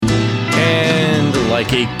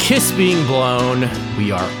Like a kiss being blown, we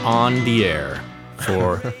are on the air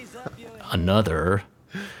for another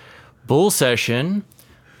bull session,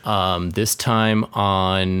 this time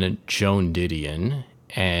on Joan Didion.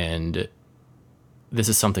 And this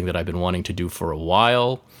is something that I've been wanting to do for a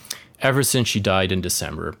while. Ever since she died in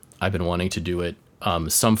December, I've been wanting to do it,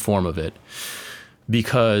 some form of it,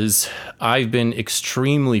 because I've been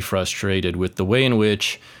extremely frustrated with the way in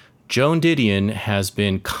which Joan Didion has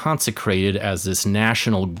been consecrated as this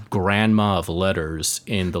national grandma of letters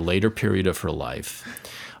in the later period of her life,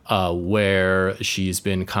 where she's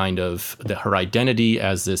been kind of her identity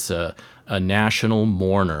as this a national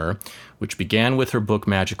mourner, which began with her book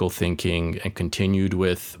Magical Thinking and continued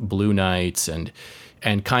with Blue Nights and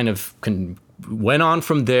kind of went on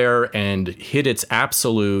from there and hit its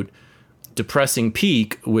absolute depressing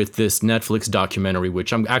peak with this Netflix documentary,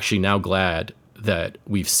 which I'm actually now glad that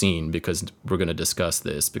we've seen, because we're going to discuss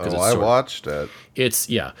this. Because I watched it.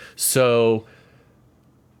 So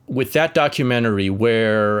with that documentary,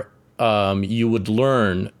 where you would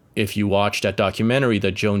learn, if you watch that documentary,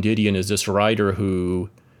 that Joan Didion is this writer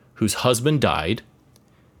whose husband died,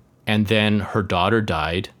 and then her daughter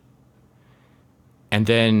died, and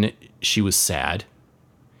then she was sad.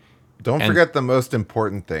 Don't forget the most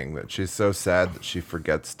important thing, that she's so sad that she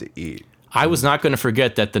forgets to eat. I was not going to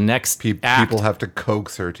forget that the next act... People have to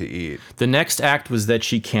coax her to eat. The next act was that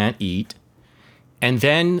she can't eat. And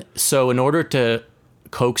then, so in order to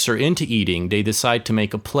coax her into eating, they decide to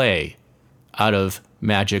make a play out of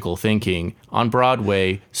Magical Thinking on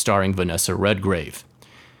Broadway, starring Vanessa Redgrave.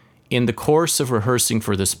 In the course of rehearsing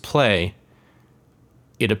for this play,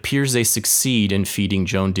 it appears they succeed in feeding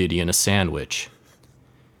Joan Didion a sandwich.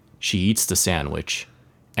 She eats the sandwich,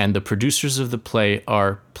 and the producers of the play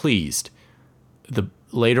are pleased.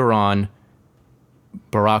 Later on,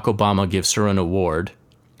 Barack Obama gives her an award,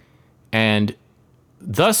 and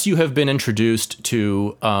thus you have been introduced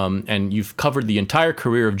to, and you've covered the entire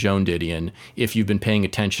career of Joan Didion. If you've been paying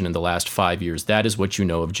attention in the last 5 years, that is what you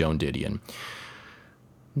know of Joan Didion.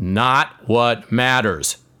 Not what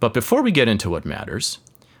matters. But before we get into what matters,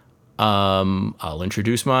 I'll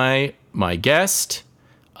introduce my guest.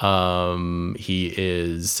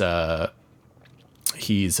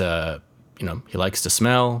 He likes to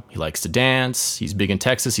smell. He likes to dance. He's big in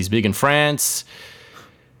Texas. He's big in France.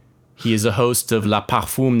 He is a host of La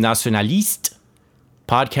Parfum Nationaliste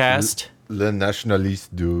podcast. Le Nationaliste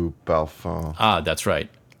du Parfum. Ah, that's right.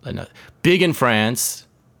 Big in France.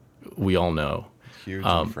 We all know. Huge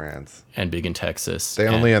in France. And big in Texas. They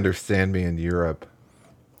only understand me in Europe.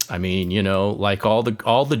 I mean, like all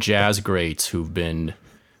the jazz greats who've been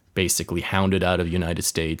basically hounded out of the United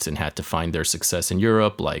States and had to find their success in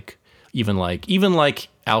Europe, even like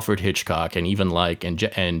Alfred Hitchcock, and who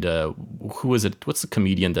was it? What's the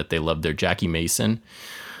comedian that they loved there? Jackie Mason.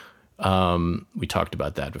 We talked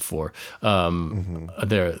about that before.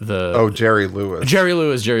 Jerry Lewis. Jerry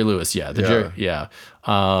Lewis. Yeah.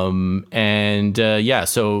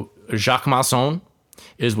 So Jacques Masson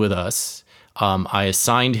is with us. I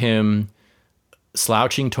assigned him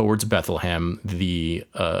Slouching Towards Bethlehem, the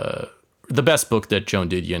best book that Joan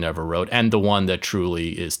Didion ever wrote, and the one that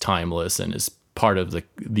truly is timeless and is part of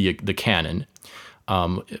the canon.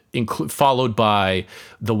 Followed by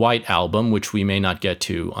the White Album, which we may not get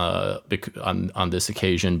to on this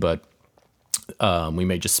occasion, but we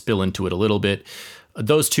may just spill into it a little bit.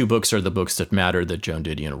 Those two books are the books that matter that Joan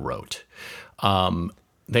Didion wrote.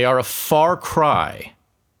 They are a far cry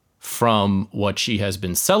from what she has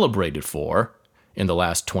been celebrated for in the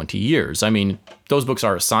last 20 years. I mean, those books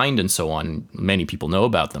are assigned and so on. Many people know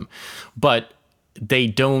about them, but they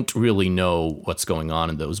don't really know what's going on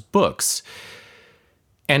in those books.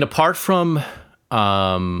 And apart from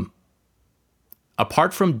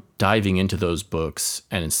diving into those books,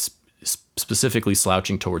 and specifically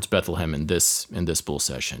Slouching Towards Bethlehem in this bull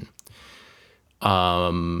session,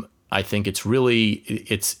 I think it's a really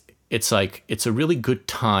good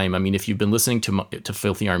time. I mean, if you've been listening to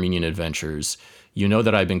Filthy Armenian Adventures, you know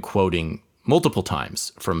that I've been quoting multiple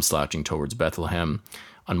times from Slouching Towards Bethlehem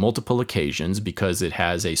on multiple occasions, because it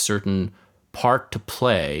has a certain part to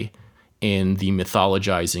play in the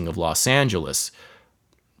mythologizing of Los Angeles,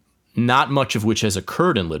 not much of which has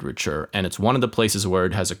occurred in literature. And it's one of the places where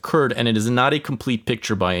it has occurred, and it is not a complete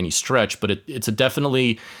picture by any stretch, but it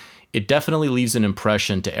definitely leaves an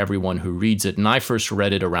impression to everyone who reads it. And I first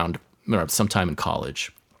read it around sometime in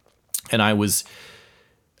college, and I was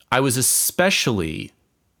especially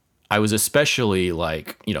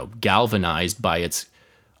galvanized by its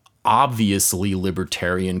obviously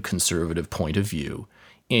libertarian conservative point of view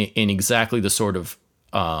in exactly the sort of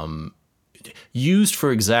used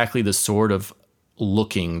for exactly the sort of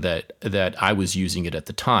looking that I was using it at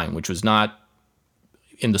the time, which was not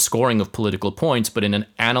in the scoring of political points, but in an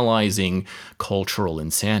analyzing cultural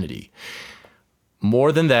insanity.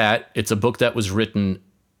 More than that, it's a book that was written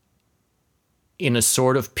in a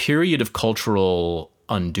sort of period of cultural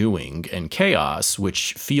undoing and chaos,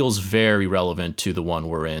 which feels very relevant to the one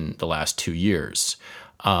we're in the last 2 years.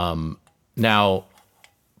 Now,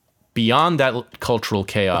 beyond that cultural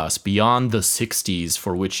chaos, beyond the 60s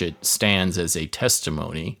for which it stands as a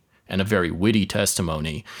testimony, and a very witty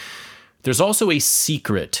testimony, there's also a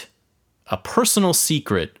secret, a personal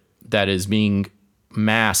secret that is being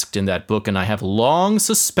masked in that book, and I have long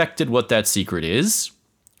suspected what that secret is.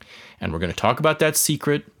 And we're going to talk about that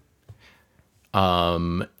secret.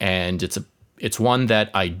 And it's one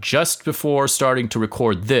that I, just before starting to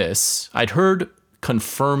record this, I'd heard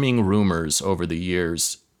confirming rumors over the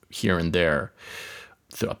years here and there.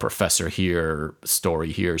 A professor here,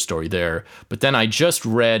 story there. But then I just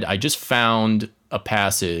found a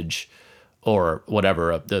passage or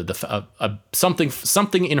whatever,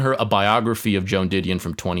 something in a biography of Joan Didion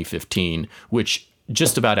from 2015, which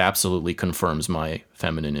just about absolutely confirms my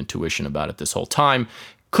feminine intuition about it this whole time.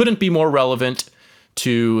 Couldn't be more relevant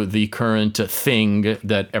to the current thing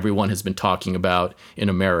that everyone has been talking about in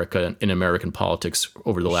America, in American politics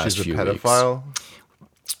over the last few weeks. She's a pedophile?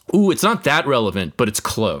 Ooh, it's not that relevant, but it's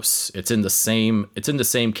close. It's in the same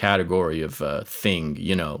category of thing,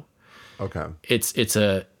 you know. Okay.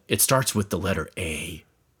 It starts with the letter A.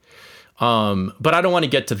 But I don't want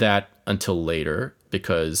to get to that until later,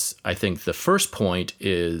 because I think the first point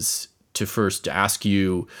is to first ask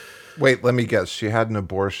you. Wait, let me guess. She had an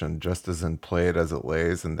abortion, just as in Play It As It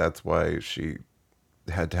Lays, and that's why she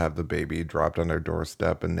had to have the baby dropped on her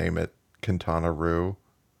doorstep and name it Quintana Roo.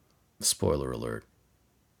 Spoiler alert.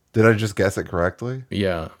 Did I just guess it correctly?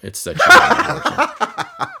 Yeah, it's that she had an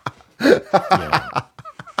abortion. Yeah.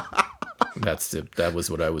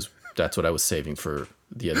 That's what I was saving for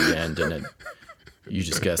the end, and you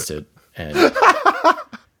just guessed it. And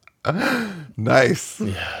nice.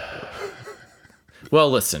 Yeah. Well,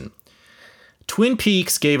 listen. Twin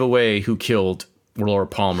Peaks gave away who killed Laura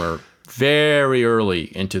Palmer very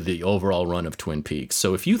early into the overall run of Twin Peaks.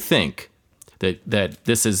 So if you think that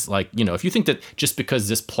this is like, you know, if you think that just because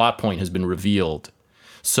this plot point has been revealed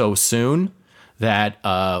so soon that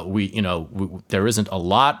there isn't a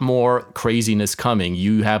lot more craziness coming,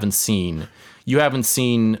 you haven't seen the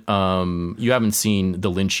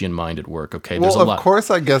Lynchian mind at work. Okay, well, of course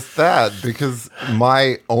I guess that, because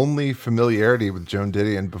my only familiarity with Joan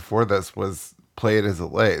Didion before this was Play It As It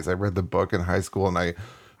Lays. I read the book in high school, and I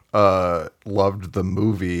loved the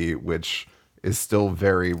movie, which is still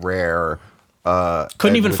very rare.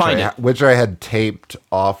 Couldn't even find it, which I had taped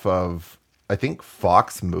off of, I think,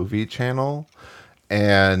 Fox Movie Channel,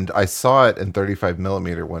 and I saw it in 35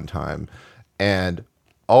 millimeter one time, and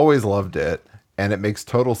always loved it. And it makes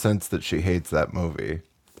total sense that she hates that movie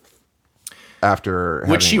after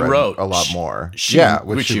which she read wrote a lot more.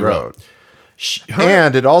 Which she wrote.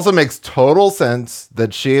 And it also makes total sense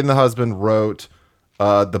that she and the husband wrote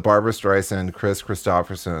the Barbra Streisand, Chris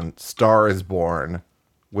Christopherson Star Is Born,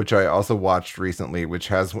 which I also watched recently, which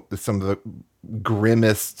has some of the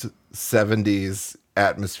grimmest 70s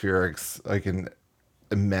atmospherics I can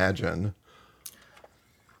imagine.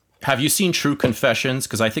 Have you seen True Confessions?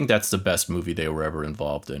 Because I think that's the best movie they were ever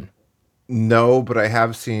involved in. No, but I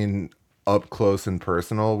have seen Up Close and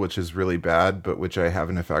Personal, which is really bad, but which I have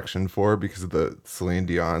an affection for because of the Celine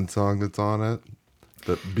Dion song that's on it.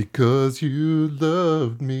 The Because You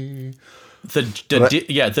Loved Me. The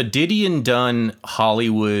Didion Dunn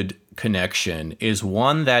Hollywood connection is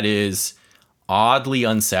one that is oddly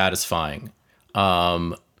unsatisfying.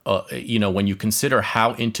 When you consider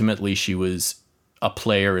how intimately she was a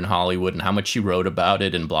player in Hollywood and how much she wrote about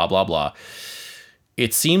it and blah blah blah,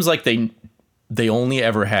 it seems like they only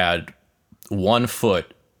ever had one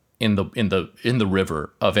foot in the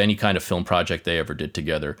river of any kind of film project they ever did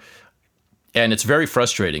together, and it's very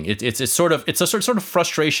frustrating. It's a sort of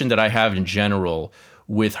frustration that I have in general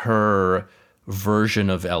with her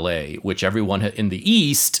version of LA, which everyone in the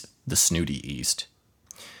East, the snooty East,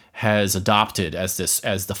 has adopted as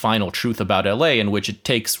the final truth about LA, in which it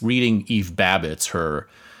takes reading Eve Babbitt's, her,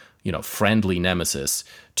 friendly nemesis,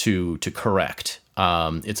 to correct.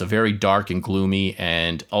 It's a very dark and gloomy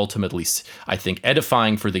and ultimately, I think,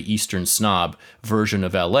 edifying for the Eastern snob version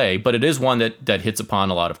of LA, but it is one that hits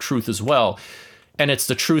upon a lot of truth as well. And it's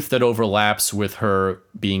the truth that overlaps with her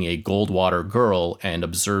being a Goldwater girl and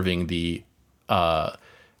observing the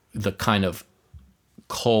kind of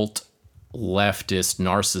cult leftist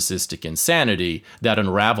narcissistic insanity that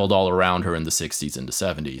unraveled all around her in the 60s and the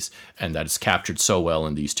 70s, and that is captured so well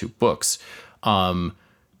in these two books.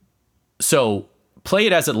 So Play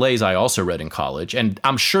It As It Lays I also read in college, and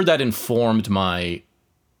I'm sure that informed my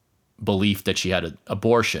belief that she had an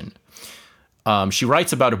abortion. She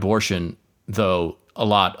writes about abortion, though, a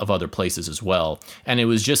lot of other places as well. And it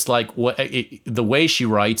was just like the way she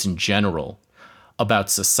writes in general about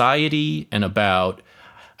society and about,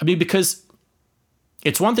 because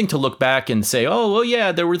it's one thing to look back and say, oh, well,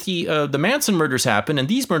 yeah, there were the Manson murders happened and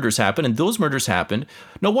these murders happened and those murders happened.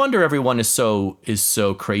 No wonder everyone is so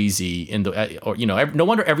crazy no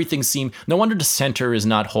wonder no wonder the center is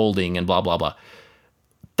not holding and blah, blah, blah.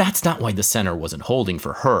 That's not why the center wasn't holding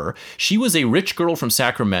for her. She was a rich girl from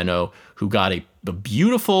Sacramento who got a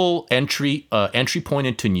beautiful entry point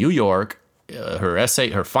into New York.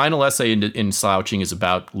 Her final essay in Slouching is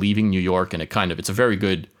about leaving New York, and it's a very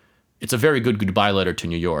good goodbye letter to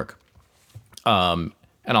New York. And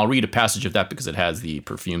I'll read a passage of that because it has the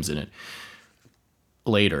perfumes in it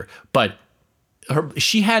later. But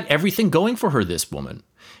she had everything going for her, this woman.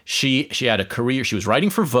 She had a career. She was writing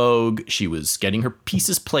for Vogue. She was getting her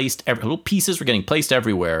pieces placed. Her little pieces were getting placed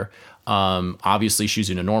everywhere. Obviously, she's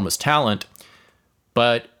an enormous talent.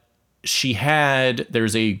 But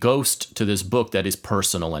there's a ghost to this book that is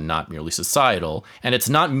personal and not merely societal. And it's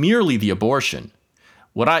not merely the abortion.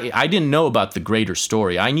 What I didn't know about the greater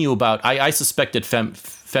story. I knew about, I suspected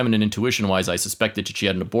feminine intuition-wise, I suspected that she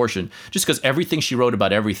had an abortion just because everything she wrote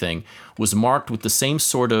about everything was marked with the same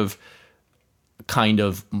sort of kind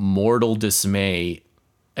of mortal dismay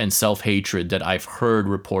and self-hatred that I've heard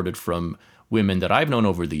reported from women that I've known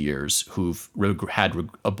over the years who've had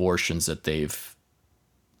abortions that they've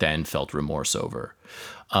then felt remorse over.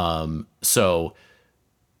 So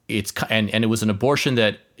it's, and it was an abortion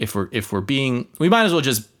that if we're being, we might as well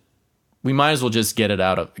just get it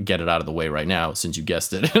out of the way right now, since you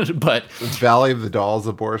guessed it. But Valley of the Dolls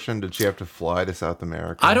abortion, did she have to fly to South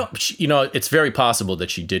America? It's very possible that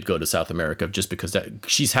she did go to South America just because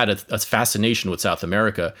she's had a fascination with South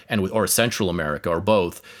America or Central America or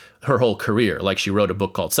both her whole career. Like, she wrote a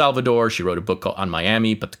book called Salvador. She wrote a book on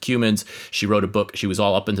Miami, but the Cumans. She wrote a book. She was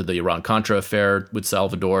all up into the Iran-Contra affair with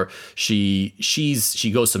Salvador. She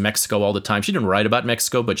goes to Mexico all the time. She didn't write about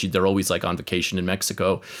Mexico, but they're always like on vacation in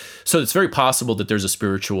Mexico. So it's very possible that there's a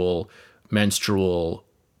spiritual menstrual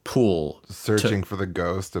pool searching for the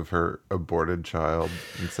ghost of her aborted child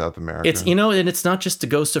in South America. It's, and it's not just the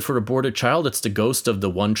ghost of her aborted child. It's the ghost of the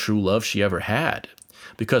one true love she ever had.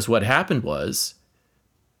 Because what happened was,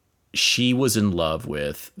 she was in love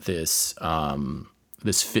with this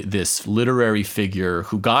literary figure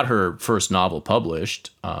who got her first novel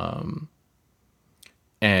published.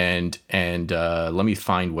 And let me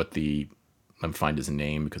find his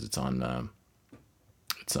name because it's on.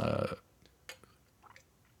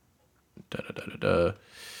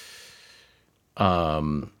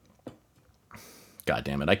 God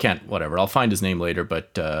damn it! I can't. Whatever. I'll find his name later.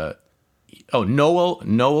 But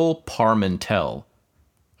Noel Parmentel.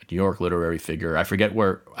 New York literary figure. I forget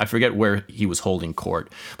where he was holding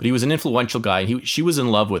court, but he was an influential guy. She was in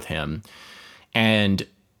love with him. And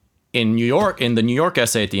in the New York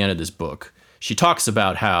essay at the end of this book, she talks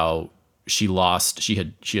about how she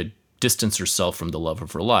had distanced herself from the love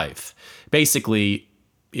of her life. Basically,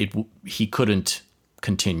 he couldn't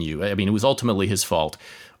continue. I mean, it was ultimately his fault,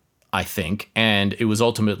 I think. And it was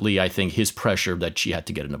ultimately, I think, his pressure that she had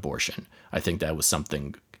to get an abortion. I think that was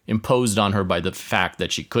something imposed on her by the fact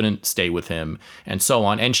that she couldn't stay with him and so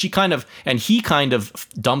on. And he kind of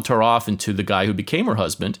dumped her off into the guy who became her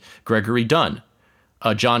husband, Gregory Dunn,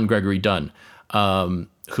 John Gregory Dunn,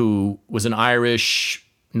 who was an Irish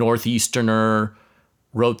Northeasterner,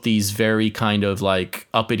 wrote these very kind of like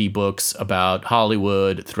uppity books about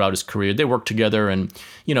Hollywood throughout his career. They worked together, and,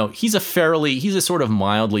 he's a sort of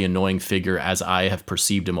mildly annoying figure as I have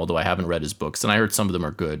perceived him, although I haven't read his books, and I heard some of them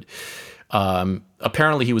are good.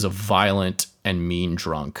 Apparently he was a violent and mean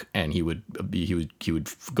drunk, and he would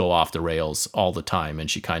go off the rails all the time. And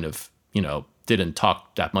she kind of, didn't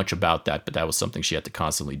talk that much about that, but that was something she had to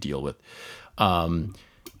constantly deal with.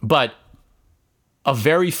 But a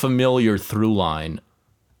very familiar through line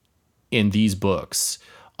in these books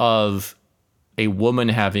of a woman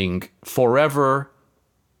having forever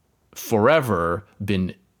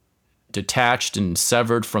been detached and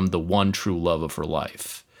severed from the one true love of her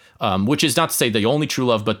life. Which is not to say the only true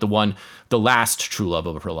love, but the last true love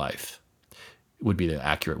of her life would be the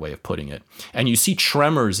accurate way of putting it. And you see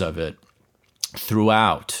tremors of it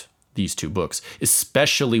throughout these two books,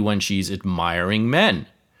 especially when she's admiring men,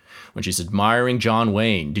 when she's admiring John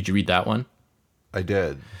Wayne. Did you read that one? I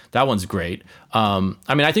did. That one's great. I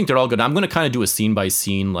mean, I think they're all good. I'm going to kind of do a scene by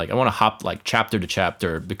scene. Like, I want to hop like chapter to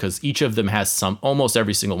chapter because each of them has almost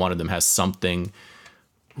every single one of them has something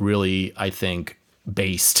really, I think,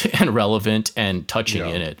 based and relevant and touching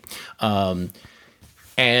in it.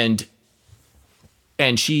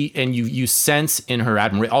 And you sense in her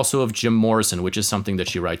admiration also of Jim Morrison, which is something that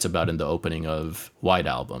she writes about in the opening of White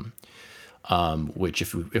Album. Which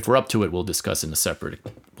if we're up to it, we'll discuss in a separate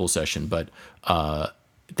Bull session. But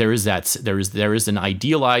there is an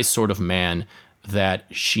idealized sort of man that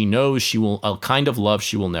she knows she will, a kind of love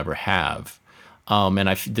she will never have.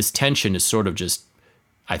 And this tension is sort of just,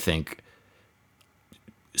 I think,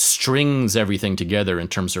 strings everything together in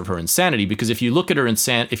terms of her insanity. Because if you look at her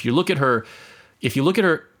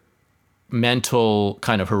mental,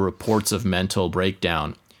 kind of her reports of mental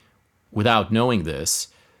breakdown without knowing this,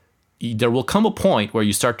 there will come a point where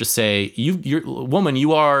you start to say, you're woman,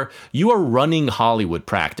 you are running Hollywood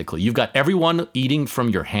practically. You've got everyone eating from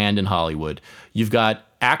your hand in Hollywood. You've got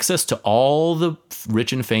access to all the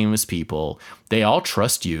rich and famous people. They all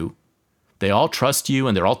trust you.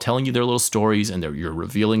 And they're all telling you their little stories, and you're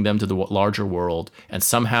revealing them to the larger world. And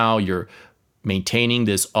somehow you're maintaining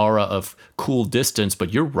this aura of cool distance,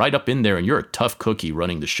 but you're right up in there, and you're a tough cookie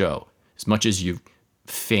running the show. As much as you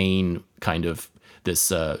feign kind of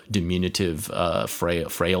this diminutive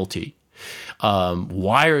frailty.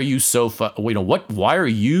 Why are you so? Why are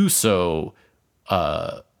you so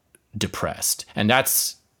depressed? And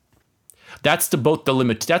that's both the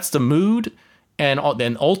limit. That's the mood, and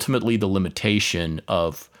then ultimately the limitation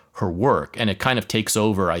of her work. And it kind of takes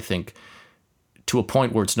over, I think, to a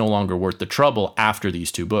point where it's no longer worth the trouble after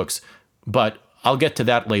these two books. But I'll get to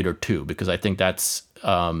that later too, because I think that's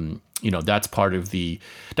that's part of the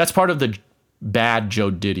bad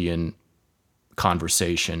Joan Didion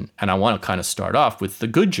conversation. And I want to kind of start off with the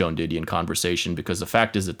good Joan Didion conversation, because the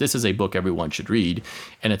fact is that this is a book everyone should read.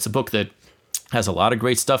 And it's a book that has a lot of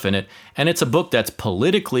great stuff in it. And it's a book that's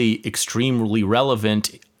politically extremely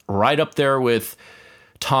relevant, right up there with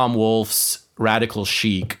Tom Wolfe's Radical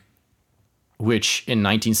Chic, which in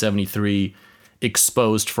 1973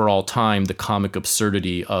 exposed for all time the comic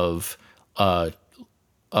absurdity of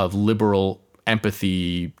liberal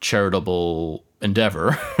empathy, charitable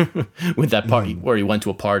endeavor with that party where he went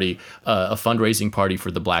to a party, a fundraising party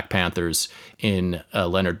for the Black Panthers in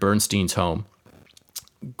Leonard Bernstein's home.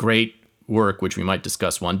 Great work, which we might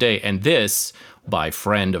discuss one day. And this, by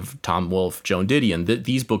friend of Tom Wolfe, Joan Didion,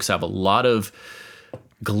 these books have a lot of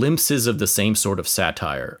glimpses of the same sort of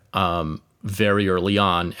satire very early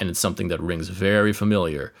on, and it's something that rings very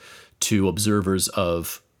familiar to observers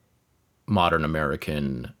of modern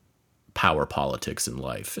American power politics in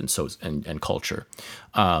life and culture.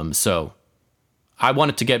 So I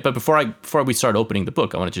wanted to but before we start opening the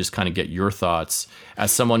book, I want to just kind of get your thoughts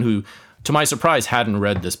as someone who, to my surprise, hadn't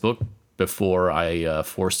read this book before I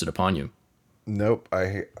forced it upon you. Nope,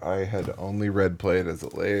 I had only read Play It As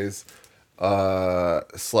It Lays.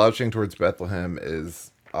 Slouching Towards Bethlehem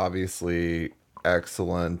is obviously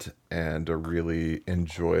excellent and a really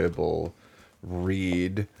enjoyable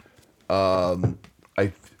read.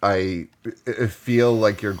 I feel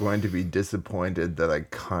like you're going to be disappointed that I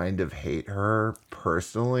kind of hate her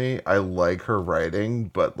personally. I like her writing,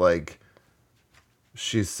 but like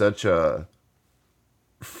she's such a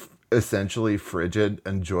essentially frigid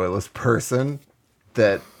and joyless person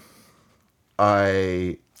that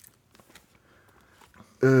I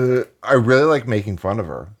really like making fun of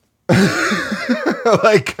her.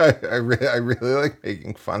 Like I really like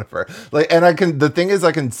making fun of her. Like, and the thing is,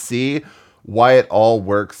 I can see why it all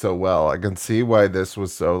works so well. I can see why this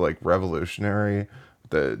was so like revolutionary,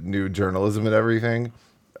 the new journalism and everything,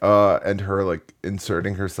 and her like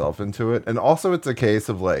inserting herself into it. And also it's a case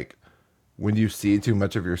of like, when you see too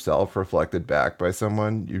much of yourself reflected back by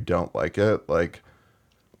someone, you don't like it. Like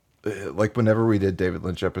whenever we did David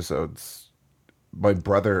Lynch episodes, my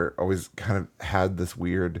brother always kind of had this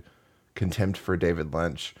weird contempt for David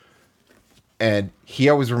Lynch. And he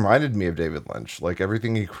always reminded me of David Lynch. Like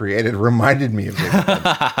everything he created reminded me of David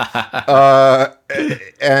Lynch.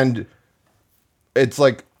 And it's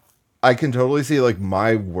like, I can totally see like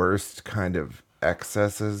my worst kind of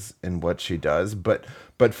excesses in what she does. But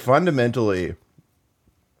fundamentally,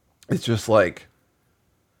 it's just like,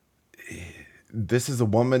 this is a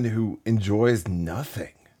woman who enjoys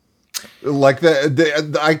nothing. Like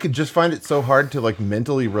I could just find it so hard to like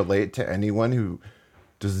mentally relate to anyone who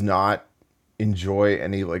does not enjoy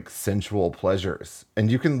any like sensual pleasures.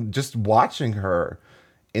 And you can, just watching her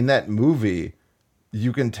in that movie,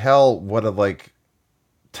 you can tell what a like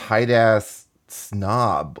tight ass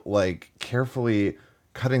snob, like carefully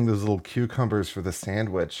cutting those little cucumbers for the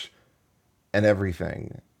sandwich and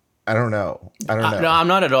everything. I don't know. No, I'm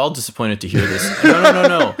not at all disappointed to hear this.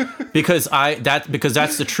 No. Because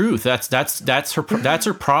that's the truth. That's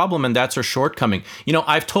her problem, and that's her shortcoming. You know,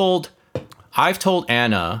 I've told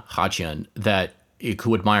Anna Hachian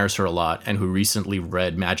who admires her a lot and who recently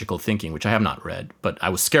read Magical Thinking, which I have not read, but I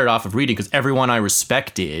was scared off of reading because everyone I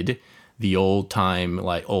respected, the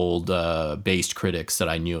based critics that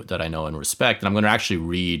I know and respect, and I'm going to actually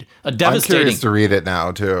read a devastating. I'm curious to read it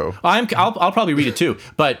now too. I'll probably read it too,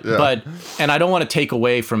 but and I don't want to take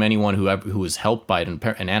away from anyone who was helped by it,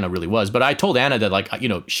 and Anna really was. But I told Anna that, like, you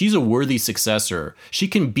know, she's a worthy successor. She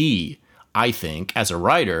can be, I think, as a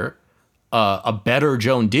writer, a better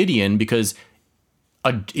Joan Didion because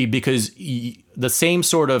the same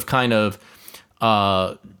sort of kind of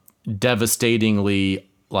devastatingly,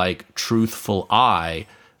 like, truthful eye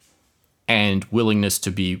and willingness to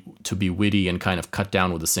be witty and kind of cut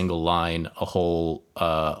down with a single line a whole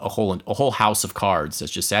house of cards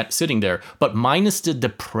that's just sitting there, but minus the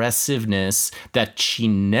depressiveness that she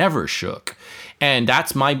never shook. And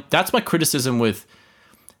that's my criticism with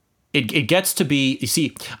it. It gets to be, you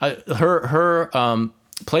see, her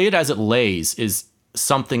Play It As It Lays is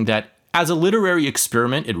something that, as a literary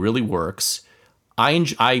experiment, it really works.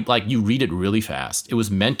 I like, you read it really fast. It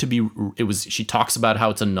was meant to be. She talks about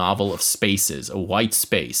how it's a novel of spaces, a white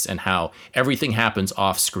space, and how everything happens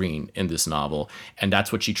off screen in this novel, and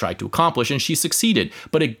that's what she tried to accomplish, and she succeeded.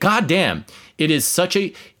 But it is such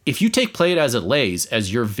a. If you take Play It As It Lays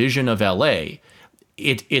as your vision of L.A.,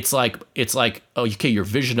 it's like okay, your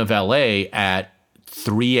vision of L.A. at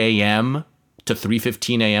 3 a.m. to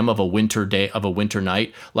 3:15 a.m. of a winter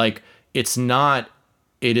night. Like, it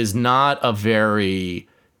is not a very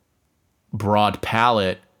broad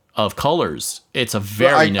palette of colors. It's a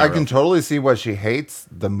very narrow. I can totally see why she hates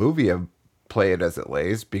the movie of Play It As It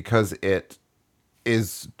Lays, because it's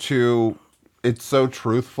so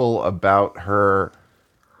truthful about her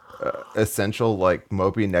essential, like,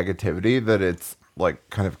 mopey negativity that it's, like,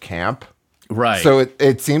 kind of camp. Right. So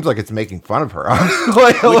it seems like it's making fun of her.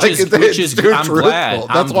 Which is too I'm truthful. Glad.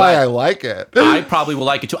 That's why I like it. I probably will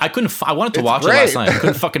like it too. I wanted to watch it last night. I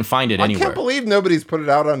couldn't fucking find it anywhere. I can't believe nobody's put it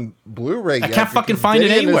out on Blu-ray yet. I can't fucking find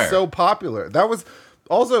it anywhere. It's so popular. That was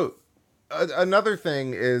also another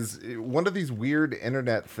thing, is one of these weird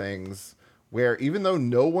internet things where, even though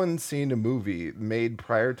no one's seen a movie made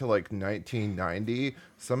prior to, like, 1990,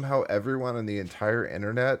 somehow everyone on the entire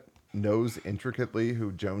internet knows intricately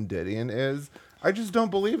who Joan Didion is. I just don't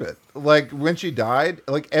believe it. Like, when she died,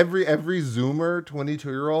 like, every Zoomer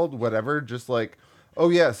 22-year-old whatever, just like, oh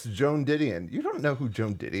yes, Joan Didion. You don't know who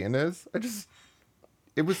Joan Didion is.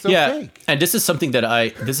 It was so fake. And this is something that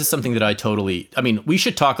I totally, I mean, we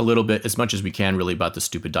should talk a little bit, as much as we can, really, about the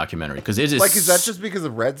stupid documentary, because it is, like, is that just because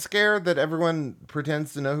of Red Scare that everyone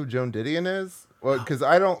pretends to know who Joan Didion is? Well, because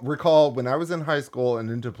I don't recall, when I was in high school and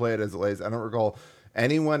into Play It As It Lays, I don't recall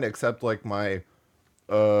anyone except, like, my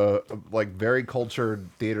like, very cultured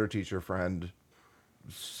theater teacher friend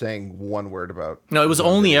saying one word about. No, it was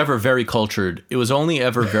only ever very cultured. It was only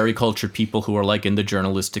ever very cultured people who are, like, in the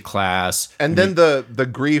journalistic class. And then the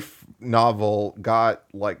Grief novel got,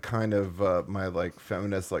 like, kind of my, like,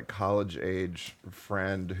 feminist, like, college age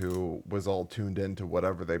friend who was all tuned into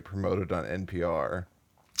whatever they promoted on NPR.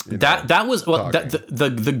 That was, well,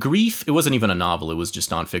 the Grief, it wasn't even a novel, it was just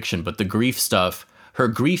nonfiction, but the Grief stuff, her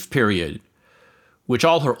Grief period, which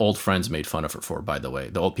all her old friends made fun of her for, by the way,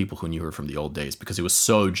 the old people who knew her from the old days, because it was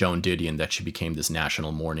so Joan Didion that she became this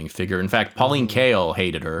national mourning figure. In fact, Pauline Kael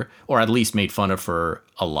hated her, or at least made fun of her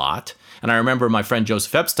a lot. And I remember my friend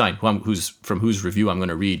Joseph Epstein, whose review I'm going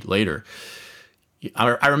to read later,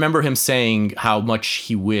 I remember him saying how much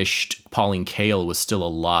he wished Pauline Kael was still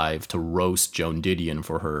alive to roast Joan Didion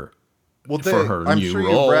for her new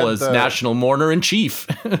role as national mourner in chief.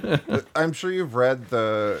 I'm sure you've read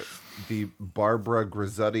the Barbara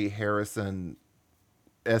Grizzuti Harrison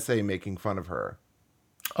essay making fun of her.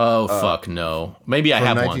 Oh, fuck no. Maybe I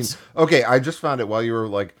have once. Okay, I just found it while you were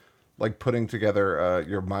like putting together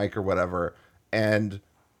your mic or whatever, and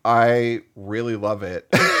I really love it.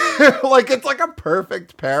 Like, it's like a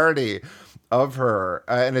perfect parody of her,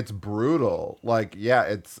 and it's brutal. Like, yeah,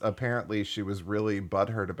 it's apparently she was really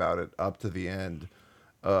butthurt about it up to the end,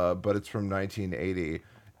 but it's from 1980,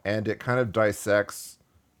 and it kind of dissects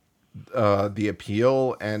the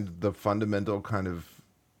appeal and the fundamental kind of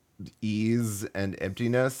ease and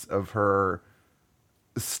emptiness of her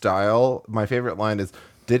style. My favorite line is,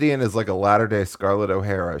 Didion is like a latter-day Scarlett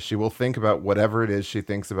O'Hara. She will think about whatever it is she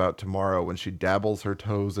thinks about tomorrow when she dabbles her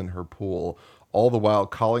toes in her pool. all the while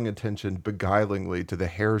calling attention beguilingly to the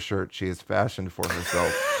hair shirt she has fashioned for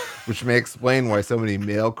herself, which may explain why so many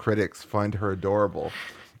male critics find her adorable.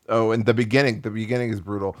 Oh, and the beginning is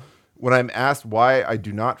brutal. When I'm asked why I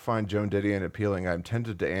do not find Joan Didion appealing, I'm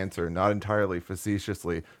tempted to answer, not entirely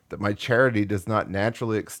facetiously, that my charity does not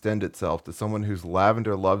naturally extend itself to someone whose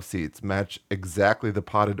lavender love seats match exactly the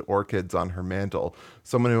potted orchids on her mantle,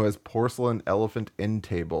 someone who has porcelain elephant end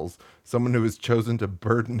tables, someone who has chosen to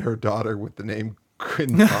burden her daughter with the name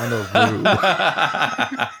Quintana Roo.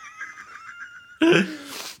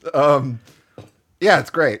 Yeah, it's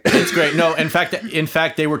great. It's great. No, in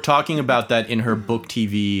fact, they were talking about that in her book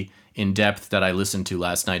TV in depth that I listened to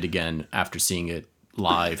last night again after seeing it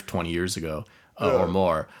live 20 years ago or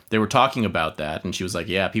more. They were talking about that, and she was like,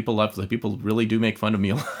 "Yeah, people really do make fun of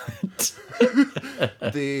me a lot."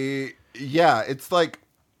 It's like,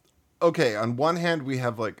 okay, on one hand we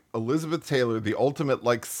have like Elizabeth Taylor, the ultimate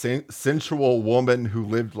like sensual woman who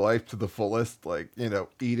lived life to the fullest, like, you know,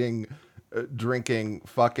 eating, drinking,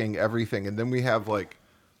 fucking, everything, and then we have like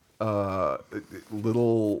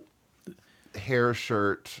little hair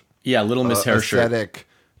shirt. Yeah, Little Miss Hair Shirt.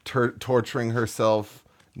 Torturing herself,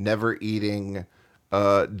 never eating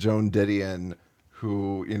Joan Didion,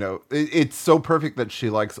 who, you know, it's so perfect that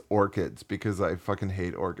she likes orchids, because I fucking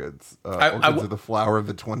hate orchids. Orchids are the flower of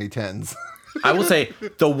the 2010s. I will say,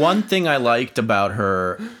 the one thing I liked about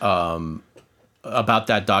her, about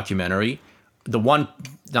that documentary, the one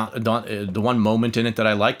moment in it that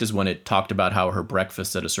I liked is when it talked about how her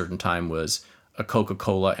breakfast at a certain time was a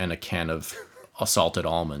Coca-Cola and a can of salted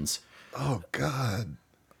almonds. Oh God.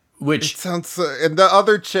 Which it sounds so, and the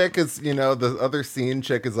other chick is, you know, the other scene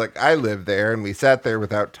chick is like, I live there and we sat there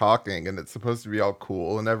without talking and it's supposed to be all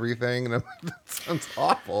cool and everything, and I'm like, that sounds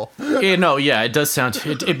awful. It does sound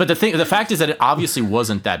but the fact is that it obviously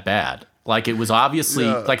wasn't that bad. Like, it was obviously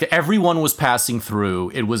like everyone was passing through.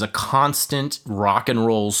 It was a constant rock and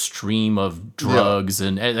roll stream of drugs,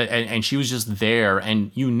 and she was just there, and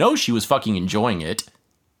you know she was fucking enjoying it.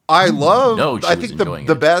 I think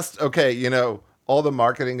the best, okay, you know, all the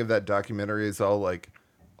marketing of that documentary is all like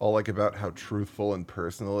about how truthful and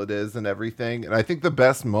personal it is and everything. And I think the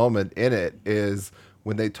best moment in it is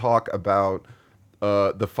when they talk about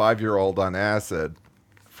the 5-year-old on acid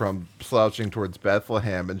from slouching towards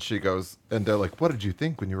Bethlehem, and she goes, and they're like, what did you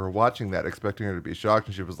think when you were watching that, expecting her to be shocked?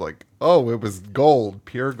 And she was like, oh, it was gold,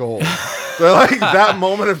 pure gold. So like that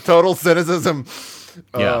moment of total cynicism.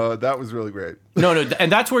 That was really great. No, and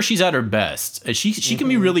that's where she's at her best. She can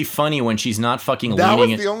be really funny when she's not fucking that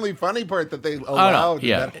leaning. That was the only funny part that they allowed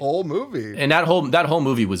in that whole movie. And that whole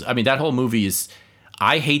movie was, I mean, that whole movie is,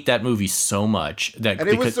 I hate that movie so much that, and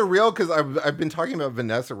it was surreal because I've been talking about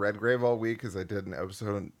Vanessa Redgrave all week because I did an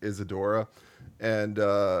episode on Isadora, and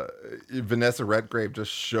Vanessa Redgrave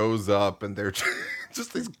just shows up and they're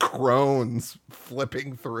just these crones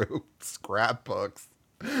flipping through scrapbooks.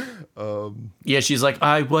 She's like,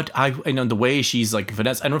 the way she's like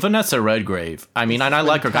Vanessa Redgrave. I mean, and I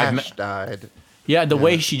like her. Tash died. Yeah, the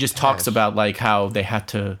way she just talks about like how they had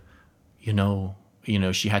to, you know,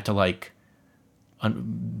 she had to like,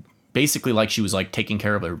 basically like she was like taking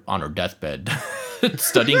care of her on her deathbed,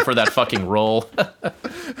 studying for that fucking role.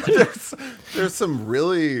 There's some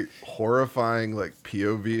really horrifying like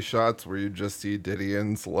POV shots where you just see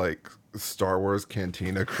Didion's like Star Wars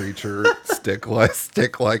cantina creature stick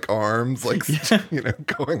like arms, like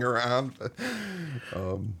going around. But,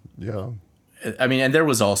 I mean, and there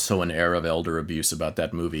was also an air of elder abuse about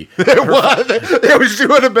that movie. She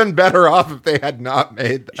would have been better off if they had not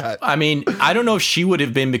made that. I mean, I don't know if she would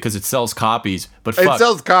have been because it sells copies, but it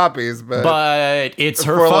sells copies, but it's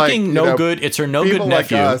her fucking good. It's her no good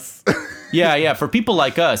nephew. Like us. Yeah. For people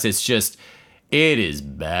like us, it's just, it is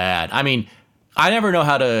bad. I mean, I never know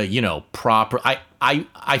how to,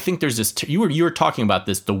 I think there's this, you were talking about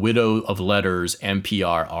this, the Widow of Letters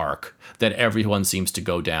NPR arc that everyone seems to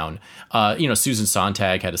go down. Susan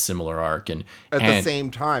Sontag had a similar arc. And at the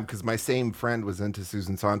same time, because my same friend was into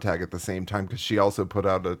Susan Sontag at the same time, because she also put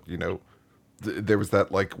out there was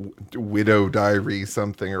that like Widow Diary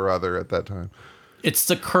something or other at that time. It's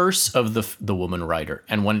the curse of the woman writer.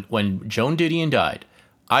 And when Joan Didion died,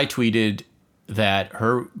 I tweeted that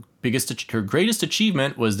her greatest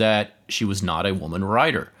achievement was that she was not a woman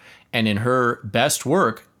writer. And in her best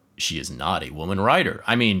work, she is not a woman writer.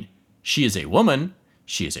 I mean, she is a woman,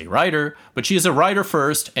 she is a writer, but she is a writer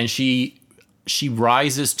first, and she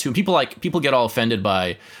rises to people get all offended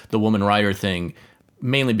by the woman writer thing,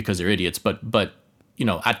 mainly because they're idiots, but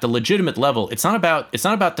at the legitimate level, it's not about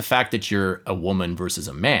the fact that you're a woman versus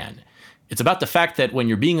a man. It's about the fact that when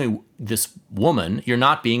you're being this woman, you're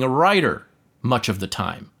not being a writer much of the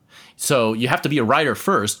time. So you have to be a writer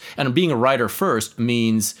first, and being a writer first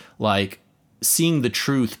means like seeing the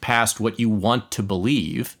truth past what you want to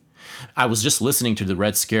believe. I was just listening to the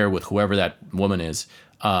Red Scare with whoever that woman is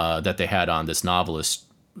that they had on, this novelist,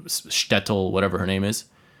 Stettel, whatever her name is.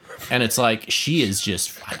 And it's like, she is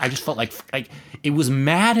just, I just felt like it was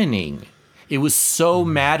maddening. It was so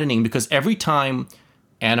maddening because every time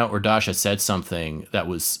Anna or Dasha said something that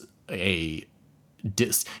was as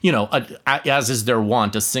is their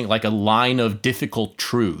wont, to sing like a line of difficult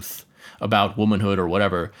truth about womanhood or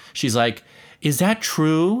whatever, she's like, is that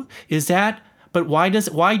true? Is that, but why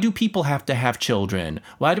do people have to have children?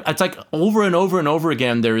 It's like over and over and over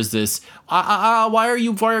again, there is this, why are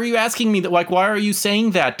you asking me that? Like, why are you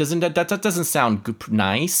saying that? That doesn't sound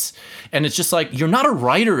nice. And it's just like, you're not a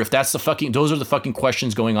writer if those are the fucking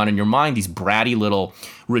questions going on in your mind, these bratty little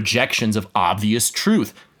rejections of obvious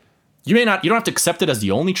truth. You don't have to accept it as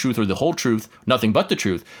the only truth or the whole truth, nothing but the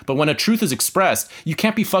truth. But when a truth is expressed, you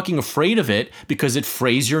can't be fucking afraid of it because it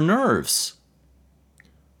frays your nerves.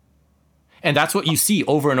 And that's what you see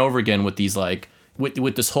over and over again with these, like,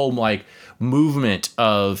 with this whole, like, movement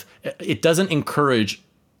of, it doesn't encourage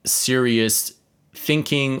serious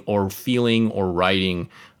thinking or feeling or writing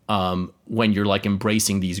when you're like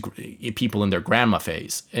embracing these people in their grandma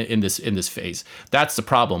phase, in this phase. That's the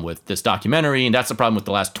problem with this documentary, and that's the problem with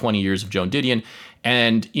the last 20 years of Joan Didion.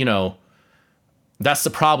 And, that's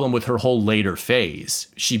the problem with her whole later phase.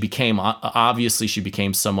 She became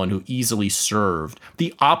someone who easily served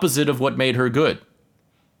the opposite of what made her good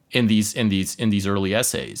in these early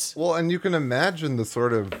essays. Well, and you can imagine the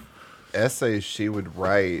sort of essays she would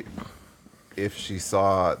write if she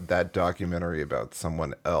saw that documentary about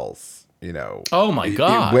someone else, Oh my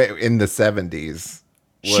God. In the 70s.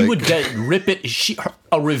 She would rip it.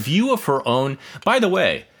 A review of her own. By the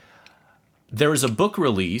way, there was a book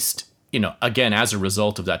released, again, as a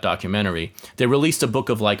result of that documentary. They released a book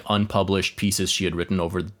of like unpublished pieces she had written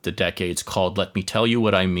over the decades called Let Me Tell You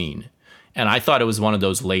What I Mean. And I thought it was one of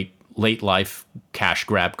those late life cash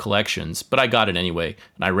grab collections, but I got it anyway,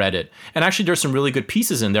 and I read it. And actually, there's some really good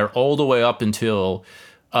pieces in there all the way up until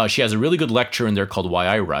she has a really good lecture in there called Why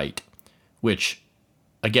I Write, which,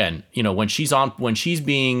 again, when she's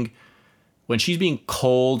being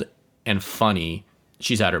cold and funny,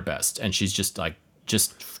 she's at her best, and she's just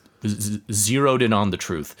zeroed in on the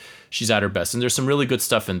truth. She's at her best, and there's some really good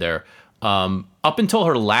stuff in there. Up until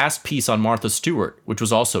her last piece on Martha Stewart, which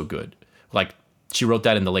was also good. Like, she wrote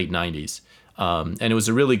that in the late 90s. And it was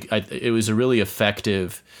a really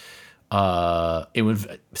effective, it was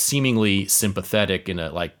seemingly sympathetic in a,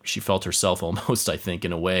 like, she felt herself almost, I think,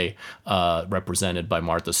 in a way, represented by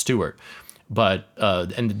Martha Stewart. But,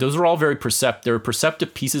 and those are all very there are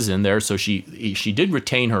perceptive pieces in there. So she did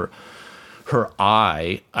retain her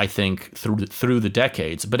eye, I think, through the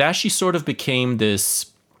decades. But as she sort of became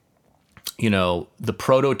this, the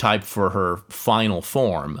prototype for her final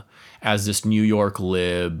form, as this New York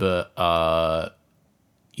lib,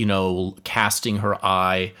 casting her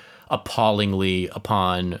eye appallingly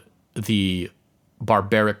upon the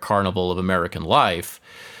barbaric carnival of American life,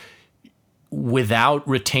 without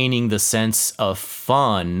retaining the sense of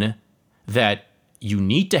fun that you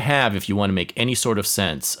need to have if you want to make any sort of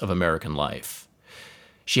sense of American life.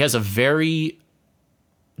 She has a very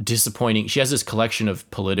disappointing. She has this collection of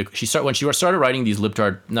political. When she started writing these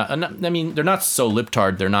libtard. They're not so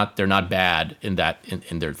libtard. They're not bad in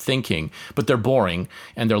their thinking, but they're boring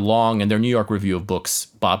and they're long, and they're New York Review of Books,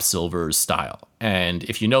 Bob Silver's style. And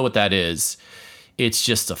if you know what that is, it's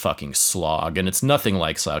just a fucking slog, and it's nothing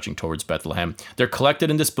like Slouching Towards Bethlehem. They're collected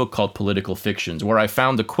in this book called Political Fictions, where I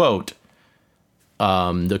found the quote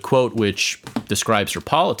which describes her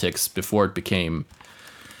politics before it became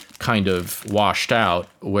kind of washed out,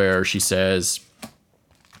 where she says,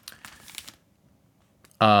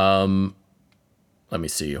 let me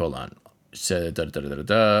see, hold on. She said,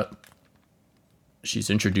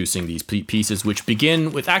 she's introducing these pieces, which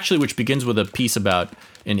begins with a piece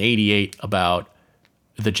in 88 about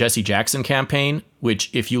the Jesse Jackson campaign,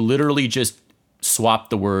 which, if you literally just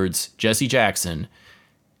swap the words Jesse Jackson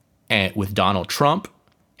with Donald Trump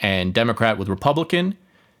and Democrat with Republican,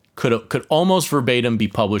 could almost verbatim be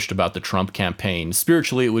published about the Trump campaign.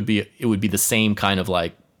 Spiritually, it would be the same kind of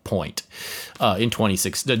like point in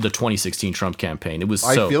the 2016 Trump campaign. It was.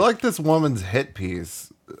 I feel like this woman's hit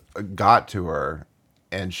piece got to her,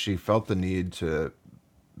 and she felt the need to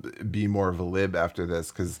be more of a lib after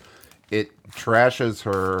this, because it trashes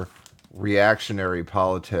her reactionary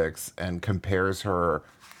politics and compares her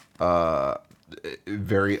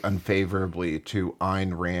very unfavorably to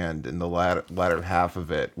Ayn Rand in the latter half of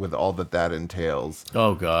it, with all that entails.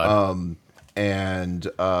 Oh God. And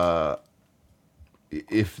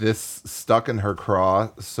if this stuck in her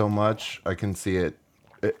craw so much, I can see it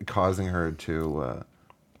causing her to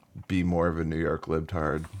be more of a New York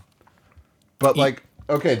libtard. But like,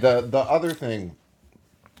 okay, the other thing,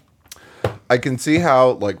 I can see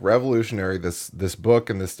how like revolutionary this book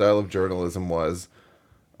and this style of journalism was.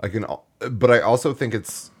 But I also think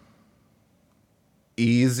it's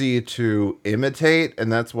easy to imitate,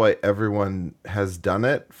 and that's why everyone has done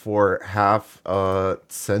it for half a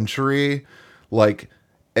century. Like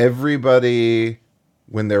everybody,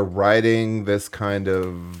 when they're writing this kind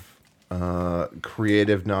of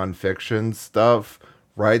creative nonfiction stuff,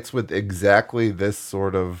 writes with exactly this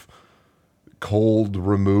sort of cold,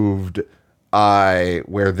 removed eye,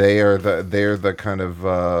 where they're the kind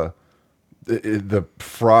of the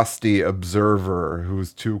frosty observer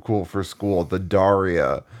who's too cool for school, the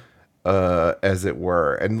Daria, as it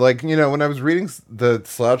were. And like, you know, when I was reading the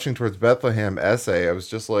Slouching Towards Bethlehem essay, I was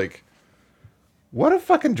just like, what a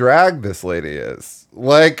fucking drag this lady is.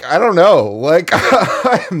 Like, I don't know. Like,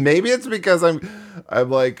 maybe it's because I'm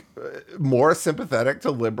like more sympathetic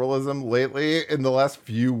to liberalism lately in the last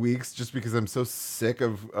few weeks, just because I'm so sick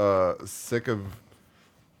of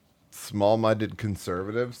small-minded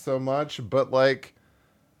conservatives so much. But like,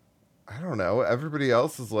 I don't know. Everybody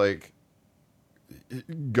else is like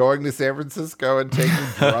going to San Francisco and taking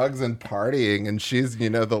drugs and partying, and she's, you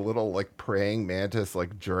know, the little like praying mantis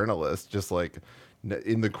like journalist, just like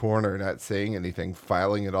in the corner, not saying anything,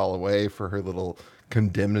 filing it all away for her little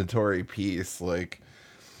condemnatory piece. Like,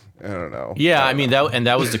 I don't know. Yeah, I mean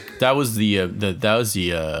that was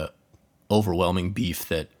the overwhelming beef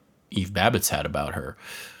that Eve Babbitt's had about her,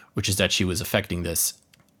 which is that she was affecting this.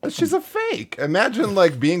 She's a fake. Imagine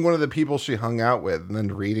like being one of the people she hung out with and then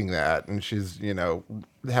reading that, and she's, you know,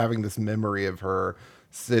 having this memory of her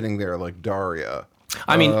sitting there like Daria.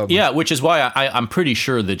 I mean, yeah, which is why I'm pretty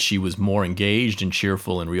sure that she was more engaged and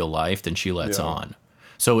cheerful in real life than she lets on.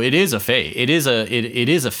 So it is a fake. It is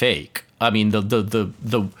a fake. I mean,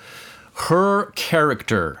 her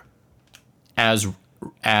character as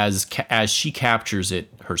she captures it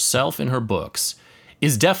herself in her books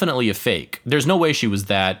is definitely a fake. There's no way she was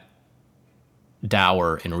that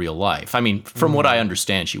dour in real life. I mean, from what I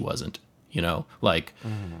understand, she wasn't. You know, like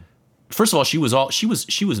first of all, she was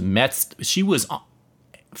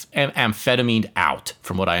amphetamine out,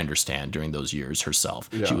 from what I understand, during those years herself.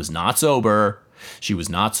 Yeah. She was not sober. She was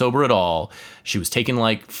not sober at all. She was taking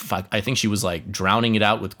like, I think she was like drowning it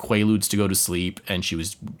out with Quaaludes to go to sleep, and she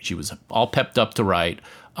was all pepped up to write.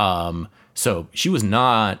 So she was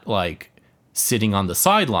not like sitting on the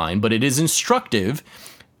sideline, but it is instructive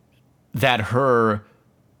that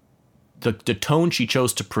the tone she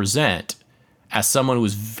chose to present as someone who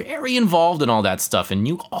was very involved in all that stuff and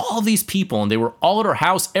knew all these people, and they were all at her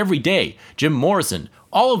house every day. Jim Morrison,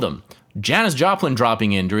 all of them. Janis Joplin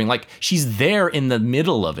dropping in during, like, she's there in the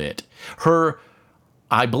middle of it.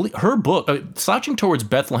 I believe her book, Slouching Towards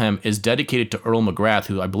Bethlehem, is dedicated to Earl McGrath,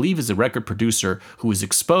 who I believe is a record producer who was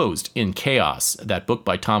exposed in Chaos, that book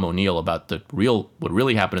by Tom O'Neill about what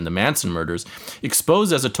really happened in the Manson murders,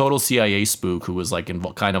 exposed as a total CIA spook who was like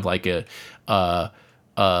kind of like a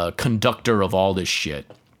conductor of all this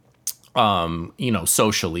shit, you know,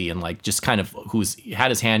 socially, and like just kind of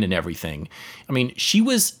had his hand in everything. I mean, she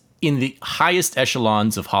was in the highest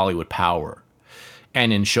echelons of Hollywood power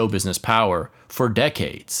and in show business power for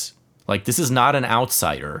decades. Like, this is not an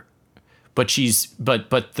outsider, but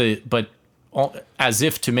as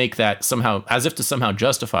if to somehow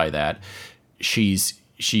justify that, she's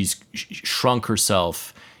shrunk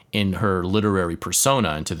herself in her literary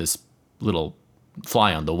persona into this little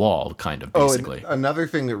fly on the wall, kind of, basically. And another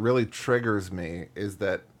thing that really triggers me is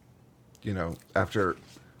that, you know, after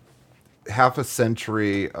half a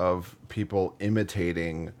century of people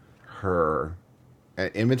imitating her,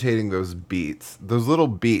 imitating those little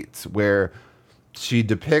beats where she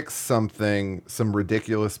depicts some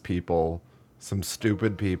ridiculous people, some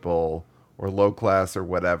stupid people, or low class or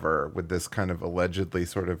whatever, with this kind of allegedly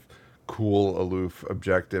sort of cool, aloof,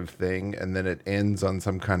 objective thing, and then it ends on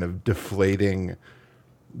some kind of deflating,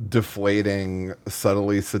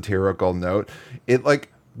 subtly satirical note. It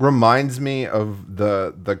like reminds me of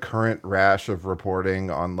the current rash of reporting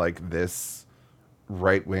on like this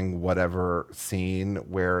right-wing whatever scene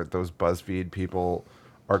where those BuzzFeed people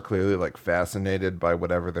are clearly like fascinated by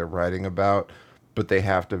whatever they're writing about, but they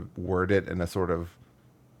have to word it in a sort of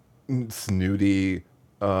snooty,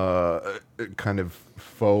 kind of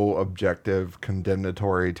faux objective,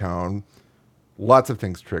 condemnatory tone. Lots of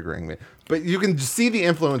things triggering me, but you can see the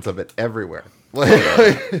influence of it everywhere.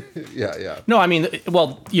 Yeah. No, I mean,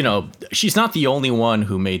 well, she's not the only one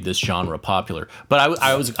who made this genre popular, but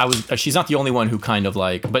I was, she's not the only one who kind of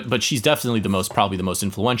like, but she's definitely probably the most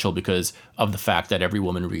influential because of the fact that every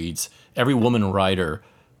woman writer,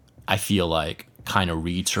 I feel like, kind of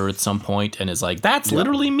reads her at some point and is like, that's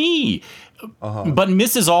literally me, but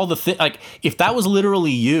misses all the thing. Like, if that was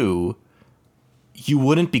literally you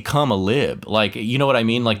wouldn't become a lib. Like, you know what I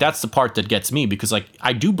mean? Like, that's the part that gets me, because like,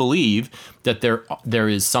 I do believe that there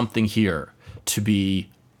is something here to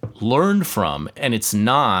be learned from, and it's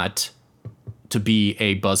not to be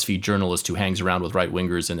a BuzzFeed journalist who hangs around with right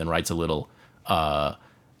wingers and then writes a little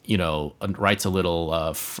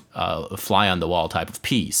fly on the wall type of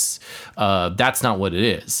piece. That's not what it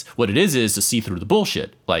is. What it is to see through the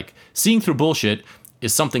bullshit. Like, seeing through bullshit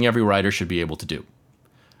is something every writer should be able to do.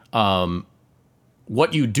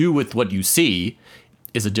 What you do with what you see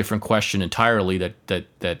is a different question entirely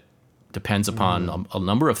that depends upon a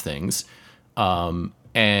number of things,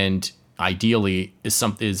 and ideally is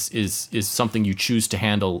something you choose to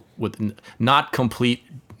handle without complete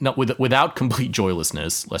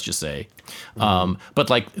joylessness, let's just say. But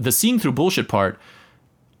like the seeing through bullshit part,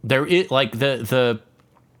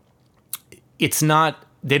 it's not,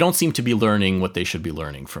 they don't seem to be learning what they should be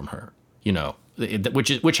learning from her,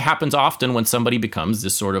 which happens often when somebody becomes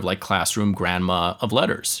this sort of like classroom grandma of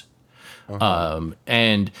letters.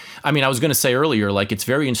 And I mean, I was going to say earlier, like, it's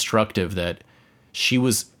very instructive that she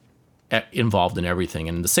was involved in everything.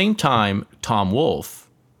 And at the same time, Tom Wolfe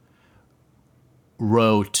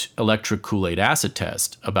wrote Electric Kool-Aid Acid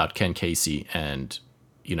Test about Ken Casey and,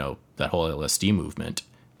 that whole LSD movement.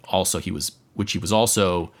 Also, he was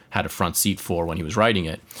also had a front seat for when he was writing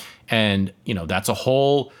it. And,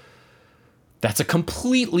 that's a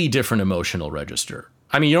completely different emotional register.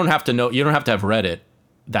 I mean, you don't have to have read it,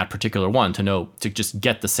 that particular one, to just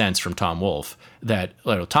get the sense from Tom Wolfe that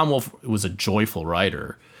Tom Wolfe was a joyful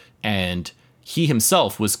writer, and he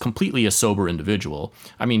himself was completely a sober individual.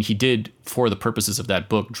 I mean, he did, for the purposes of that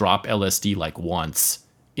book, drop LSD like once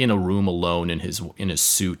in a room alone in his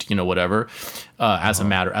suit, whatever, as a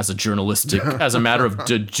matter of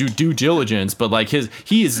due diligence. But like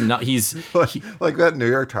he's like that New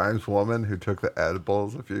York Times woman who took the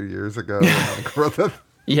edibles a few years ago and wrote that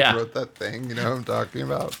thing, what I'm talking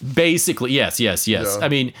about. Basically, yes. Yeah. I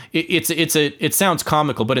mean, it sounds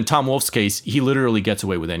comical, but in Tom Wolfe's case, he literally gets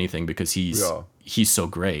away with anything because he's so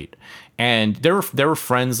great. And there were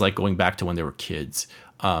friends, like, going back to when they were kids.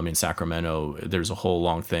 In Sacramento, there's a whole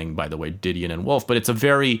long thing, by the way, Didion and Wolfe, but it's and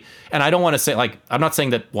I don't want to say, like, I'm not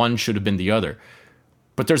saying that one should have been the other,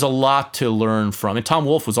 but there's a lot to learn from. And Tom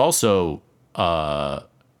Wolfe was also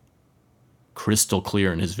crystal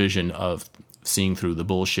clear in his vision of seeing through the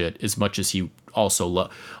bullshit, as much as he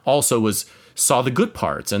also saw the good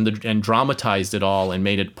parts and dramatized it all and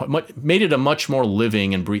made it a much more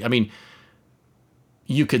living and breathing. I mean,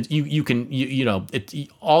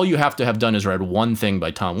 all you have to have done is read one thing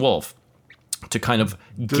by Tom Wolfe to kind of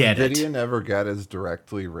get it. Did Didion ever get as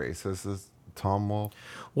directly racist as Tom Wolfe?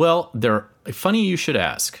 Well, funny you should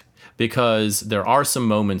ask, because there are some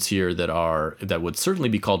moments here that would certainly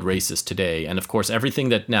be called racist today. And of course, everything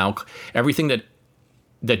that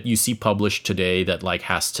you see published today that like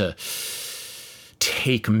has to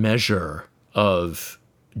take measure of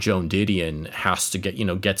Joan Didion has to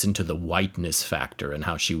gets into the whiteness factor and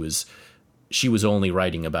how she was only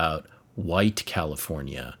writing about white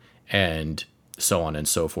California and so on and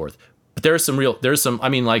so forth. But here's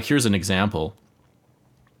an example.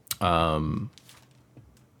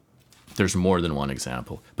 There's more than one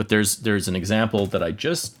example, but there's an example that I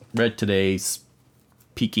just read today,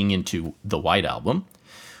 peeking into the White Album,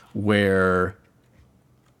 where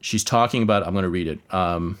she's talking about, I'm going to read it.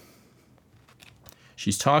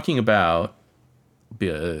 She's talking about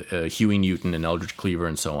Huey Newton and Eldridge Cleaver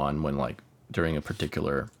and so on, when like during a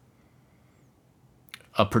particular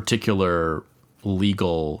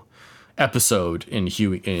legal episode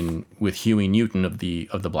with Huey Newton of the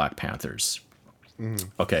Black Panthers. Mm-hmm.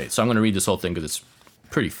 Okay, so I'm going to read this whole thing because it's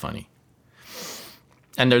pretty funny.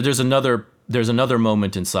 And there's another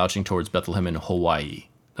moment in Slouching Towards Bethlehem in Hawaii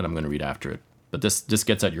that I'm going to read after it. But this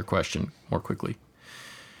gets at your question more quickly.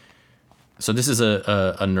 So this is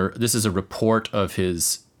a report of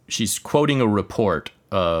his. She's quoting a report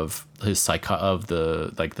of his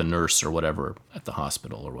the nurse or whatever at the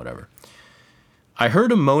hospital or whatever. I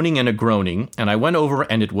heard a moaning and a groaning, and I went over,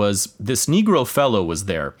 and it was this Negro fellow was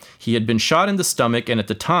there. He had been shot in the stomach, and at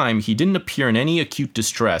the time he didn't appear in any acute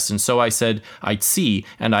distress. And so I said I'd see,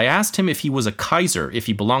 and I asked him if he was a Kaiser, if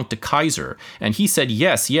he belonged to Kaiser, and he said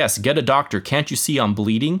yes, get a doctor. Can't you see I'm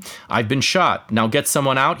bleeding? I've been shot. Now get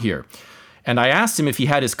someone out here. And I asked him if he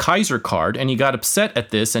had his Kaiser card, and he got upset at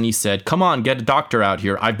this, and he said, "Come on, get a doctor out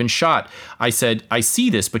here. I've been shot." I said, "I see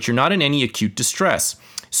this, but you're not in any acute distress."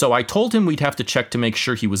 So I told him we'd have to check to make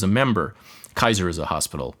sure he was a member. Kaiser is a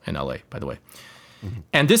hospital in LA, by the way.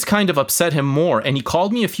 And this kind of upset him more, and he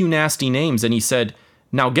called me a few nasty names, and he said,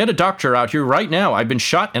 "Now get a doctor out here right now. I've been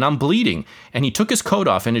shot and I'm bleeding." And he took his coat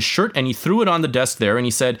off and his shirt and he threw it on the desk there, and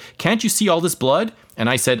he said, "Can't you see all this blood?" And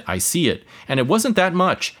I said, "I see it. And it wasn't that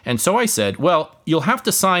much." And so I said, "Well, you'll have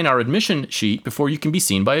to sign our admission sheet before you can be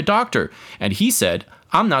seen by a doctor." And he said,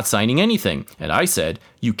 "I'm not signing anything." And I said,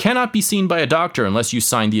 "You cannot be seen by a doctor unless you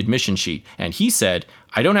sign the admission sheet." And he said,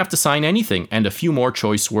 "I don't have to sign anything," and a few more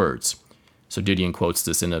choice words. So Didion quotes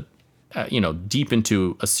this in deep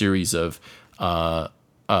into a series of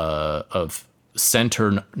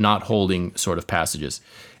center not holding sort of passages,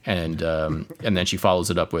 and then she follows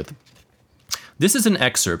it up with, "This is an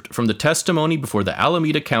excerpt from the testimony before the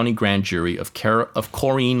Alameda County Grand Jury of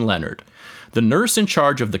Corrine Leonard, the nurse in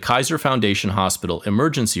charge of the Kaiser Foundation Hospital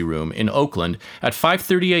emergency room in Oakland at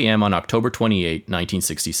 5:30 a.m. on October 28,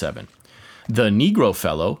 1967. The Negro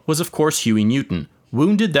fellow was, of course, Huey Newton,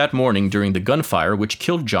 wounded that morning during the gunfire which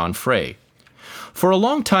killed John Frey. For a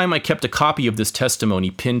long time, I kept a copy of this testimony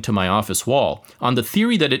pinned to my office wall on the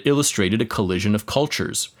theory that it illustrated a collision of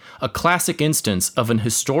cultures, a classic instance of an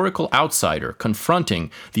historical outsider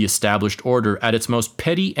confronting the established order at its most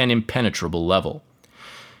petty and impenetrable level.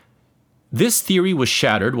 This theory was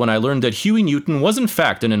shattered when I learned that Huey Newton was in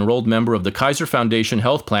fact an enrolled member of the Kaiser Foundation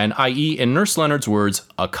Health Plan, i.e., in Nurse Leonard's words,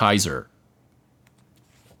 a Kaiser."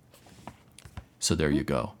 So there you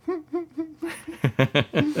go.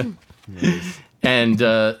 Nice. And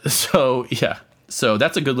so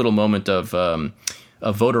that's a good little moment of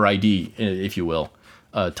voter ID, if you will,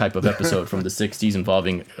 type of episode from the 60s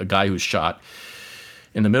involving a guy who's shot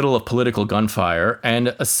in the middle of political gunfire.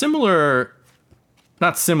 And a similar,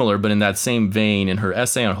 not similar, but in that same vein, in her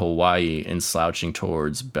essay on Hawaii in Slouching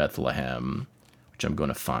Towards Bethlehem, which I'm going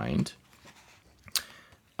to find.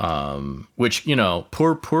 Which,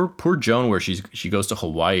 poor Joan, where she goes to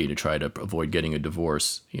Hawaii to try to avoid getting a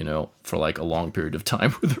divorce, for like a long period of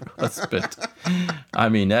time with her husband. I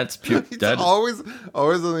mean, that's pure. Always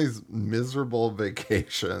on these miserable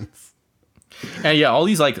vacations. And yeah, all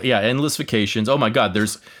these endless vacations. Oh my God,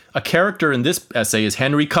 there's a character in this essay is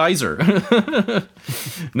Henry Kaiser.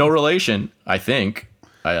 No relation, I think,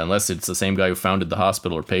 unless it's the same guy who founded the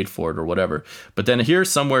hospital or paid for it or whatever. But then here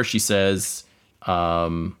somewhere she says,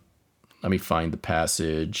 let me find the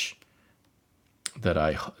passage that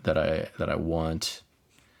I want.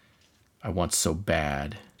 I want so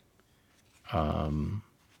bad.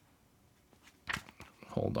 Hold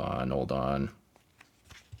on.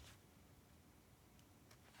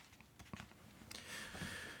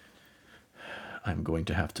 I'm going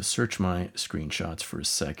to have to search my screenshots for a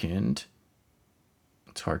second.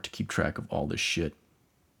 It's hard to keep track of all this shit.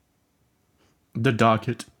 The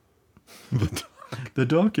docket. The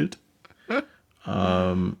docket.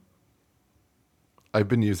 I've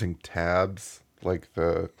been using tabs, like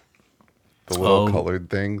the little colored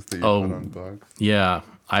things that you put on books. Yeah,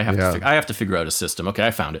 I have to figure out a system. Okay,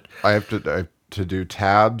 I found it. I have to do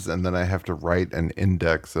tabs, and then I have to write an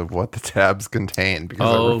index of what the tabs contain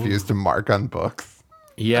because I refuse to mark on books.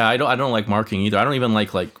 Yeah, I don't like marking either. I don't even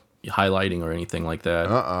like highlighting or anything like that.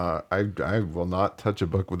 I will not touch a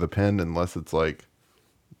book with a pen unless it's like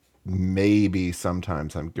maybe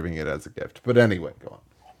sometimes I'm giving it as a gift. But anyway, go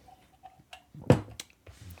on.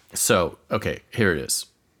 So, okay, here it is.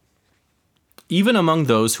 Even among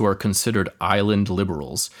those who are considered island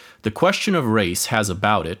liberals, the question of race has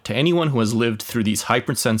about it, to anyone who has lived through these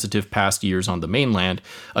hypersensitive past years on the mainland,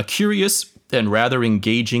 a curious and rather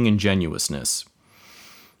engaging ingenuousness.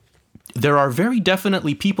 There are very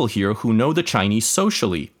definitely people here who know the Chinese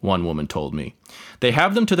socially, one woman told me. They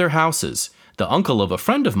have them to their houses. The uncle of a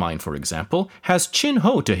friend of mine, for example, has Chin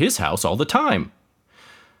Ho to his house all the time.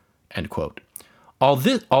 End quote.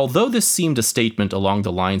 Although this seemed a statement along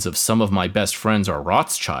the lines of some of my best friends are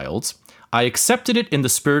Rothschilds, I accepted it in the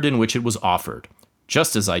spirit in which it was offered,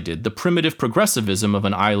 just as I did the primitive progressivism of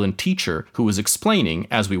an island teacher who was explaining,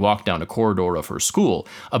 as we walked down a corridor of her school,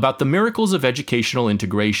 about the miracles of educational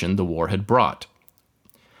integration the war had brought.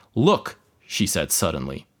 "Look," she said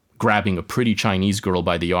suddenly, grabbing a pretty Chinese girl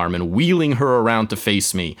by the arm and wheeling her around to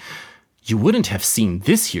face me. "You wouldn't have seen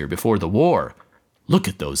this here before the war. Look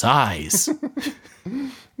at those eyes."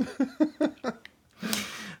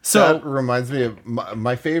 So that reminds me of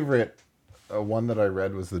my favorite one that I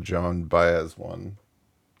read was the Joan Baez one.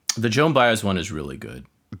 The Joan Baez one is really good.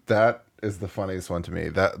 That is the funniest one to me.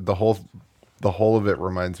 That the whole of it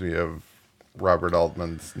reminds me of Robert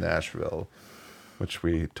Altman's Nashville, which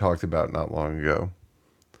we talked about not long ago.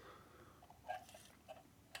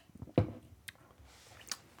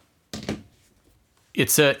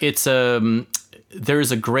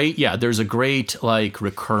 There's a great like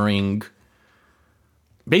recurring.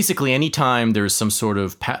 Basically, anytime there's some sort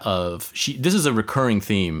of this is a recurring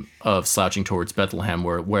theme of Slouching Towards Bethlehem,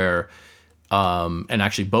 where and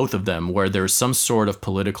actually both of them, where there's some sort of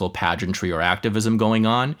political pageantry or activism going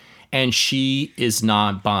on, and she is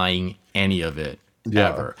not buying any of it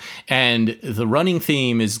ever. And the running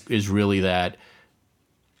theme is really that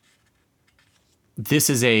this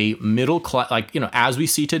is a middle class, like, as we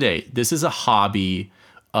see today, this is a hobby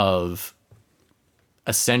of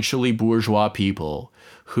essentially bourgeois people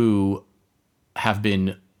who have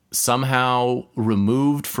been somehow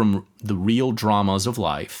removed from the real dramas of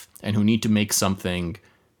life and who need to make something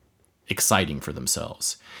exciting for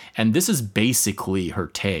themselves. And this is basically her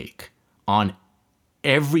take on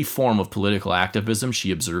every form of political activism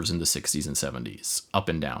she observes in the 60s and 70s, up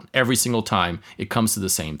and down. Every single time it comes to the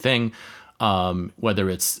same thing. Whether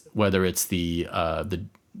it's the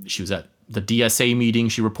she was at the DSA meeting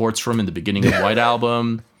she reports from in the beginning of White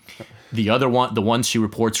Album. The ones she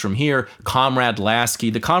reports from here, Comrade Lasky.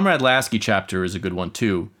 The Comrade Lasky chapter is a good one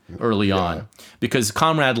too, early on, because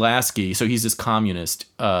Comrade Lasky, so he's this communist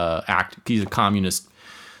he's a communist,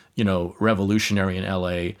 revolutionary in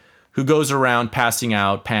LA who goes around passing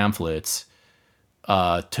out pamphlets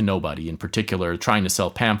to nobody in particular, trying to sell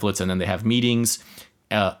pamphlets, and then they have meetings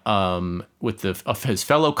with of his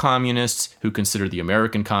fellow communists who consider the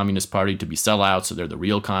American Communist Party to be sellouts, so they're the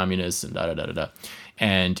real communists, and da.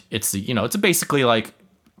 And it's it's basically like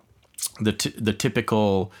the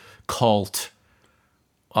typical cult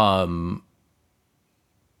kind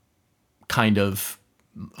of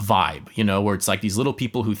vibe, where it's like these little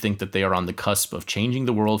people who think that they are on the cusp of changing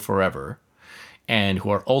the world forever, and who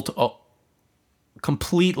are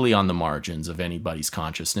completely on the margins of anybody's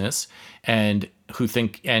consciousness, and who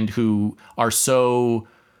kind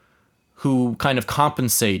of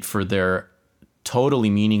compensate for their totally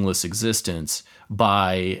meaningless existence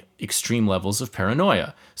by extreme levels of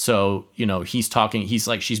paranoia. So, she's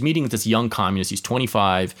meeting with this young communist. He's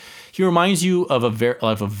 25. He reminds you of a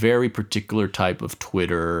very particular type of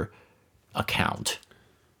Twitter account.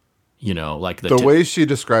 Like the way she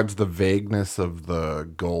describes the vagueness of the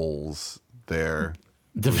goals there.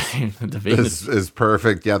 The vagueness is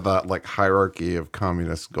perfect. Yeah, the like hierarchy of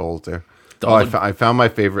communist goals there. I found my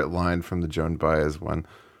favorite line from the Joan Baez one.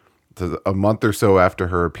 A month or so after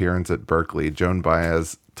her appearance at Berkeley, Joan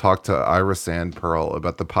Baez talked to Ira Sand Pearl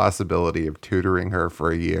about the possibility of tutoring her for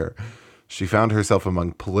a year. She found herself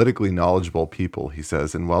among politically knowledgeable people, he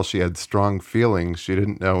says, and while she had strong feelings, she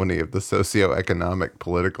didn't know any of the socioeconomic,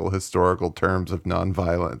 political, historical terms of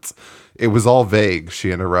nonviolence. It was all vague,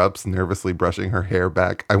 she interrupts, nervously brushing her hair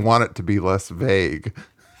back. I want it to be less vague.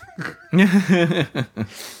 And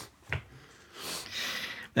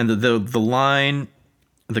the line,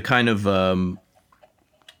 the kind of the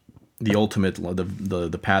ultimate,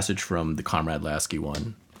 the passage from the Comrade Lasky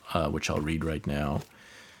one, which I'll read right now,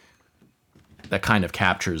 that kind of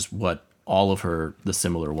captures what all of the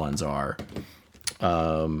similar ones are,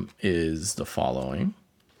 is the following.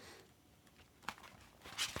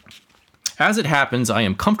 As it happens, I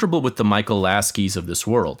am comfortable with the Michael Laskys of this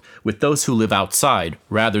world, with those who live outside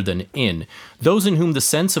rather than in, those in whom the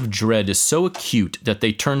sense of dread is so acute that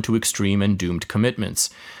they turn to extreme and doomed commitments.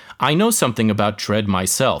 I know something about dread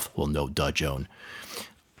myself, well, no duh, Joan,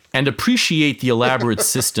 and appreciate the elaborate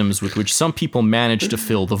systems with which some people manage to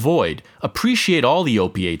fill the void. Appreciate all the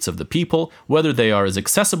opiates of the people, whether they are as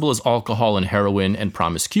accessible as alcohol and heroin and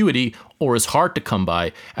promiscuity, or as hard to come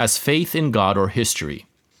by as faith in God or history.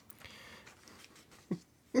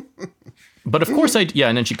 But of course and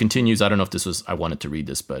then she continues, I don't know if I wanted to read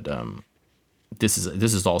this, but this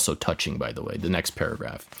is also touching, by the way, the next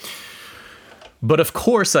paragraph. But of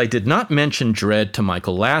course I did not mention dread to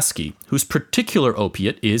Michael Lasky, whose particular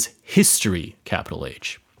opiate is history, capital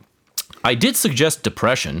H. I did suggest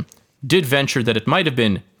depression, did venture that it might have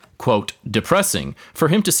been, quote, depressing for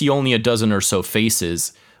him to see only a dozen or so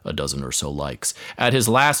faces, a dozen or so likes, at his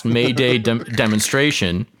last May Day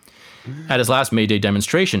demonstration,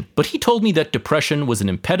 but he told me that depression was an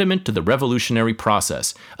impediment to the revolutionary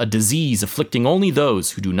process, a disease afflicting only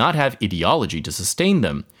those who do not have ideology to sustain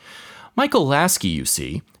them. Michael Lasky, you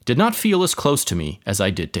see, did not feel as close to me as I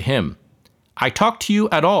did to him. I talk to you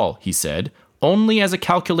at all, he said, only as a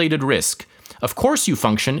calculated risk. Of course your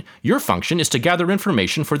function is to gather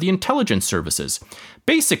information for the intelligence services.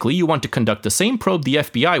 Basically, you want to conduct the same probe the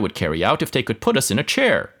FBI would carry out if they could put us in a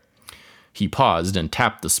chair. He paused and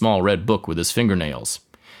tapped the small red book with his fingernails.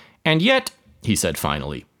 "And yet," he said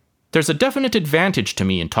finally, "there's a definite advantage to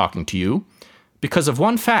me in talking to you, because of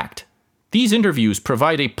one fact. These interviews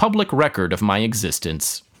provide a public record of my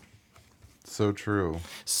existence." So true.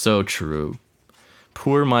 So true.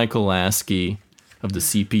 Poor Michael Lasky of the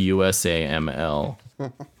CPUSA ML.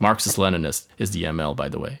 Marxist-Leninist is the ML, by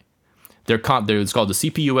the way. It's called the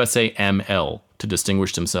CPUSA ML to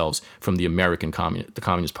distinguish themselves from the the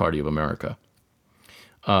Communist Party of America.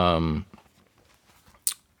 Can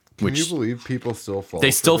you believe people still fall?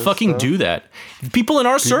 They still fucking do that. People in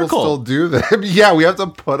our circle still do that. Yeah, we have to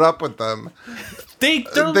put up with them. They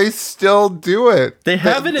still do it. They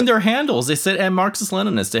have it in their handles. They said, "And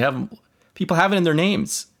Marxist-Leninist." People have it in their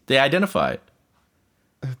names. They identify it.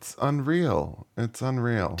 It's unreal. It's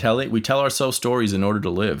unreal. We tell ourselves stories in order to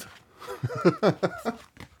live.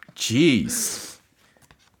 Jeez.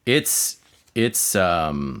 It's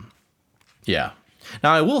yeah.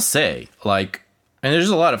 Now I will say, like, and there's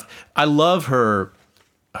a lot of, I love her,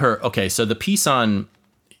 okay, so the piece on,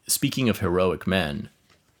 speaking of heroic men,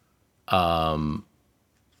 well,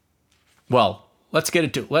 let's get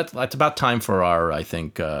into, it's about time for our, I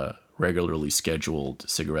think, regularly scheduled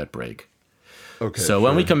cigarette break. Okay. So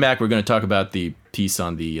when we come back, we're going to talk about the piece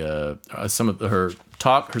on the, some of her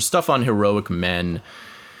stuff on heroic men.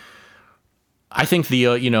 I think we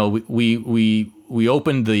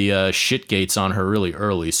opened the shit gates on her really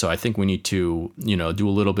early, so I think we need to, do a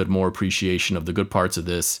little bit more appreciation of the good parts of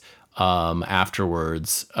this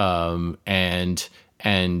afterwards, and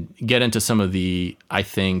get into some of the, I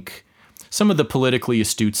think, some of the politically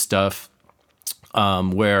astute stuff,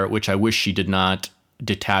 which I wish she did not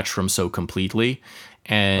detach from so completely,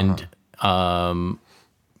 and kind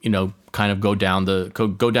of go down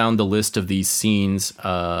the list of these scenes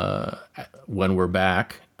when we're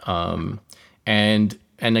back, and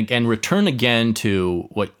again return again to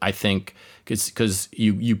what I think, because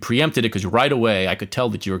you preempted it, because right away I could tell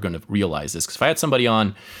that you were going to realize this, because if I had somebody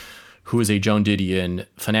on who is a Joan Didion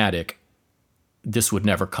fanatic, this would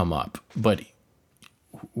never come up. But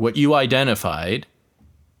what you identified,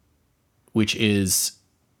 which is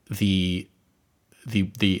the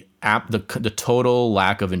total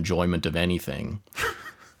lack of enjoyment of anything.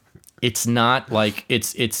 It's not like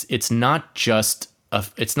it's not just a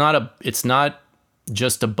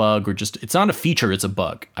bug, or it's not a feature, it's a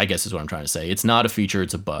bug, I guess is what I'm trying to say. It's not a feature,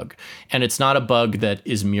 it's a bug. And it's not a bug that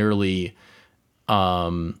is merely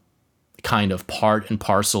kind of part and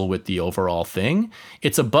parcel with the overall thing.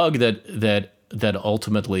 It's a bug that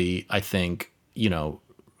ultimately, I think,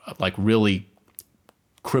 like really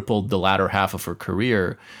crippled the latter half of her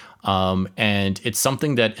career. And it's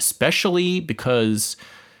something that, especially because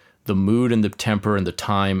the mood and the temper and the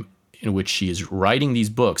time in which she is writing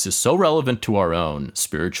these books is so relevant to our own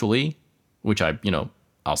spiritually, which I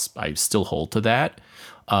still hold to that.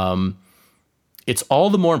 It's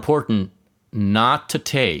all the more important not to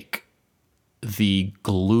take the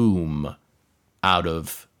gloom out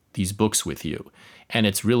of these books with you. And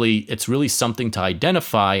it's really something to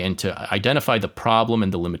identify, and to identify the problem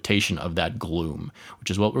and the limitation of that gloom,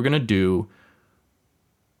 which is what we're going to do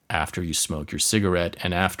after you smoke your cigarette,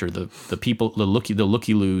 and after the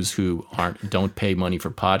looky-loos who don't pay money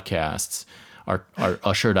for podcasts are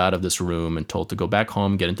ushered out of this room and told to go back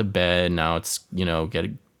home, get into bed. Now it's now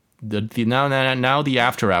the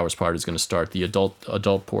after hours part is going to start. The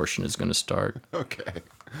adult portion is going to start.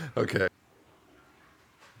 Okay.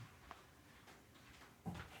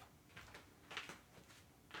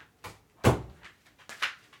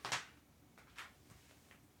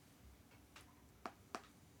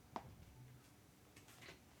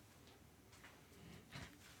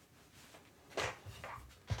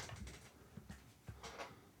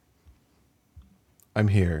 I'm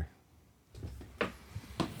here.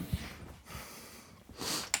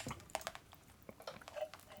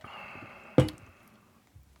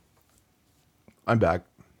 I'm back.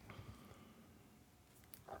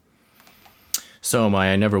 So am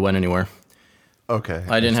I. I never went anywhere. Okay.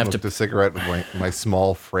 I didn't have to. The cigarette with my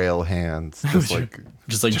small, frail hands, just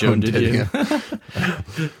like Joan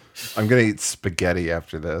Didion. I'm gonna eat spaghetti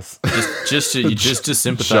after this. Just to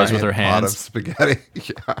sympathize with her hands. Pot of spaghetti.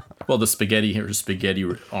 Yeah. Well, her spaghetti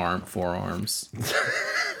forearms.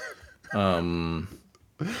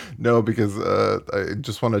 No, because I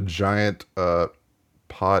just want a giant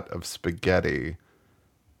pot of spaghetti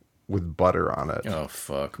with butter on it. Oh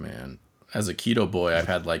fuck, man! As a keto boy, I've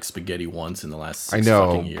had like spaghetti once in the last 6 I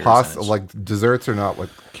know fucking years. pasta, like desserts are not what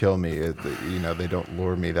kill me. They don't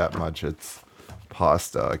lure me that much. It's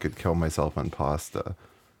pasta. I could kill myself on pasta.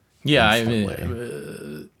 Yeah, I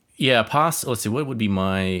mean, pasta. Let's see, what would be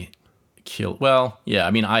my kill. Well, yeah.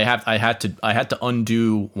 I mean, I had to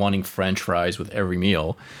undo wanting French fries with every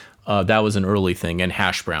meal. That was an early thing, and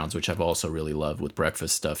hash browns, which I've also really loved with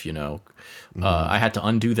breakfast stuff. I had to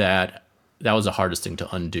undo that. That was the hardest thing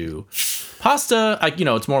to undo. Pasta,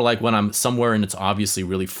 it's more like when I'm somewhere and it's obviously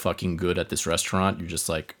really fucking good at this restaurant. You're just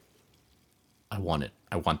like, I want it.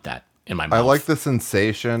 I want that in my mouth. I like the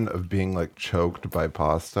sensation of being like choked by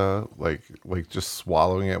pasta, like just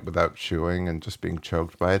swallowing it without chewing and just being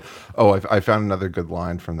choked by it. Oh, I found another good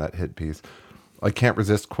line from that hit piece. I can't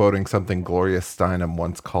resist quoting something Gloria Steinem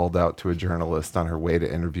once called out to a journalist on her way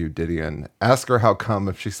to interview Didion. Ask her how come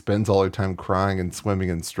if she spends all her time crying and swimming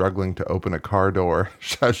and struggling to open a car door,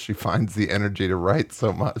 she finds the energy to write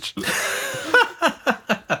so much.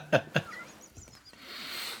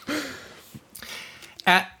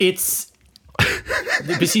 This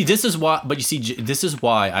is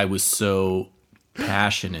why I was so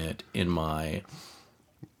passionate in my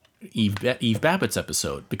Eve Babbitt's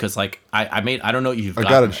episode, because like I don't know if you've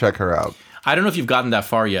gotta check her out. I don't know if you've gotten that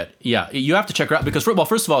far yet. Yeah, you have to check her out because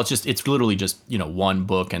first of all, it's literally just one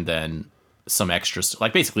book and then some extras.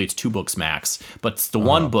 Like basically it's 2 books max, but it's the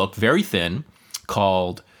one book, very thin,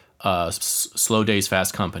 called Slow Days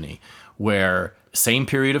Fast Company, where same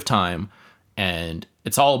period of time, and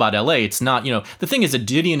it's all about LA. It's not, the thing is that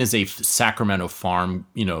Didion is a Sacramento farm,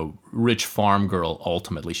 rich farm girl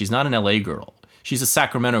ultimately. She's not an LA girl. She's a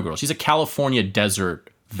Sacramento girl. She's a California desert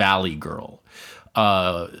valley girl,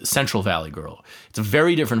 Central Valley girl. It's a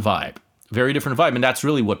very different vibe. Very different vibe. And that's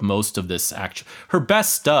really what most of this her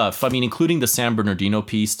best stuff, I mean, including the San Bernardino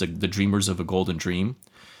piece, the Dreamers of a Golden Dream,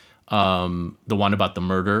 the one about the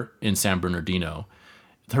murder in San Bernardino.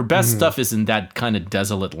 Her best stuff is in that kind of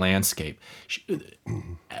desolate landscape.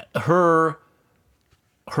 Her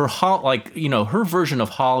version of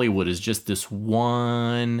Hollywood is just this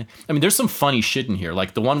one. I mean, there's some funny shit in here,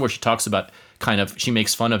 like the one where she talks about she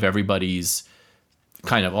makes fun of everybody's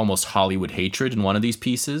kind of almost Hollywood hatred in one of these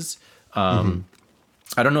pieces. I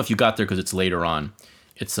don't know if you got there because it's later on.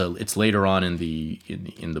 It's later on in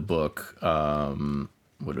the book.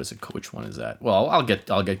 What is it? Which one is that? Well, I'll get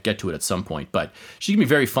to it at some point. But she can be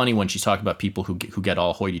very funny when she's talking about people who get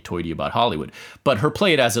all hoity-toity about Hollywood. But her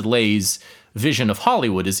Play It As It Lays vision of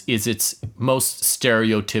Hollywood is its most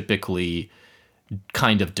stereotypically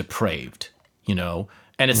kind of depraved, and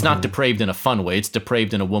it's not depraved in a fun way. It's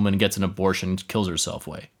depraved in a woman gets an abortion and kills herself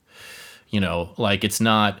way. Like it's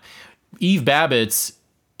not. Eve Babbitt's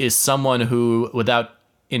is someone who, without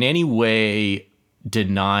in any way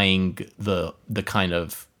denying the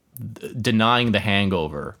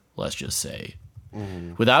hangover, let's just say,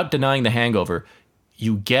 without denying the hangover,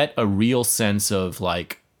 you get a real sense of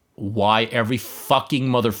like why every fucking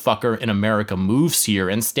motherfucker in America moves here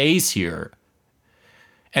and stays here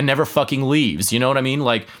and never fucking leaves. You know what I mean?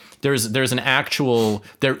 Like there is an actual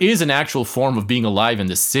form of being alive in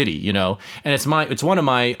this city, and it's one of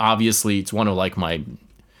my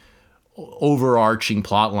overarching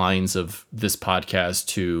plot lines of this podcast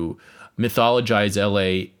to mythologize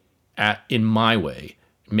LA in my way,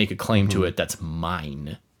 make a claim to it that's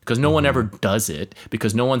mine, because no one ever does it,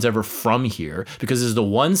 because no one's ever from here, because it's the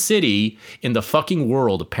one city in the fucking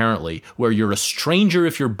world apparently where you're a stranger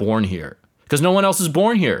if you're born here, because no one else is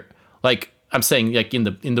born here. Like I'm saying, like in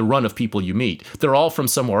the run of people you meet, they're all from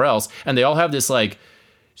somewhere else, and they all have this like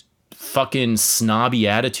fucking snobby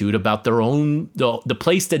attitude about their own the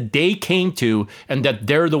place that they came to, and that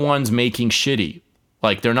they're the ones making shitty.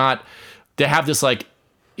 Like they have this like,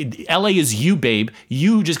 LA is you, babe.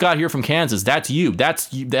 You just got here from Kansas. That's you.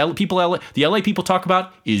 That's you. The LA people talk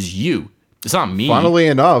about is you. It's not me. Funnily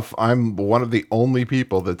enough, I'm one of the only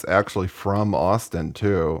people that's actually from Austin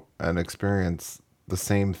too, and experience the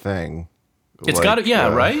same thing. It's got it, yeah,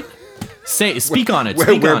 right? Speak on it.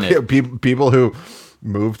 Speak on it. People who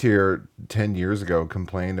moved here 10 years ago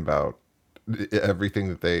complain about everything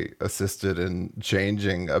that they assisted in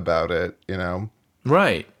changing about it,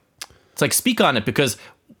 Right. It's like, speak on it, because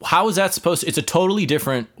how is that supposed to? It's a totally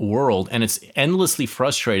different world, and it's endlessly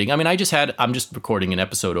frustrating. I mean, I'm just recording an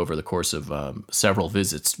episode over the course of several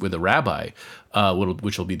visits with a rabbi,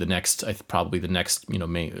 which will be probably the next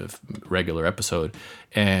regular episode,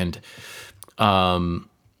 and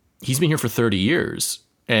he's been here for 30 years,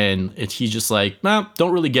 and he's just like, nah,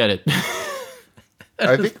 don't really get it.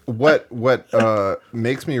 I think what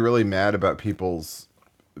makes me really mad about people's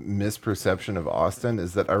misperception of Austin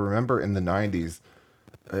is that I remember in the 90s,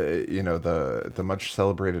 the much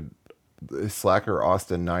celebrated slacker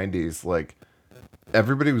Austin 90s, like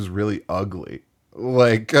everybody was really ugly.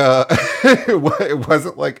 Like it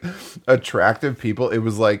wasn't like attractive people. It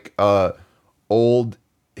was like old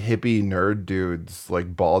hippie nerd dudes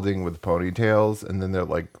like balding with ponytails, and then they're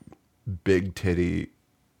like big titty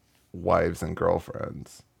wives and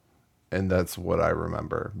girlfriends. And that's what I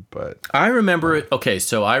remember. But I remember it. Okay,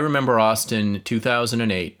 so I remember Austin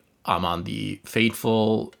 2008. I'm on the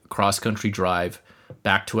fateful cross-country drive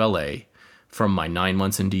back to LA from my 9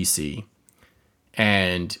 months in DC.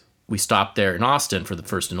 And we stopped there in Austin for the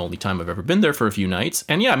first and only time I've ever been there for a few nights.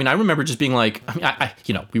 And yeah, I mean, I remember just being like,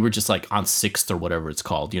 we were just like on 6th or whatever it's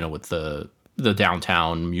called, with the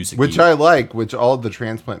downtown music. Which I like, which all the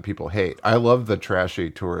transplant people hate. I love the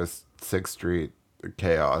trashy tourist 6th Street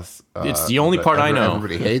chaos. It's the only part I know.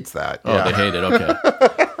 Everybody hates that. Oh, they hate it.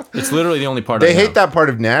 Okay. It's literally the only part they I know. hate that part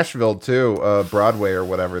of Nashville too, Broadway or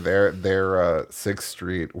whatever. Their 6th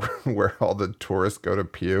Street where all the tourists go to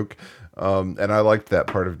puke. And I liked that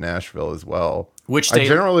part of Nashville as well. I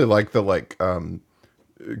generally like the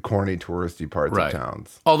corny touristy parts of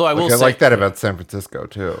towns. Although I will say, I like that about San Francisco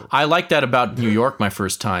too. I like that about New York. My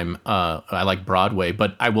first time, I like Broadway,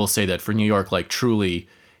 but I will say that for New York, like truly,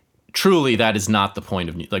 that is not the point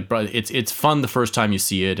of it's fun the first time you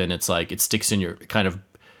see it, and it's like it sticks in your kind of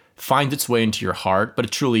finds its way into your heart. But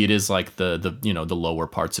it is like the lower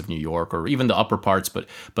parts of New York, or even the upper parts, but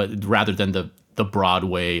rather than the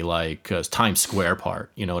Broadway Times Square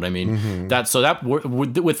part, you know what I mean?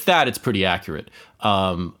 Mm-hmm. With that it's pretty accurate.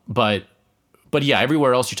 But yeah,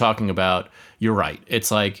 everywhere else you're talking about, you're right. It's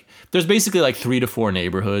like there's basically like 3 to 4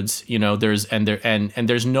 neighborhoods,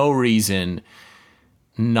 there's no reason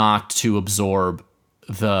not to absorb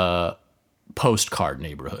the postcard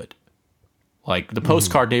neighborhood. Like the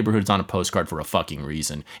postcard neighborhood's on a postcard for a fucking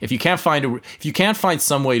reason. If you can't find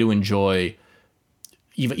some way to enjoy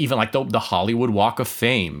even like the Hollywood Walk of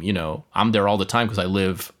Fame, I'm there all the time because I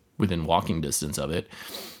live within walking distance of it,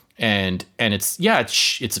 and it's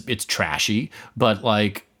trashy, but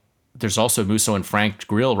like there's also Musso and Frank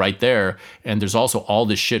Grill right there, and there's also all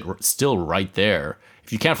this shit still right there.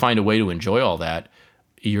 If you can't find a way to enjoy all that,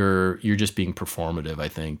 you're just being performative, I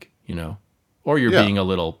think, or you're being a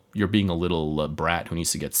little brat who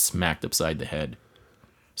needs to get smacked upside the head.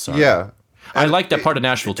 Sorry. Yeah. I like that part of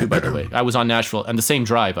Nashville too, by the way. I was on Nashville, and the same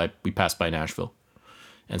drive we passed by Nashville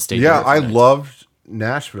and stayed there. Yeah, I loved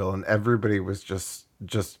Nashville, and everybody was just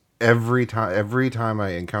every time I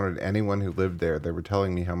encountered anyone who lived there, they were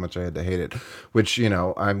telling me how much I had to hate it, which,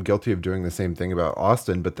 I'm guilty of doing the same thing about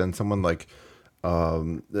Austin. But then someone like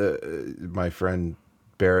my friend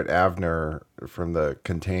Barrett Avner from the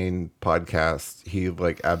Contain podcast, he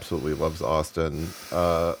absolutely loves Austin,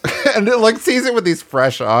 and sees it with these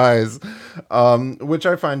fresh eyes, which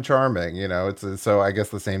I find charming. So I guess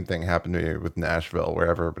the same thing happened to me with Nashville, where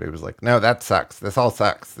everybody was like, "No, that sucks. This all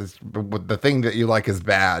sucks. The thing that you like is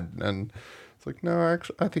bad," and it's like, no,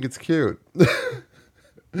 actually, I think it's cute.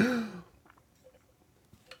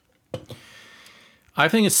 I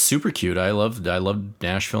think it's super cute. I loved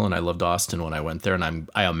Nashville, and I loved Austin when I went there, and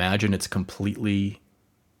I imagine it's completely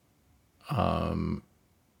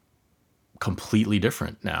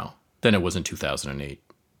different now than it was in 2008.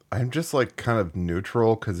 I'm just kind of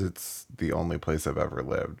neutral because it's the only place I've ever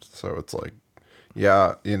lived. So it's like,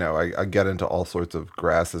 yeah, I get into all sorts of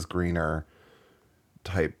grass is greener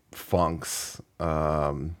type funks,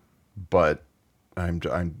 but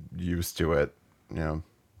I'm used to it,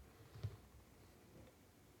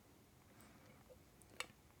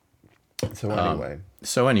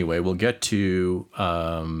 So anyway, we'll get to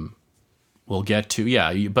yeah,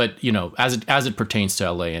 but as it pertains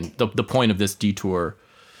to LA, and the point of this detour,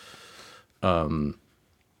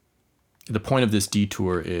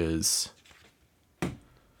 is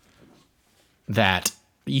that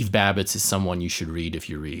Eve Babbitt's is someone you should read if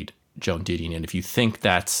you read Joan Didion, and if you think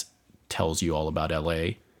that tells you all about LA.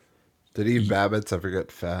 Did Eve Babbitt's ever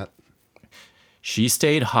get fat? She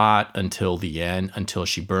stayed hot until the end, until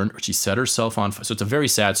she set herself on fire. So it's a very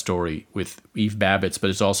sad story with Eve Babbitt's, but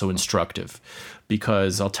it's also instructive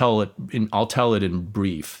because I'll tell it in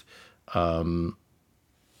brief.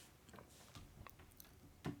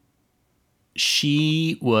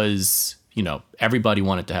 She was, everybody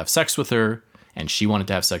wanted to have sex with her, and she wanted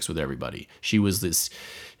to have sex with everybody. She went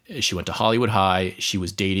to Hollywood High. She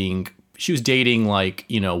was dating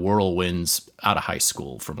whirlwinds out of high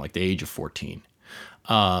school from the age of 14.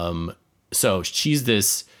 So she's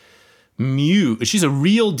this muse. She's a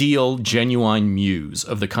real deal, genuine muse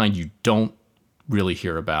of the kind you don't really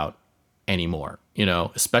hear about anymore.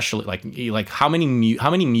 Especially like how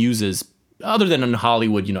many muses other than in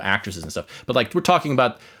Hollywood, actresses and stuff. But we're talking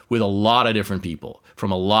about with a lot of different people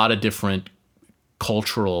from a lot of different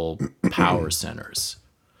cultural power centers.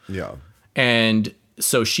 Yeah. And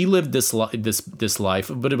so she lived this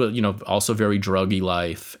life, but it was, also very druggy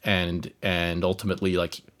life, and ultimately,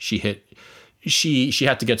 like, she had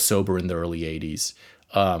to get sober in the early 80s,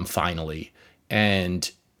 finally,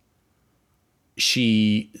 and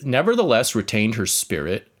she nevertheless retained her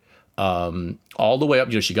spirit, all the way up.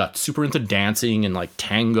 She got super into dancing and like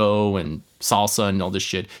tango and salsa and all this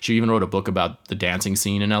shit. She even wrote a book about the dancing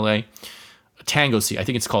scene in LA, a tango scene. I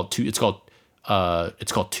think it's called Two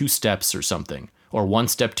Steps or something, or One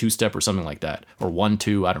Step, Two Step, or something like that, or 1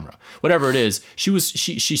 2. I don't know. Whatever it is,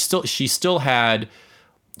 she still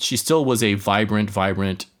was a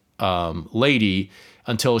vibrant lady,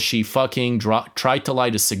 until she fucking tried to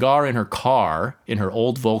light a cigar in her car, in her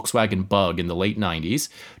old Volkswagen Bug in the late 90s,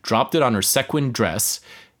 dropped it on her sequin dress,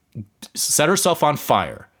 set herself on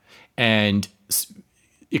fire, and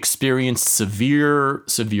experienced severe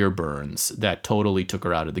burns that totally took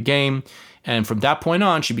her out of the game. And from that point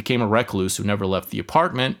on, she became a recluse who never left the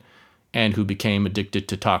apartment, and who became addicted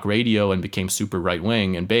to talk radio and became super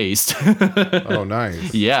right-wing and based. Oh,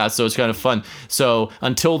 nice. Yeah, so it's kind of fun. So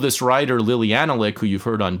until this writer, Lily Analik, who you've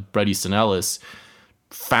heard on Bret Easton Ellis,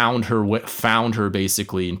 found her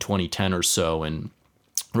basically in 2010 or so, and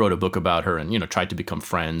wrote a book about her, and tried to become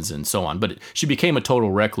friends and so on. But she became a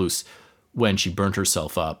total recluse when she burnt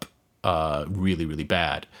herself up really, really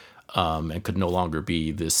bad, and could no longer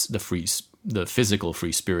be the physical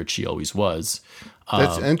free spirit she always was.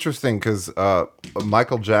 That's interesting, because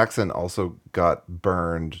Michael Jackson also got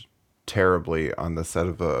burned terribly on the set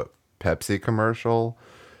of a Pepsi commercial,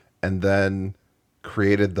 and then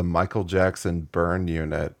created the Michael Jackson Burn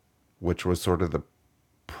Unit, which was sort of the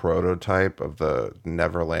prototype of the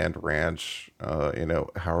Neverland Ranch,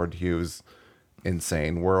 Howard Hughes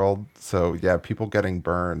insane world. So yeah, people getting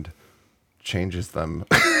burned changes them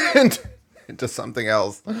into something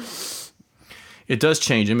else. It does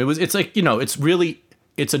change him. It's like,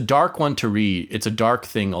 it's a dark one to read. It's a dark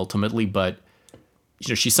thing ultimately, but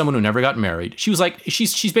she's someone who never got married. She was like,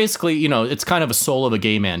 she's basically, it's kind of a soul of a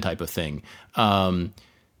gay man type of thing.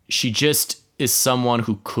 She just is someone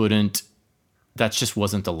who that just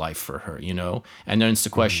wasn't the life for her, And then it's the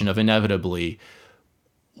question of, inevitably,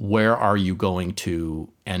 where are you going to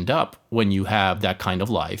end up when you have that kind of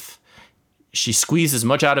life? She squeezed as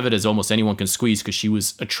much out of it as almost anyone can squeeze, because she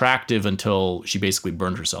was attractive until she basically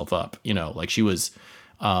burned herself up. Like, she was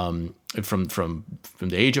from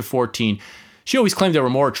the age of 14. She always claimed there were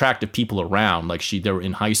more attractive people around, like they were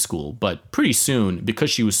in high school. But pretty soon, because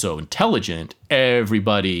she was so intelligent,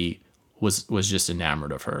 everybody was just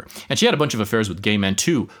enamored of her. And she had a bunch of affairs with gay men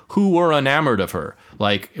too, who were enamored of her.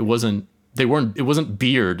 Like, it wasn't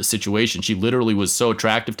beard situation. She literally was so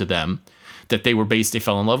attractive to them that they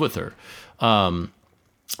fell in love with her.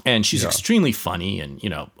 And she's extremely funny and,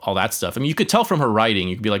 all that stuff. I mean, you could tell from her writing,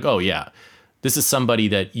 you could be like, oh yeah, this is somebody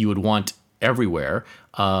that you would want everywhere.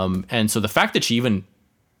 And so the fact that she even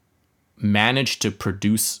managed to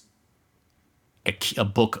produce a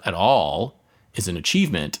book at all is an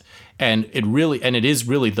achievement. And it is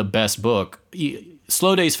really the best book.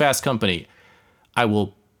 Slow Days, Fast Company. I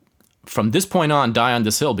will, from this point on, die on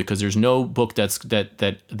this hill, because there's no book that's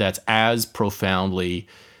as profoundly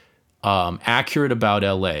accurate about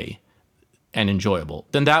LA and enjoyable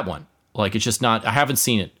than that one. Like, it's just not. I haven't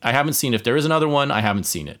seen it. If there is another one, I haven't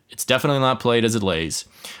seen it. It's definitely not Play It As It Lays.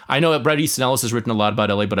 I know that Bret Easton Ellis has written a lot about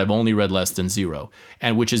LA, but I've only read less than zero,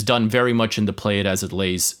 and which is done very much in the Play It As It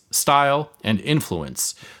Lays style and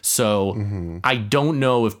influence. So I don't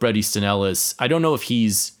know if Bret Easton Ellis. I don't know if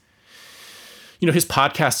he's. His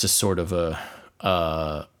podcast is sort of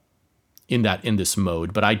in this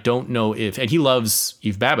mode, but I don't know if, and he loves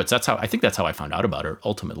Eve Babbitt. I think that's how I found out about her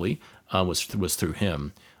ultimately, was through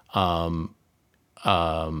him. And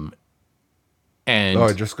I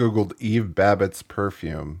just Googled Eve Babbitt's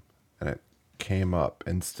perfume, and it came up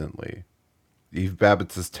instantly. Eve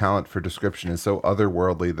Babbitt's talent for description is so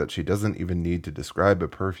otherworldly that she doesn't even need to describe a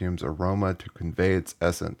perfume's aroma to convey its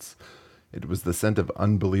essence. It was the scent of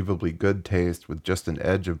unbelievably good taste with just an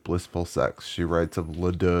edge of blissful sex, she writes of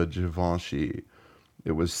Le Deux Givenchy.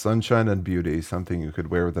 It was sunshine and beauty, something you could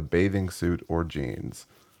wear with a bathing suit or jeans.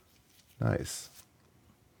 Nice.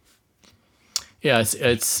 Yeah, I'll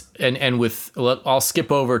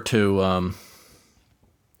skip over to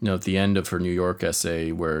at the end of her New York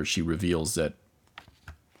essay, where she reveals that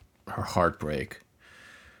her heartbreak.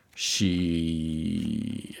 So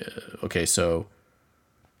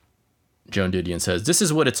Joan Didion says, This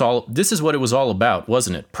is what it was all about,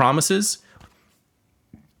 wasn't it? Promises?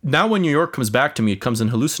 Now when New York comes back to me, it comes in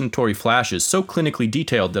hallucinatory flashes, so clinically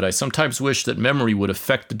detailed that I sometimes wish that memory would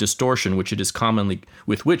affect the distortion with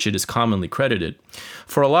which it is commonly credited.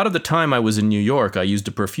 For a lot of the time I was in New York, I used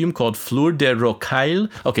a perfume called Fleur de Rocaille.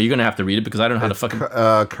 Okay, you're going to have to read it because I don't know how to fucking...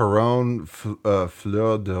 Caron,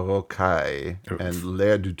 Fleur de Rocaille, and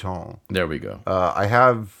L'air du Temps. There we go. I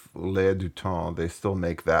have L'air du Temps. They still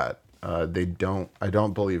make that. I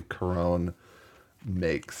don't believe Caron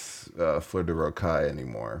makes Fleur de Rocaille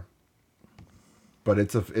anymore, but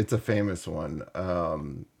it's a famous one.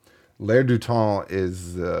 L'air du Temps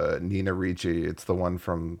is Nina Ricci. It's the one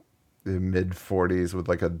from the mid 40s with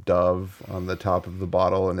like a dove on the top of the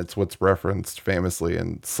bottle, and it's what's referenced famously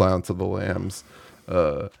in Silence of the Lambs,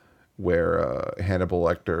 where Hannibal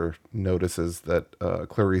Lecter notices that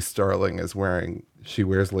Clarice Starling she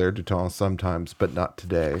wears L'air du Temps sometimes, but not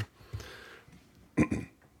today.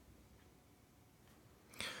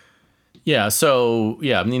 Yeah, so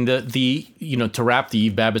I mean the to wrap the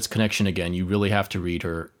Eve Babbitt's connection again, you really have to read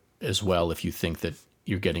her as well if you think that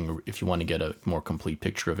if you want to get a more complete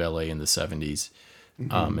picture of LA in the 70s,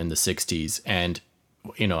 in the 60s, and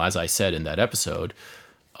as I said in that episode,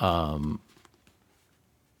 one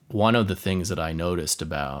of the things that I noticed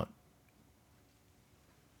about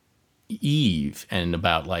Eve and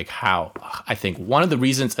about like how I think one of the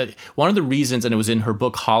reasons, and it was in her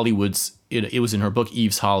book it was in her book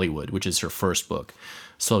Eve's Hollywood, which is her first book.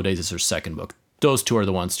 Slow Days is her second book. Those two are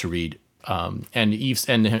the ones to read. And Eve's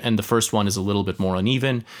and the first one is a little bit more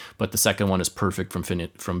uneven, but the second one is perfect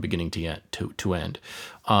from beginning to end.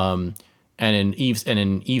 And in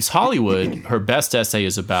Eve's Hollywood, her best essay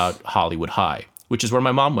is about Hollywood High, which is where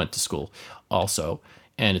my mom went to school also.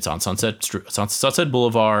 And it's on Sunset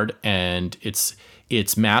Boulevard, and its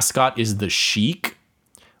mascot is the Sheik,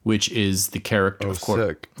 which is the character, of course.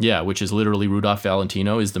 Sick. Yeah, which is literally Rudolph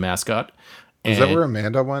Valentino is the mascot. Is that where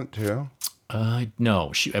Amanda went too?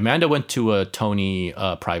 No, Amanda went to a Tony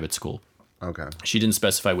private school. Okay. She didn't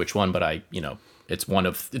specify which one, but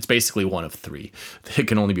it's basically one of three. It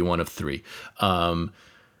can only be one of three. Hollywood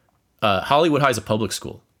High is a public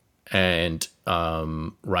school. And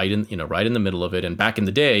right in the middle of it. And back in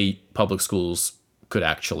the day, public schools could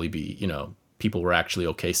actually be, people were actually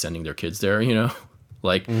okay sending their kids there.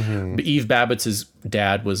 Like Eve Babbitt's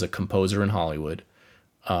dad was a composer in Hollywood.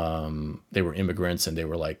 They were immigrants, and they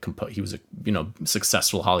were like he was a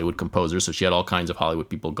successful Hollywood composer. So she had all kinds of Hollywood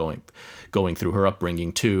people going through her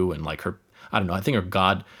upbringing too, and like her, I don't know, I think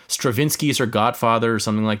Stravinsky is her godfather or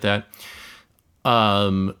something like that.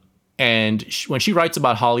 And when she writes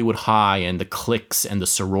about Hollywood High and the cliques and the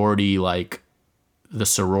sorority, like the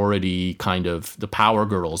sorority kind of the power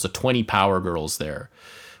girls, the 20 power girls there,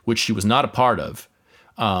 which she was not a part of,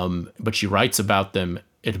 but she writes about them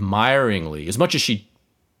admiringly, as much as she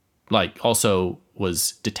like also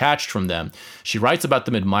was detached from them. She writes about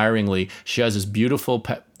them admiringly. She has this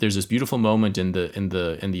there's this beautiful moment in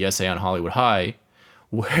the essay on Hollywood High,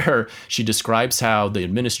 where she describes how the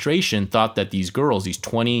administration thought that these girls, these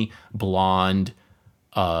 20 blonde,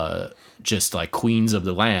 just like queens of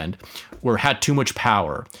the land, had too much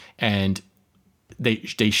power, and they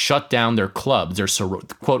shut down their clubs,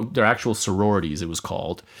 their actual sororities, it was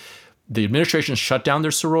called. The administration shut down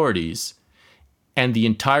their sororities, and the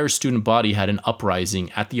entire student body had an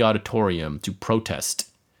uprising at the auditorium to protest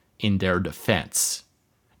in their defense,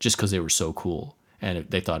 just because they were so cool. And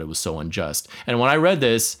they thought it was so unjust. And when I read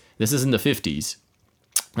this is in the 50s,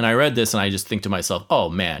 and I read this and I just think to myself, oh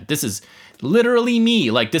man, this is literally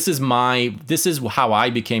me. Like this is how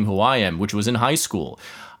I became who I am, which was in high school.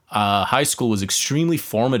 High school was extremely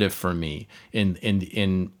formative for me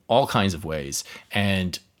in all kinds of ways.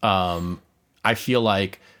 And I feel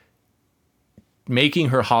like making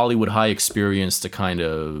her Hollywood High experience the kind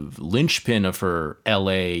of linchpin of her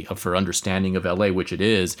understanding of LA, which it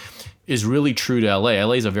is really true to LA.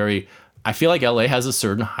 I feel like LA has a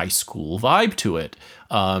certain high school vibe to it,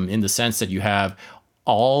 in the sense that you have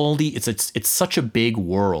it's such a big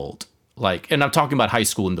world. Like, and I'm talking about high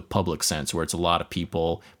school in the public sense, where it's a lot of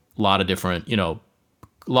people, a lot of different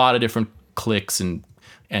cliques and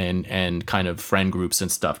kind of friend groups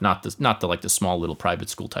and stuff. Not the like the small little private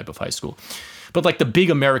school type of high school. But like the big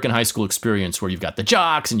American high school experience where you've got the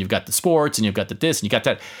jocks and you've got the sports and you've got the this and you got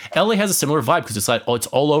that. LA has a similar vibe because it's like, it's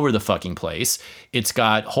all over the fucking place. It's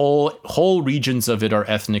got whole regions of it are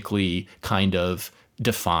ethnically kind of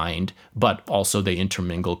defined, but also they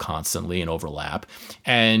intermingle constantly and overlap.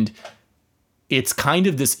 And it's kind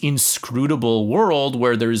of this inscrutable world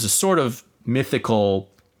where there's a sort of mythical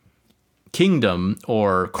kingdom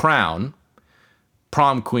or crown,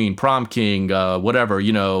 prom queen, prom king, whatever,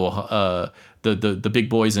 the big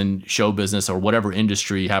boys in show business or whatever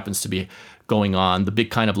industry happens to be going on, the big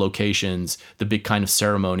kind of locations, the big kind of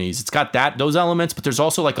ceremonies. It's got those elements, but there's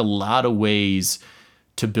also like a lot of ways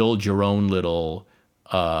to build your own little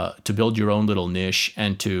niche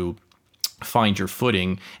and to find your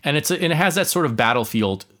footing. And it has that sort of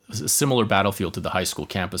battlefield, similar battlefield to the high school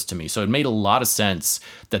campus to me. So it made a lot of sense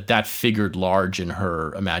that figured large in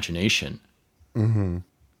her imagination. Mm-hmm.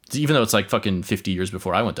 Even though it's like fucking 50 years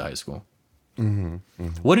before I went to high school. Mm-hmm.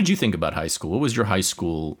 Mm-hmm. What did you think about high school? What was your high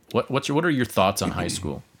school? What are your thoughts on high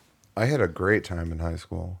school? I had a great time in high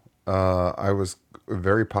school. I was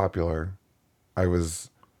very popular. I was,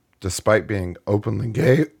 despite being openly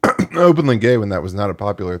gay when that was not a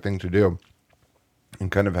popular thing to do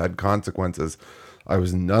and kind of had consequences, I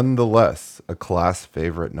was nonetheless a class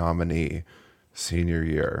favorite nominee senior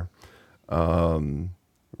year.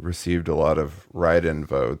 Received a lot of write-in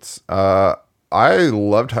votes. I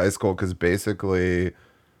loved high school because basically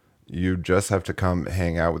you just have to come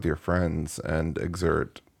hang out with your friends and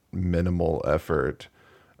exert minimal effort.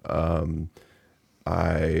 I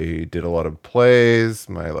did a lot of plays.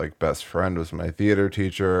 My best friend was my theater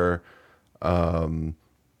teacher. I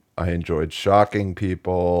enjoyed shocking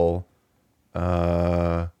people.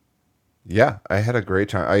 Yeah, I had a great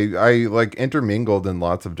time. I intermingled in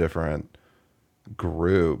lots of different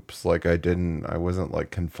groups. I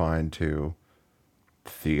wasn't confined to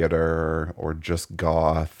theater or just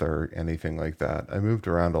goth or anything like that. I moved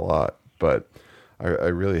around a lot, but I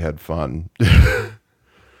really had fun.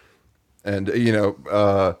 And I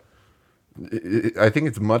think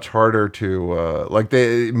it's much harder to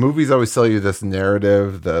the movies always sell you this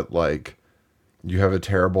narrative that you have a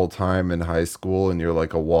terrible time in high school and you're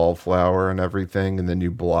like a wallflower and everything, and then you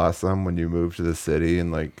blossom when you move to the city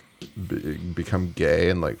and become gay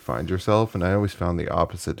and find yourself. And I always found the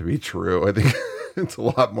opposite to be true. I think it's a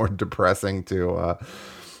lot more depressing to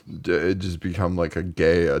just become a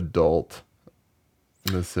gay adult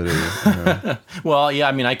in the city. Well, yeah,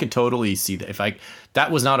 I mean, I could totally see that.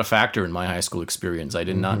 That was not a factor in my high school experience. I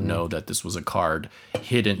did not know that this was a card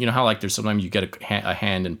hidden. You know how there's sometimes you get a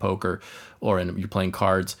hand in poker or you're playing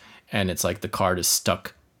cards and it's the card is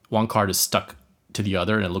stuck. One card is stuck to the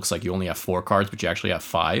other and it looks like you only have 4 cards, but you actually have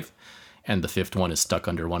 5. And the 5th one is stuck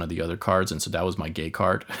under one of the other cards, and so that was my gay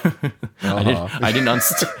card. I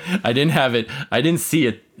didn't have it. I didn't see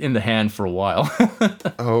it in the hand for a while.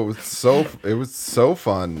 Oh, it was so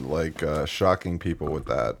fun, shocking people with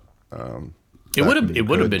that. It would have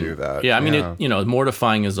been. Do that. Yeah, I mean,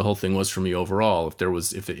 mortifying as the whole thing was for me overall.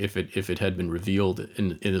 If it had been revealed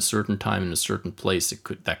in a certain time in a certain place,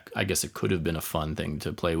 I guess it could have been a fun thing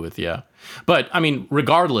to play with. Yeah, but I mean,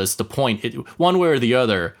 regardless, the point, one way or the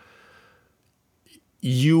other,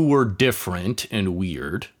 you were different and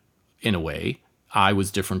weird in a way. I was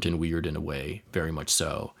different and weird in a way, very much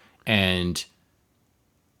so. And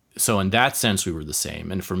so in that sense, we were the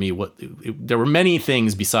same. And for me, there were many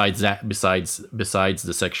things besides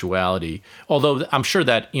the sexuality, although I'm sure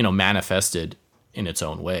that, manifested in its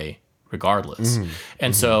own way, regardless. Mm-hmm.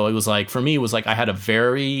 And so it was for me, it was I had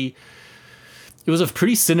it was a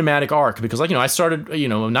pretty cinematic arc because I started,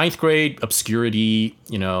 ninth grade, obscurity,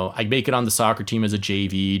 I make it on the soccer team as a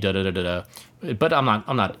JV, but I'm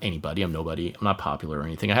not anybody. I'm nobody. I'm not popular or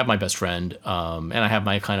anything. I have my best friend, and I have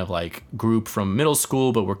my kind of group from middle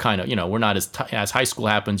school, but we're kind of, we're not as high school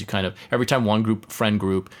happens. You kind of, every time one friend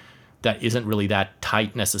group that isn't really that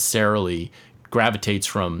tight necessarily gravitates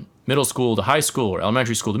from middle school to high school or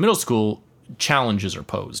elementary school to middle school, challenges are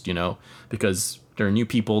posed, because there are new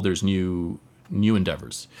people, there's new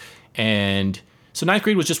endeavors. And so ninth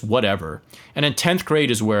grade was just whatever. And then 10th grade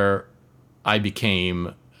is where I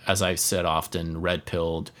became, as I've said often,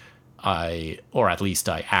 red-pilled. Or at least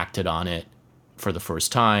I acted on it for the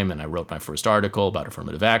first time. And I wrote my first article about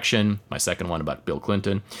affirmative action, my second one about Bill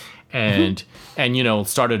Clinton. And,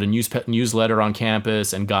 started a newsletter on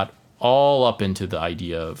campus and got all up into the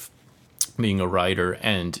idea of being a writer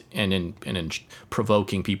and in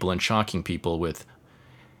provoking people and shocking people with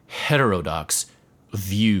heterodox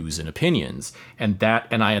views and opinions, and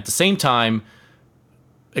I at the same time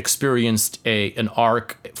experienced an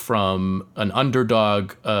arc from an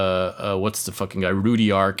underdog, what's the fucking guy,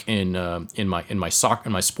 Rudy arc in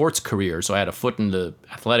my sports career. So I had a foot in the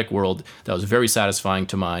athletic world that was very satisfying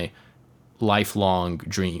to my lifelong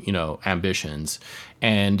dream, ambitions,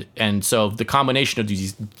 and so the combination of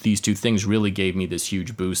these two things really gave me this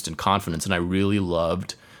huge boost in confidence, and I really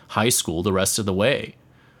loved high school the rest of the way.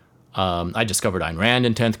 I discovered Ayn Rand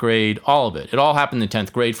in 10th grade, all of it. It all happened in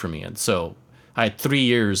 10th grade for me. And so I had 3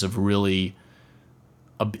 years of really,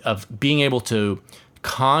 of being able to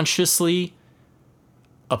consciously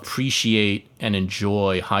appreciate and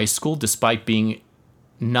enjoy high school despite being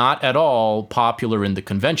not at all popular in the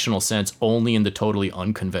conventional sense, only in the totally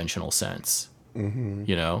unconventional sense.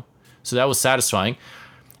 You know? So that was satisfying.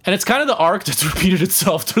 And it's kind of the arc that's repeated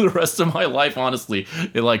itself through the rest of my life, honestly.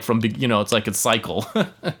 It's like a cycle.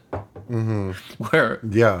 Where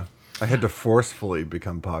Yeah. I had to forcefully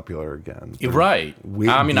become popular again. Right.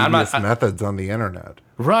 I'm not methods on the internet.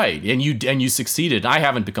 Right. And you succeeded. I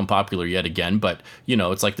haven't become popular yet again, but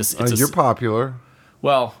it's like this. You're popular.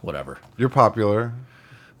 Well, whatever. You're popular.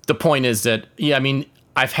 The point is that,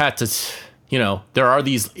 I've had to, there are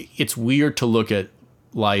these, it's weird to look at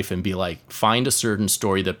life and be like, find a certain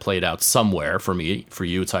story that played out somewhere. For you,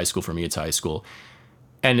 it's high school. For me, it's high school.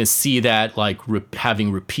 And to see that like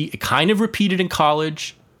kind of repeated in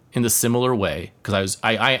college in the similar way. Because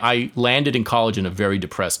I landed in college in a very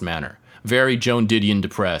depressed manner. Very Joan Didion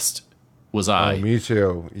depressed was I. Oh, me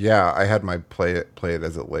too. Yeah, I had my play it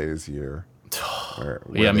as it lays year.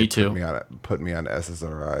 Where me too. Put me on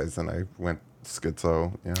SSRIs, and I went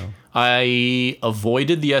schizo. I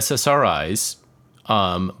avoided the SSRIs,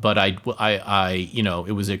 but it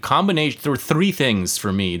was a combination. There were three things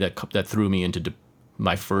for me that threw me into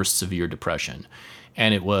my first severe depression,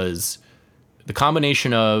 and it was the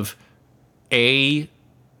combination of leaving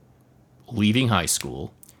high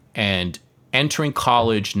school and entering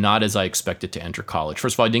college not as I expected to enter college.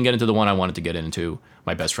 First of all, I didn't get into the one I wanted to get into.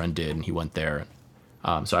 My best friend did, and he went there.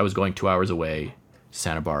 So I was going 2 hours away to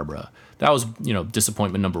Santa Barbara. That was,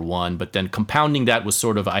 disappointment number one. But then compounding that was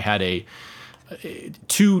sort of, I had a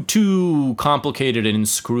too complicated and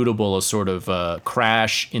inscrutable a sort of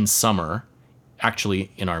crash in summer. Actually,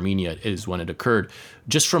 in Armenia is when it occurred,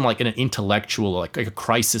 just from like an intellectual, like a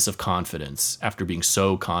crisis of confidence after being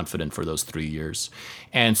so confident for those 3 years.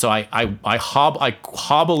 And so I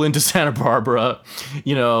hobble into Santa Barbara,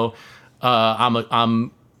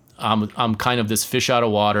 I'm kind of this fish out of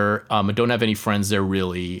water. I don't have any friends there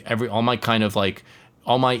really. All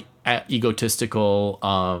my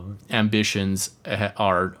egotistical ambitions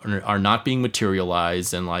are not being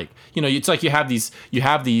materialized, and it's like you have these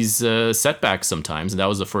setbacks sometimes, and that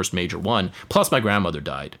was the first major one. Plus, my grandmother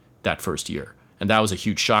died that first year, and that was a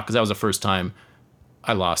huge shock because that was the first time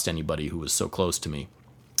I lost anybody who was so close to me.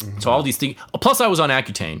 Mm-hmm. So all these things. Plus, I was on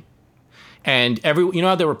Accutane, and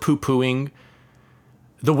how they were poo-pooing.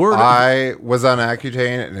 The word I was on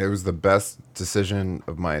Accutane, and it was the best decision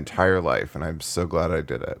of my entire life, and I'm so glad I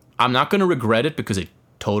did it. I'm not going to regret it because it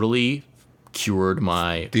totally cured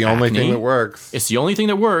my The only acne. thing that works. It's the only thing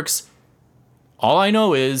that works. All I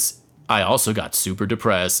know is I also got super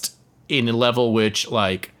depressed in a level which it's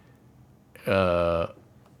like I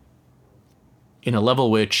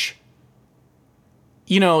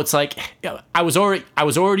was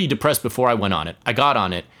already depressed before I went on it. I got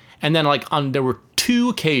on it, and then there were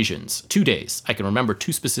 2 days. I can remember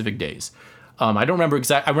 2 specific days. I don't remember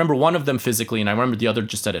I remember one of them physically, and I remember the other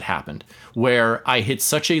just that it happened, where I hit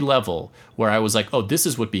such a level where I was like, oh, this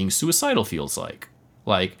is what being suicidal feels like.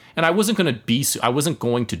 And I wasn't going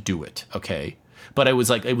to do it, okay? But it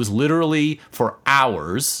was literally for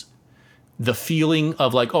hours, the feeling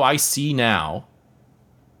of oh, I see now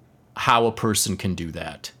how a person can do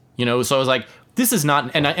that. So I was like, this is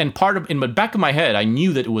not, and part of, in the back of my head, I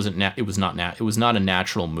knew that it was not a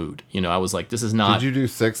natural mood. I was like, this is not. Did you do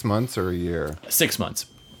 6 months or a year? 6 months.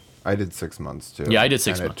 I did 6 months too. Yeah, I did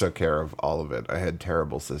 6 months. And it took care of all of it. I had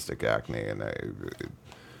terrible cystic acne, and I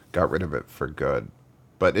got rid of it for good.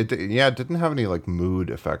 But it didn't have any mood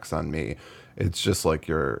effects on me. It's just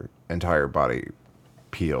your entire body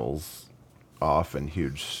peels off in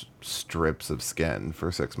huge strips of skin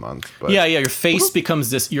for 6 months. But yeah, your face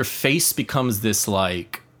becomes this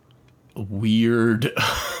weird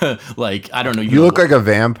I don't know. You look like a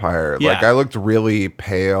vampire. Yeah. I looked really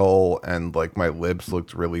pale, and my lips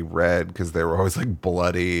looked really red because they were always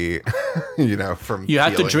bloody, from you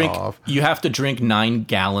have to drink off. You have to drink 9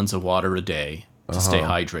 gallons of water a day to stay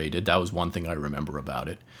hydrated. That was one thing I remember about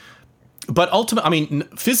it. But ultimately,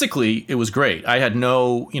 physically it was great. I had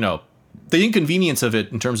no, the inconvenience of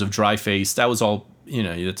it in terms of dry face, that was all,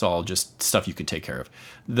 it's all just stuff you can take care of.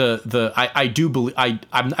 I do believe,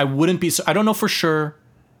 I wouldn't be, I don't know for sure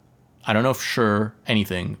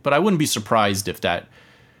anything, but I wouldn't be surprised if that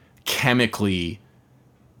chemically,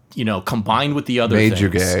 combined with the other made things. you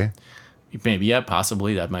gay. Maybe, yeah,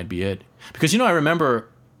 possibly that might be it. Because, I remember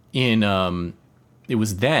it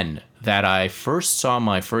was then that I first saw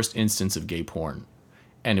my first instance of gay porn.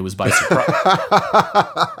 And it was by surprise.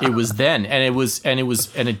 It was then, and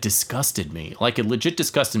it disgusted me. It legit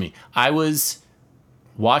disgusted me. It was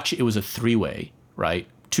a 3-way, right?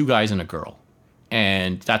 2 guys and a girl.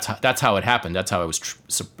 And that's how it happened. That's how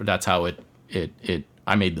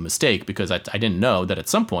I made the mistake, because I didn't know that at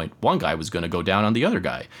some point one guy was going to go down on the other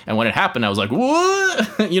guy. And when it happened, I was like,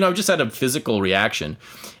 what? I just had a physical reaction,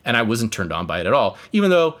 and I wasn't turned on by it at all. Even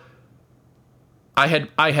though I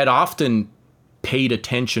had often paid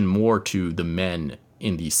attention more to the men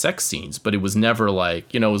in these sex scenes, but it was never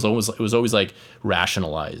like, it was always like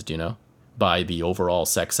rationalized, by the overall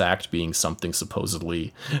sex act being something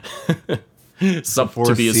supposedly Before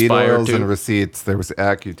to be seed aspired oils to. and receipts, there was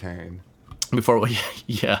Accutane. Before,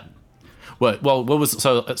 yeah. What was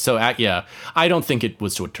yeah. I don't think it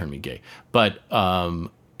was what turned me gay, but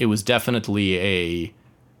it was definitely a,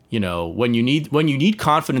 when you need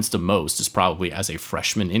confidence the most is probably as a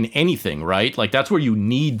freshman in anything, right? Like that's where you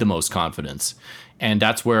need the most confidence, and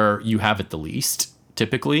that's where you have it the least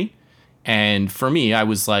typically. And for me, I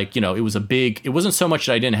was like, it wasn't so much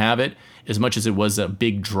that I didn't have it as much as it was a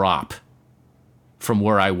big drop from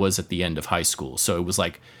where I was at the end of high school. So it was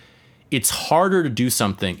like, it's harder to do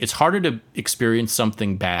something. It's harder to experience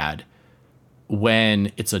something bad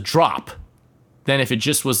when it's a drop than if it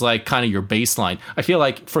just was like kind of your baseline. I feel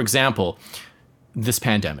like, for example, this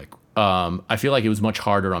pandemic, I feel like it was much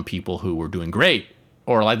harder on people who were doing great,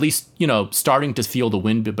 or at least, starting to feel the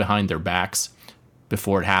wind behind their backs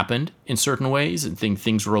before it happened in certain ways, and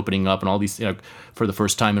things were opening up and all these, for the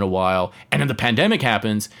first time in a while. And then the pandemic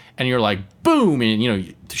happens and you're like, boom,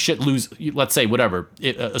 and shit let's say whatever,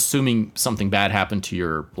 assuming something bad happened to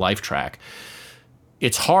your life track.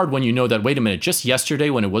 It's hard when you know that, wait a minute, just yesterday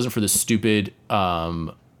when it wasn't for this stupid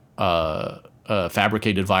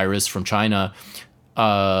fabricated virus from China,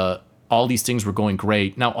 all these things were going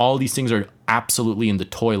great. Now all these things are absolutely in the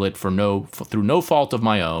toilet through no fault of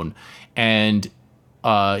my own. And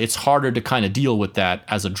it's harder to kind of deal with that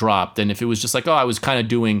as a drop than if it was just like, I was kind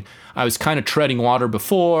of treading water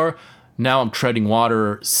before. Now I'm treading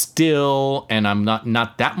water still, and I'm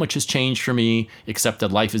not that much has changed for me, except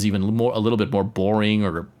that life is even a little bit more boring,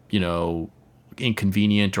 or,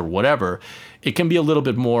 inconvenient or whatever. It can be a little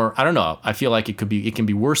bit more, I don't know. I feel like it can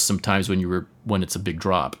be worse sometimes when it's a big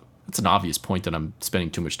drop. It's an obvious point that I'm spending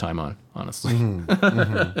too much time on, honestly. Mm-hmm.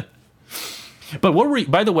 Mm-hmm. But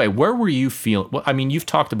by the way, where were you feeling? Well, I mean, you've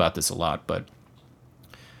talked about this a lot, but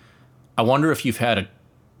I wonder if you've had a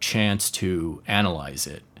chance to analyze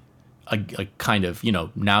it, a kind of,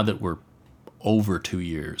 now that we're over 2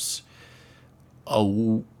 years,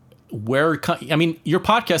 your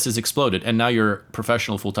podcast has exploded, and now you're a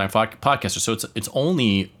professional full-time podcaster. So it's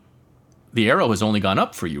only, the arrow has only gone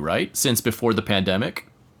up for you, right? Since before the pandemic?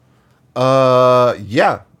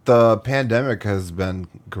 Yeah. The pandemic has been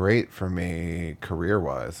great for me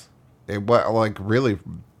career-wise. It was like really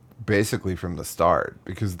basically from the start,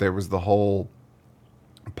 because there was the whole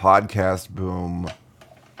podcast boom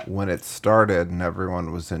when it started and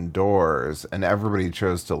everyone was indoors, and everybody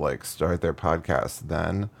chose to like start their podcast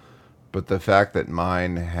then. But the fact that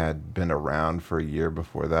mine had been around for a year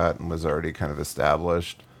before that and was already kind of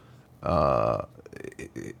established,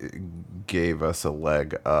 it gave us a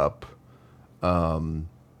leg up.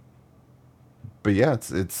 But yeah,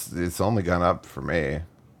 it's only gone up for me.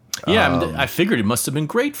 Yeah, I figured it must have been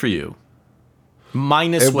great for you.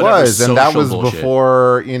 Minus it whatever was, and that was bullshit.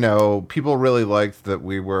 Before, people really liked that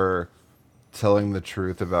we were telling the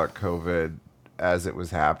truth about COVID as it was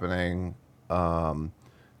happening.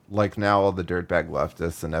 Like now, all the dirtbag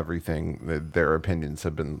leftists and everything, their opinions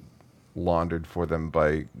have been laundered for them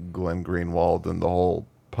by Glenn Greenwald and the whole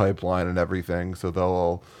pipeline and everything. So they'll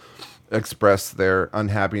all express their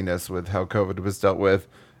unhappiness with how COVID was dealt with.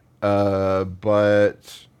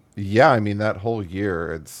 But yeah, I mean, that whole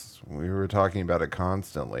year, we were talking about it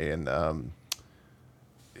constantly, and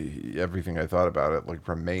everything I thought about it like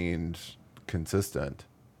remained consistent.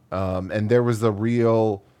 And there was a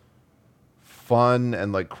real fun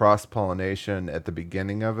and like cross-pollination at the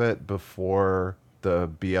beginning of it, before the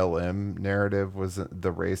BLM narrative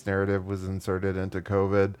the race narrative was inserted into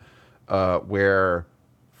COVID, where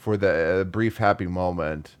for the brief happy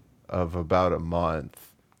moment of about a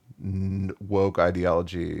month, woke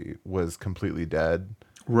ideology was completely dead.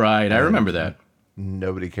 Right, I remember that.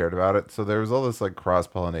 Nobody cared about it. So there was all this like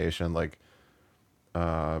cross-pollination, like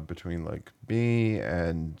between like me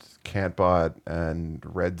and Cantbot and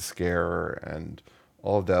Red Scare and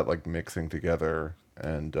all of that like mixing together,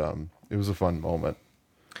 and it was a fun moment.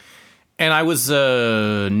 And I was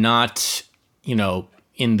not,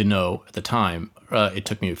 in the know at the time. It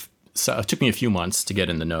took me a few months to get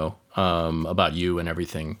in the know about you and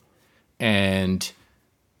everything,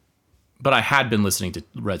 but I had been listening to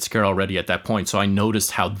Red Scare already at that point, so I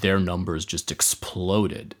noticed how their numbers just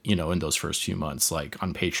exploded, in those first few months, like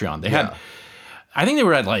on Patreon. I think they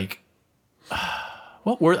were at like,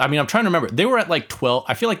 I'm trying to remember. They were at like 12.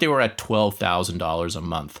 I feel like they were at $12,000 a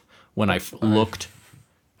month when I looked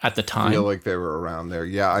at the time. I feel like they were around there.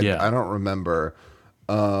 Yeah, I don't remember.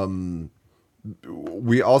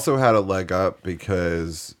 We also had a leg up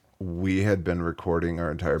because we had been recording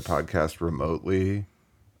our entire podcast remotely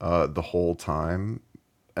the whole time.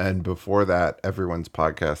 And before that, everyone's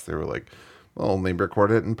podcast, they were like, well, only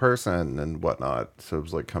record it in person and whatnot. So it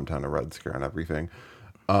was like come down to Red Scare and everything.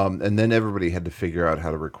 And then everybody had to figure out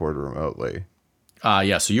how to record remotely.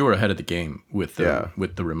 Yeah, so you were ahead of the game with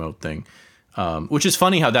the remote thing, which is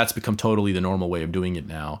funny how that's become totally the normal way of doing it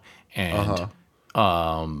now. And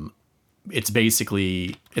it's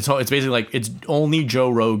basically like it's only Joe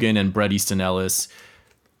Rogan and Bret Easton Ellis.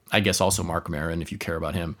 I guess also Mark Maron if you care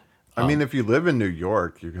about him. I mean, if you live in New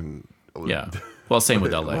York, you can. Yeah. Well, same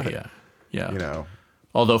with LA. Yeah. Yeah. You know.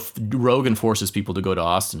 Although Rogan forces people to go to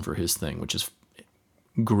Austin for his thing, which is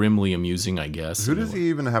grimly amusing, I guess. Who does he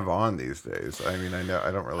even have on these days? I mean,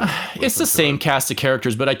 I don't really. It's the same cast of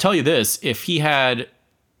characters, but I tell you this: if he had,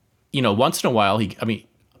 once in a while,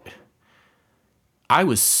 I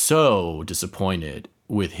was so disappointed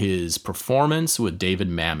with his performance with David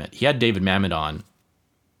Mamet. He had David Mamet on a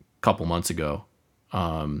couple months ago,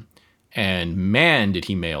 and man, did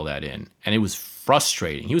he mail that in, and it was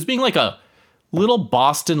frustrating. He was being like a little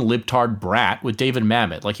Boston libtard brat with David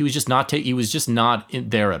Mamet. Like he was just not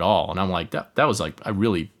there at all. And I'm like, that was like, I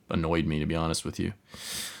really annoyed me, to be honest with you.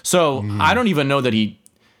 So I don't even know that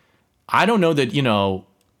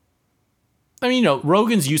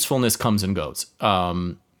Rogan's usefulness comes and goes.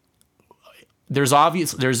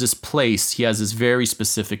 There's this place, he has this very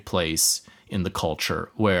specific place in the culture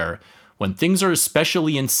where when things are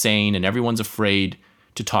especially insane and everyone's afraid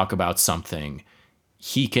to talk about something,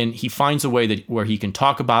 he finds a way where he can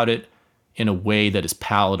talk about it in a way that is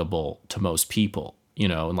palatable to most people,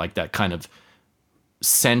 and like that kind of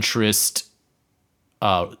centrist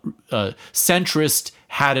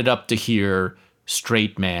had it up to here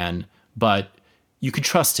straight man, but you can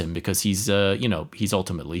trust him because he's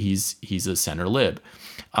ultimately he's a center lib.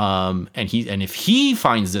 And if he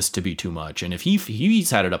finds this to be too much, and if he's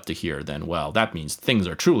had it up to here, then well, that means things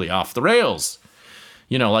are truly off the rails.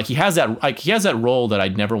 Like he has that role that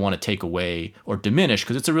I'd never want to take away or diminish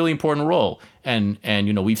because it's a really important role. And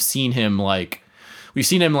we've seen him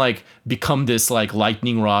become this like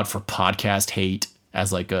lightning rod for podcast hate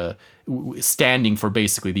as like standing for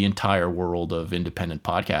basically the entire world of independent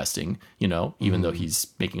podcasting, even though he's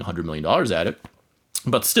making $100 million at it,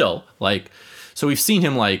 but still so we've seen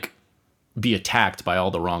him be attacked by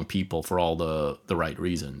all the wrong people for all the right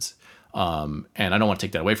reasons. And I don't want to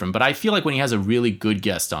take that away from him, but I feel like when he has a really good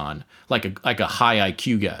guest on, like a high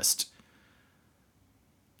IQ guest,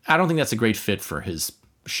 I don't think that's a great fit for his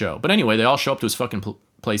show. But anyway, they all show up to his fucking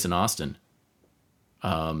place in Austin.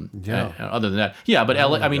 Other than that, yeah. But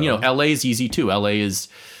LA, LA is easy too. LA is,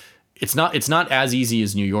 it's not as easy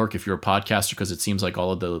as New York if you're a podcaster because it seems like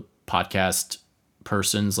all of the podcast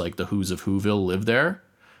persons, like the Who's of Whoville, live there.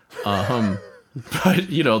 But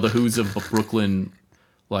the Who's of Brooklyn.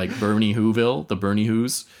 Like Bernie Whoville, the Bernie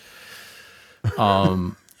Who's.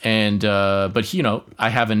 But I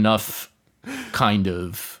have enough kind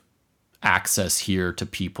of access here to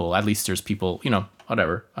people. At least there's people,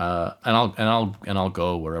 whatever. And I'll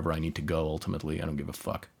go wherever I need to go. Ultimately, I don't give a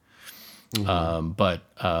fuck. Mm-hmm.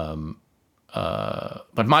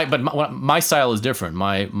 But my style is different.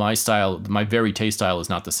 My style, my very taste style is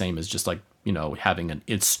not the same as just like having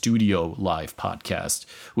it's studio live podcast,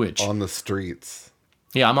 which on the streets.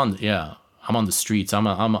 Yeah, I'm on the streets. I'm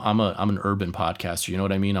an urban podcaster. You know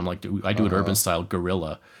what I mean? I do it urban style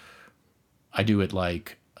guerrilla. I do it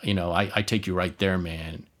like, I take you right there,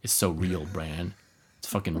 man. It's so real, Bran. It's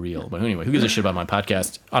fucking real. But anyway, who gives a shit about my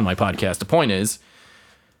podcast? On my podcast, the point is,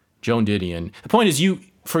 Joan Didion. The point is,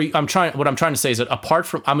 what I'm trying to say is that apart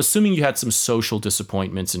from, I'm assuming you had some social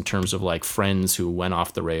disappointments in terms of like friends who went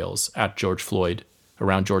off the rails around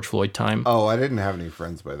George Floyd time. Oh, I didn't have any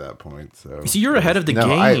friends by that point. So you're ahead of the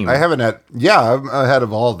game. I haven't had. Yeah, I'm ahead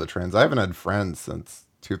of all of the trends. I haven't had friends since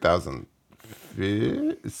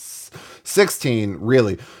 2016.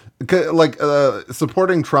 Really,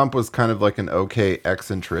 supporting Trump was kind of like an okay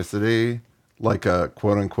eccentricity, like a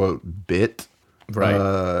quote unquote bit,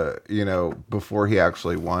 right? Before he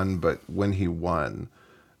actually won. But when he won,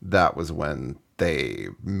 that was when they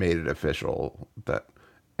made it official that.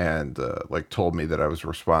 And told me that I was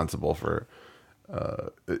responsible for,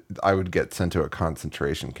 I would get sent to a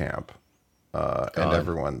concentration camp, and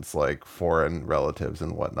everyone's like foreign relatives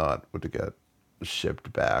and whatnot would get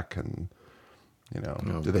shipped back, and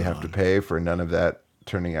do they have to pay for none of that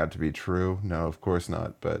turning out to be true. No, of course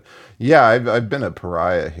not. But yeah, I've been a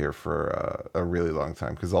pariah here for a really long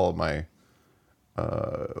time because all of my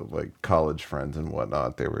like college friends and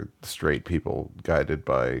whatnot, they were straight people guided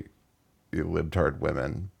by libtard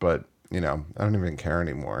women. But I don't even care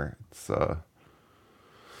anymore. It's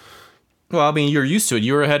Well, I mean, you're used to it.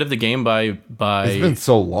 You were ahead of the game by it's been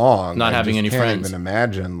so long. not having any friends. I can't even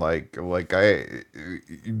imagine like I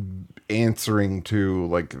answering to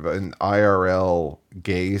like an IRL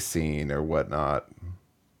gay scene or whatnot.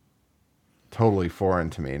 Totally foreign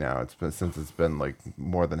to me now. It's been like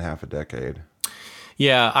more than half a decade.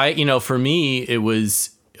 Yeah, for me, it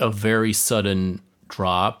was a very sudden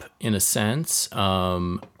drop in a sense,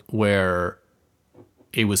 where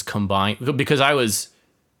it was combined because I was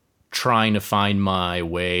trying to find my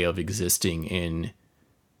way of existing in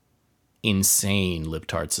insane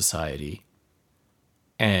libtard society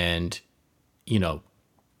and,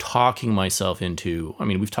 talking myself into, I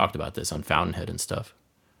mean, we've talked about this on Fountainhead and stuff,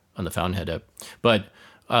 on the Fountainhead app, but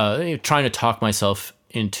trying to talk myself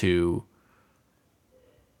into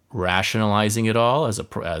rationalizing it all as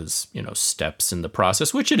steps in the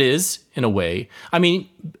process, which it is in a way. I mean,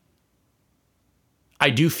 I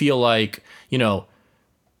do feel like,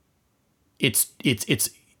 it's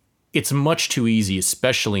much too easy,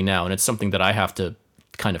 especially now, and it's something that I have to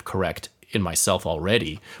kind of correct in myself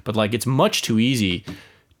already, but like it's much too easy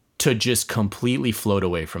to just completely float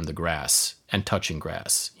away from the grass and touching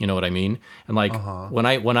grass. You know what I mean? And like when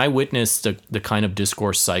I witnessed the kind of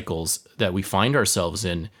discourse cycles that we find ourselves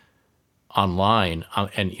in online,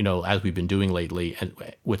 and as we've been doing lately, and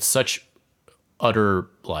with such utter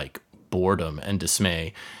like boredom and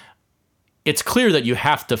dismay, it's clear that you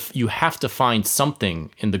have to find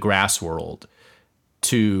something in the grass world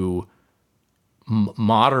to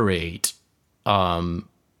moderate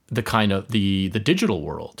the kind of the digital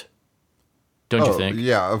world. Don't you think?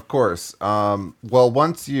 Yeah, of course. Well,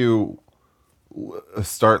 once you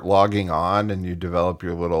start logging on and you develop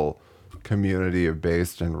your little community of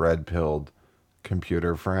based and red-pilled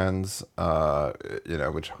computer friends,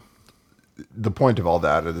 which the point of all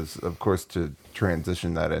that is, of course, to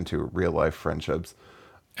transition that into real-life friendships.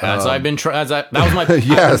 That was my yes. I've been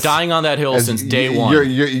dying on that hill since day one.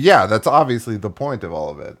 Yeah, that's obviously the point of all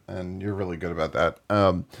of it, and you're really good about that.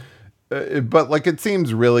 But like, it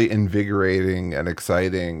seems really invigorating and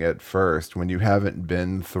exciting at first when you haven't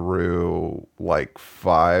been through like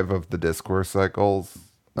 5 of the discourse cycles,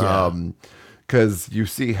 because you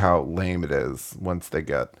see how lame it is once they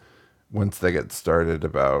get started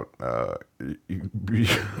about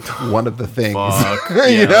one of the things.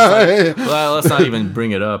 Well, let's not even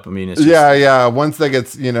bring it up. I mean, it's just, once they get,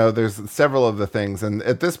 there's several of the things, and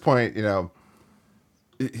at this point,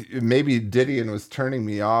 maybe Didion was turning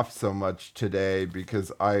me off so much today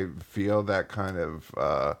because I feel that kind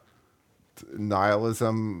of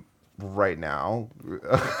nihilism right now,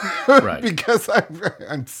 right? Because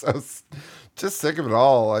I'm so just sick of it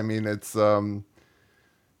all. I mean, it's there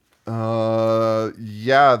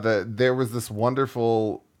was this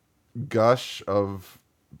wonderful gush of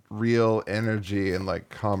real energy and like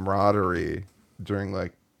camaraderie during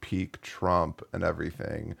like peak Trump and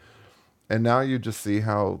everything. And now you just see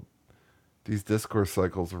how these discourse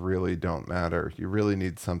cycles really don't matter. You really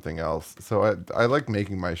need something else. So I like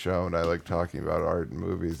making my show and I like talking about art and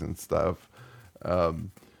movies and stuff.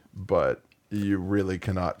 But you really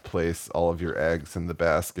cannot place all of your eggs in the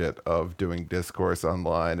basket of doing discourse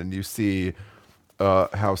online. And you see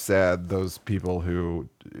how sad those people who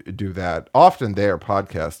do that, often they are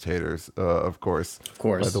podcast haters, of course. Of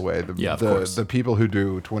course. By the way, the people who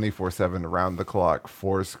do 24/7 around the clock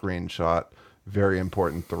 4-screenshot very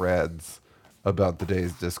important threads about the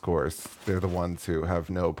day's discourse, they're the ones who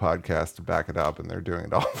have no podcast to back it up, and they're doing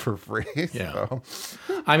it all for free. Yeah. So.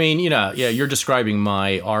 I mean, you're describing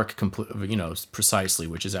my arc precisely,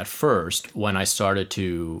 which is at first when I started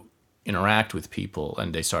to interact with people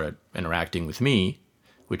and they started interacting with me,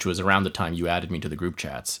 which was around the time you added me to the group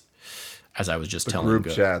chats, as I was just telling group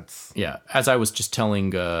chats. Yeah, as I was just telling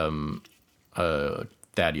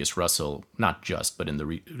Thaddeus Russell, not just, but in the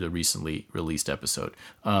recently released episode,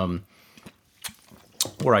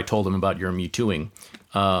 where I told him about your Me Tooing.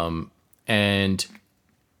 And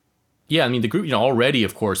yeah, I mean, the group, already,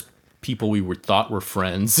 of course, people we thought were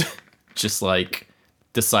friends, just like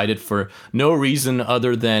decided for no reason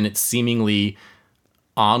other than it's seemingly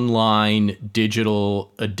online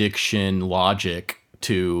digital addiction logic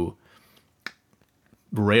to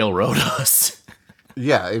railroad us.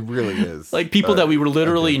 Yeah, it really is. Like people that we were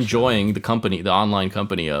literally enjoying the online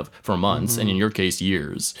company of for months, and in your case,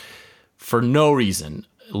 years, for no reason.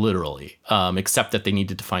 literally, except that they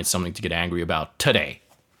needed to find something to get angry about today,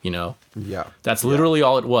 you know? Yeah. That's literally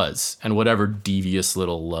all it was. And whatever devious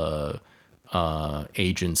little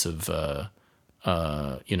agents of,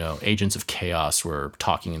 agents of chaos were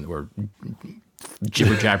talking and were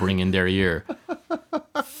jibber jabbering in their ear.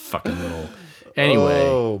 Fucking little. Anyway,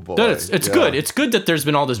 Oh boy, it's good. It's good that there's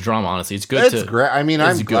been all this drama. Honestly, it's good. It's great. I mean,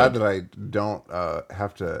 I'm glad good. that I don't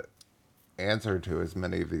have to answer to as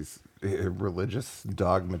many of these religious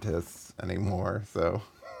dogmatists anymore. So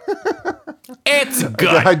It's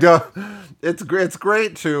good. I don't. It's great. It's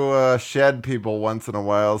great to shed people once in a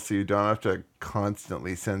while, so you don't have to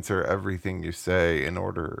constantly censor everything you say in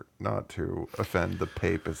order not to offend the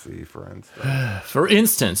papacy, for instance. For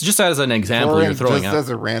instance, just as an example, you're throwing just out as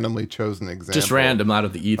a randomly chosen example, just random out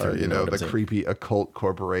of the ether. the creepy occult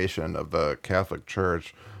corporation of the Catholic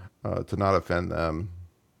Church, to not offend them.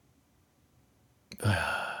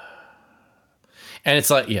 And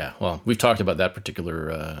it's like, yeah, well, we've talked about that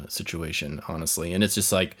particular situation, honestly, and it's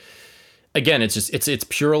just like, again, it's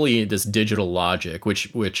purely this digital logic,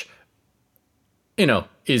 which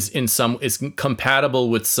is compatible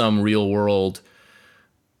with some real world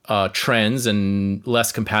trends and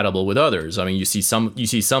less compatible with others. I mean, you see some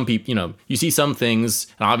people, you see some things,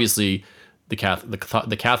 and obviously the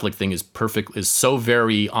Catholic thing is so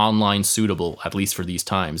very online suitable, at least for these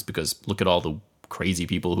times, because look at all the crazy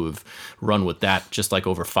people who have run with that just like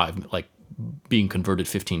being converted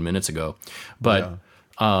 15 minutes ago. But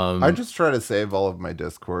I just try to save all of my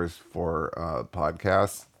discourse for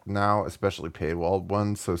podcasts now, especially paywalled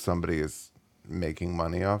ones, so somebody is making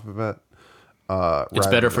money off of it. It's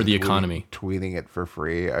better for the economy. Tweeting it for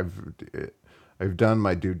free. I've done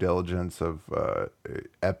my due diligence of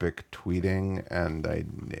epic tweeting, and I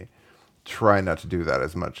try not to do that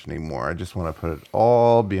as much anymore. I just want to put it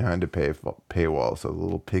all behind a paywall, so the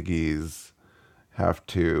little piggies have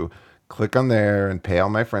to click on there and pay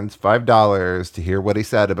all my friends $5 to hear what he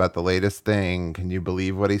said about the latest thing. Can you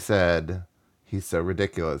believe what he said? He's so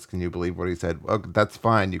ridiculous. Can you believe what he said? Oh, that's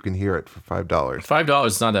fine. You can hear it for $5. $5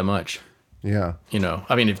 is not that much. Yeah.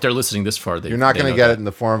 I mean, if they're listening this far, you're not going to get it in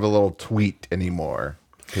the form of a little tweet anymore,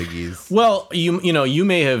 piggies. Well, you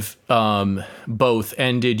may have both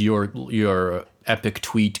ended your epic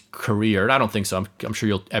tweet career. I don't think so. I'm sure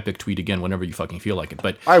you'll epic tweet again whenever you fucking feel like it.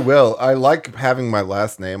 But I will. I like having my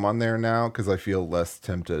last name on there now because I feel less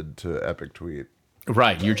tempted to epic tweet.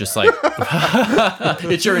 Right, you're just like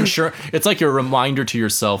it's your insurance. It's like your reminder to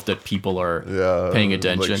yourself that people are paying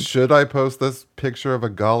attention. Like, should I post this picture of a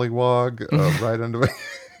gollywog right under my?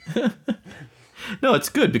 No, it's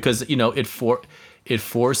good because it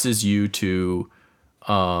forces you to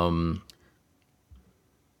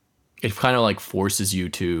it kind of like forces you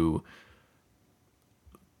to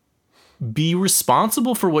be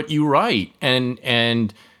responsible for what you write,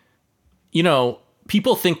 and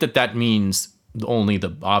people think that means only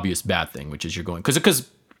the obvious bad thing, which is you're going because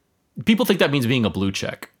people think that means being a blue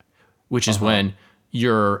check, which is when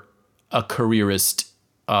you're a careerist,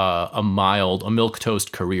 a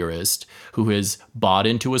milquetoast careerist who has bought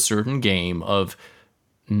into a certain game of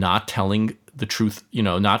not telling the truth,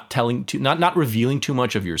 not revealing too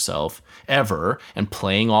much of yourself ever, and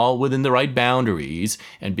playing all within the right boundaries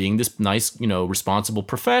and being this nice, responsible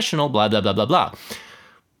professional, blah, blah, blah, blah, blah.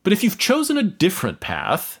 But if you've chosen a different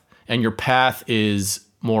path, and your path is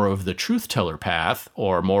more of the truth teller path,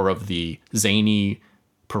 or more of the zany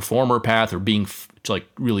performer path, or being like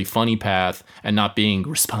really funny path and not being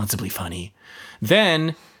responsibly funny,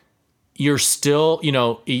 then you're still,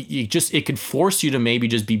 it could force you to maybe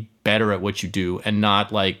just be better at what you do and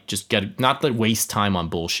not like not waste time on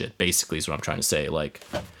bullshit, basically is what I'm trying to say. Like,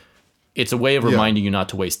 it's a way of reminding you not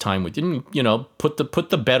to waste time with, put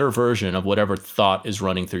the better version of whatever thought is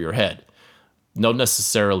running through your head. Don't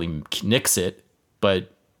necessarily nix it,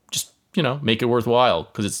 but just, make it worthwhile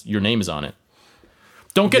because your name is on it.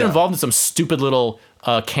 Don't get involved in some stupid little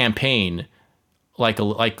campaign like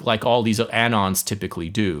all these anons typically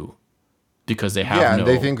do, because they have and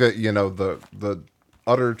they think that the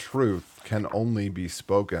utter truth can only be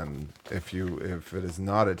spoken if it is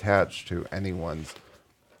not attached to anyone's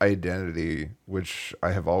identity, which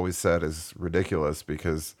I have always said is ridiculous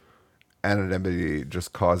because anonymity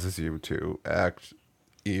just causes you to act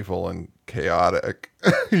evil and chaotic.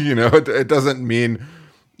 It doesn't mean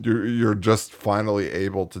you're just finally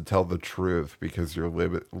able to tell the truth because you're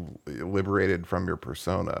liberated from your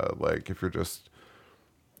persona. Like, if you're just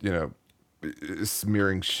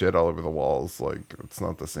smearing shit all over the walls, like, it's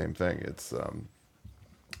not the same thing. It's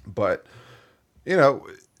but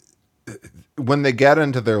when they get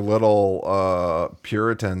into their little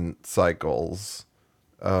Puritan cycles,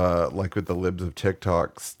 like with the libs of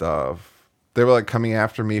TikTok stuff. They were like coming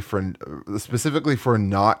after me for specifically for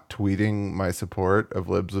not tweeting my support of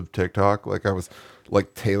libs of TikTok. Like I was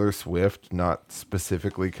like Taylor Swift, not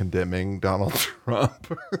specifically condemning Donald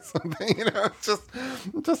Trump or something. You know, just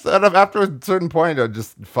after a certain point, I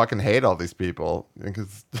just fucking hate all these people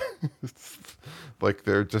because like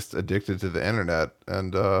they're just addicted to the internet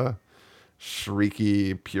and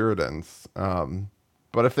shrieky Puritans.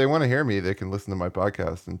 But if they want to hear me, they can listen to my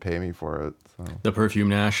podcast and pay me for it. So. The Perfume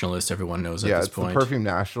Nationalist, everyone knows at this point. Yeah, it's the Perfume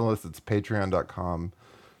Nationalist. It's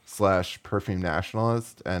patreon.com/Perfume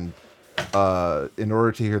Nationalist. And in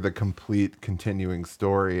order to hear the complete continuing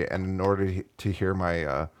story and in order to hear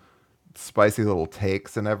my spicy little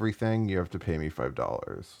takes and everything, you have to pay me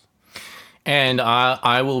 $5. And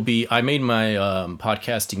I made my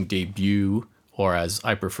podcasting debut, or as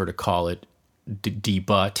I prefer to call it, debut.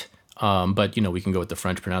 But you know, we can go with the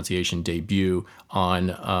French pronunciation debut on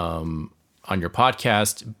your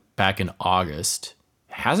podcast back in August.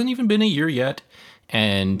 It hasn't even been a year yet,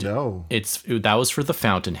 and no, that was for the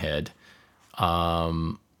Fountainhead,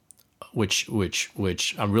 which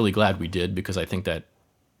I'm really glad we did, because I think that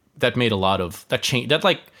made a lot of that change.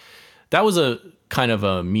 That was a kind of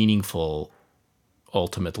a meaningful,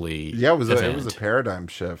 ultimately. Yeah, it was a paradigm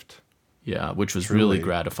shift. Yeah, which was really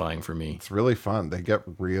gratifying for me. It's really fun. They get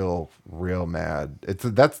real mad.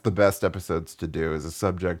 That's the best episodes to do, is a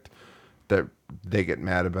subject that they get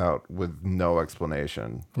mad about with no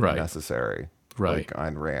explanation necessary. Right. Like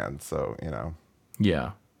Ayn Rand. So, you know.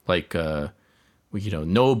 Yeah. Like,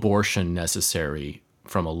 no abortion necessary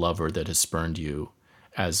from a lover that has spurned you,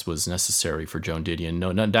 as was necessary for Joan Didion.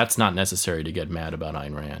 No, that's not necessary to get mad about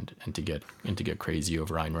Ayn Rand and to get crazy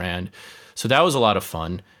over Ayn Rand. So that was a lot of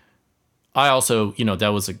fun. I also,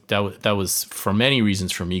 that was for many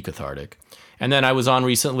reasons for me cathartic. And then I was on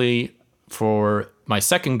recently for my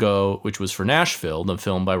second go, which was for Nashville, the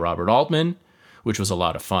film by Robert Altman, which was a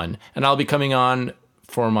lot of fun. And I'll be coming on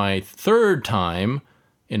for my third time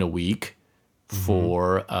in a week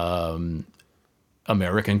for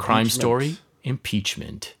American Crime Story,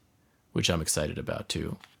 Impeachment, which I'm excited about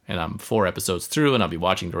too. And I'm 4 episodes through, and I'll be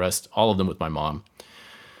watching the rest, all of them with my mom.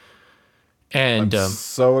 And I'm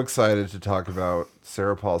so excited to talk about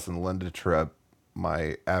Sarah Paulson, Linda Tripp,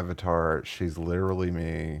 my avatar. She's literally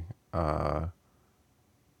me. I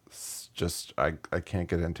can't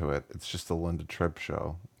get into it. It's just a Linda Tripp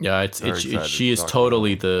show. Yeah, she is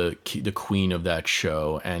totally the queen of that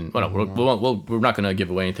show. And we're not going to give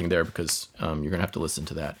away anything there, because you're going to have to listen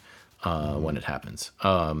to that when it happens.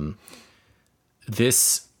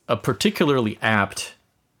 This a particularly apt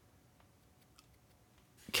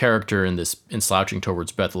character in Slouching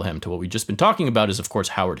Towards Bethlehem to what we've just been talking about is, of course,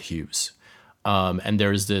 Howard Hughes. And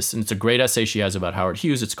there's this, and it's a great essay she has about Howard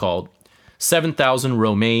Hughes. It's called 7,000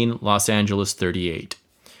 Romaine, Los Angeles 38,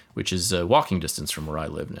 which is a walking distance from where I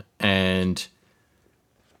live. And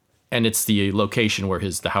it's the location where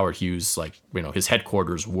the Howard Hughes, his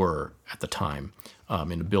headquarters were at the time,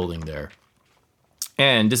 in a building there.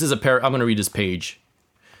 And this is I'm going to read this page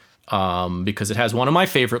because it has one of my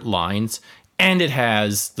favorite lines. And it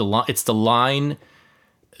has it's the line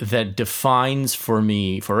that defines for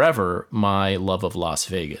me forever my love of Las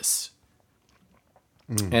Vegas.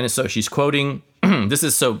 And so she's quoting, at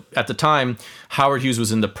the time, Howard Hughes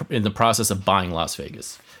was in the process of buying Las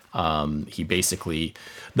Vegas. He basically,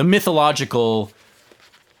 the mythological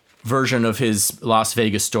version of his Las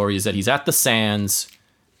Vegas story is that he's at the Sands.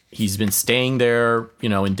 He's been staying there,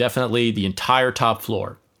 indefinitely, the entire top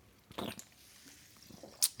floor.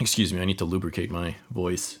 Excuse me, I need to lubricate my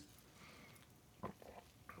voice.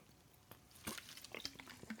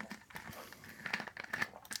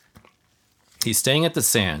 He's staying at the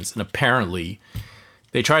Sands, and apparently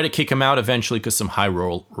they try to kick him out eventually because some high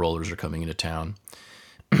rollers are coming into town.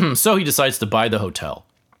 So he decides to buy the hotel.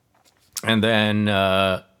 And then,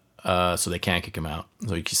 so they can't kick him out.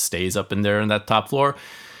 So he stays up in there in that top floor.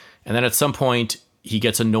 And then at some point, he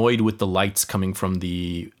gets annoyed with the lights coming from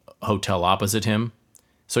the hotel opposite him.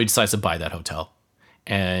 So he decides to buy that hotel,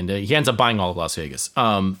 and he ends up buying all of Las Vegas,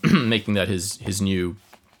 making that his new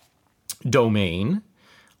domain.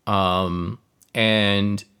 And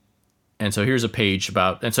so here's a page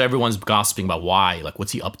about, and so everyone's gossiping about why,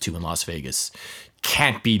 what's he up to in Las Vegas?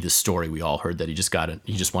 Can't be the story we all heard that he just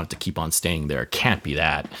wanted to keep on staying there. Can't be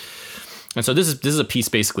that. And so this is a piece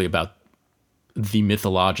basically about the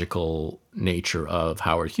mythological nature of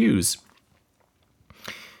Howard Hughes.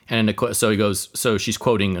 And so he goes, so she's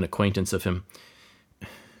quoting an acquaintance of him.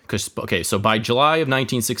 So by July of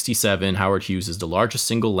 1967, Howard Hughes is the largest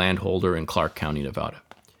single landholder in Clark County, Nevada.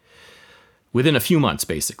 Within a few months,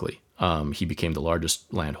 basically. He became the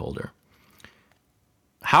largest landholder.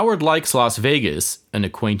 Howard likes Las Vegas, an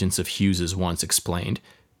acquaintance of Hughes's once explained,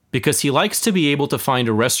 because he likes to be able to find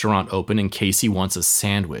a restaurant open in case he wants a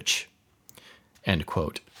sandwich. End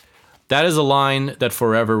quote. That is a line that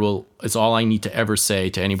forever is all I need to ever say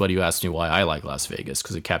to anybody who asks me why I like Las Vegas,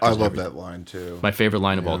 because it captures I love everything. that line too. My favorite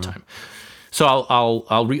line of all time. So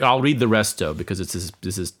I'll read the rest though, because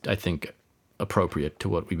this is I think appropriate to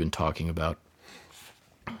what we've been talking about.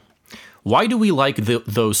 Why do we like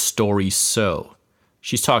those stories so?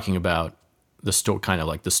 She's talking about the story, kind of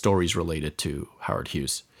like the stories related to Howard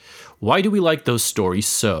Hughes. Why do we like those stories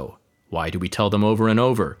so? Why do we tell them over and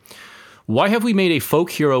over? Why have we made a folk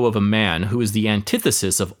hero of a man who is the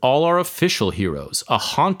antithesis of all our official heroes, a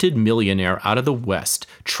haunted millionaire out of the West,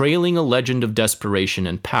 trailing a legend of desperation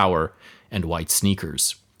and power and white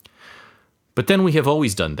sneakers? But then we have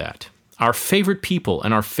always done that. Our favorite people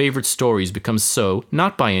and our favorite stories become so,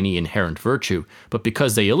 not by any inherent virtue, but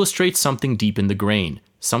because they illustrate something deep in the grain,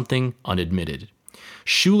 something unadmitted.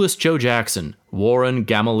 Shoeless Joe Jackson, Warren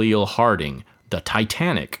Gamaliel Harding, The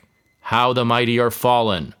Titanic, How the Mighty Are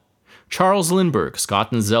Fallen, Charles Lindbergh,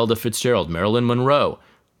 Scott and Zelda Fitzgerald, Marilyn Monroe,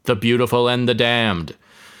 The Beautiful and the Damned,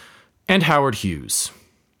 and Howard Hughes.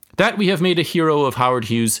 That we have made a hero of Howard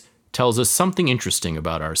Hughes tells us something interesting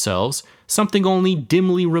about ourselves, something only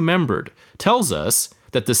dimly remembered, tells us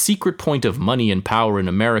that the secret point of money and power in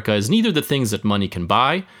America is neither the things that money can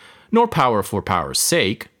buy, nor power for power's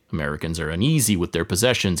sake. Americans are uneasy with their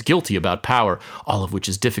possessions, guilty about power, all of which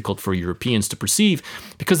is difficult for Europeans to perceive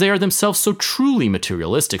because they are themselves so truly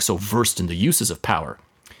materialistic, so versed in the uses of power.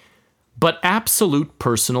 But absolute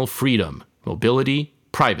personal freedom, mobility,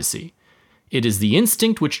 privacy. It is the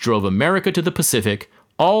instinct which drove America to the Pacific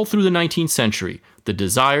all through the 19th century, the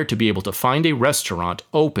desire to be able to find a restaurant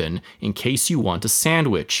open in case you want a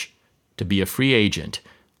sandwich, to be a free agent,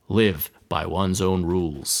 live by one's own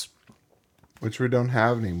rules. Which we don't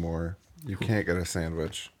have anymore. You can't get a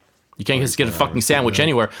sandwich. You can't just get a fucking sandwich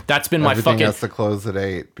anywhere. That's been my Everything fucking... has to close at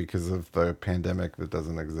 8 because of the pandemic that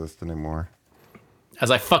doesn't exist anymore.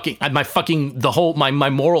 As I fucking... My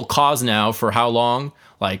moral cause now for how long?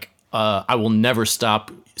 Like, I will never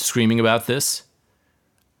stop screaming about this.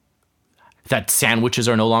 That sandwiches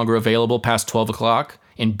are no longer available past 12 o'clock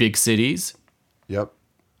in big cities. Yep.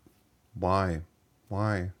 Why?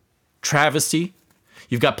 Travesty.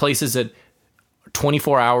 You've got places that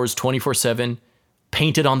 24 hours, 24/7,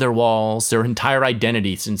 painted on their walls, their entire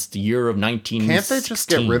identity since the year of 1916. Can't they just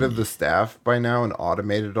get rid of the staff by now and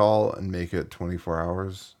automate it all and make it 24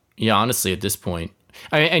 hours? Yeah, honestly, at this point.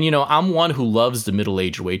 And you know, I'm one who loves the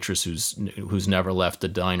middle-aged waitress who's never left the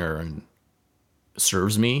diner and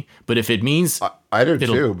serves me. But if it means... I do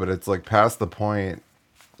too, but it's like past the point,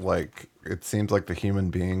 like it seems like the human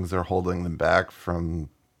beings are holding them back from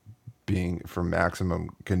maximum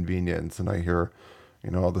convenience. And I hear,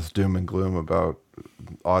 all this doom and gloom about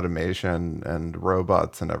automation and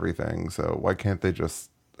robots and everything. So why can't they just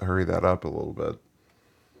hurry that up a little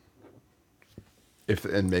bit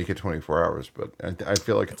and make it 24 hours? But I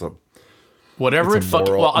feel like it's a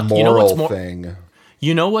moral thing.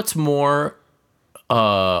 You know what's more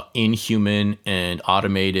inhuman and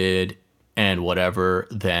automated and whatever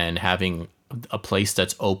than having a place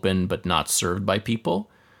that's open but not served by people?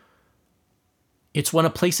 It's when a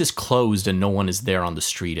place is closed and no one is there on the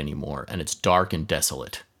street anymore and it's dark and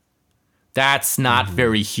desolate. That's not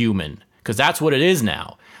very human, because that's what it is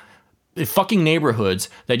now. The fucking neighborhoods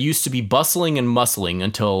that used to be bustling and bustling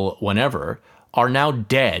until whenever are now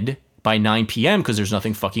dead by 9 p.m. because there's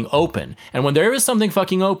nothing fucking open. And when there is something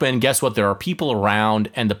fucking open, guess what? There are people around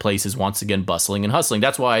and the place is once again bustling and hustling.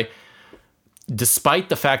 That's why, despite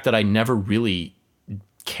the fact that I never really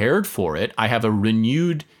cared for it, I have a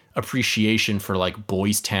renewed appreciation for like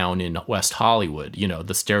Boys Town in West Hollywood,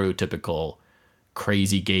 the stereotypical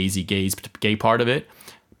crazy gay part of it,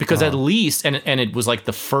 because at least and it was like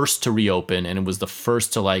the first to reopen, and it was the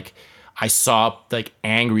first to like I saw like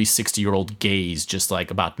angry 60-year-old gays just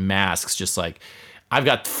like about masks, just like I've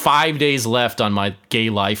got 5 days left on my gay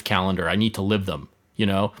life calendar, I need to live them,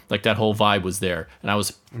 like that whole vibe was there, and I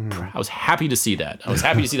was happy to see that. I was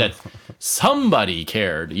happy to see that somebody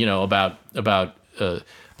cared, about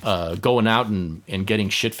going out and getting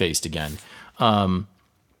shit-faced again.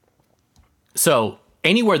 So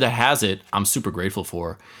anywhere that has it, I'm super grateful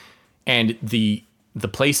for. And the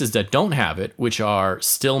places that don't have it, which are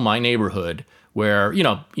still my neighborhood, where,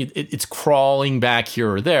 it's crawling back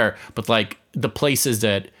here or there, but like the places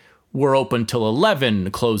that were open till 11,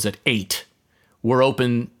 close at 8. We're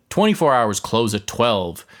open 24 hours, close at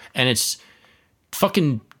 12. And it's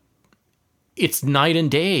night and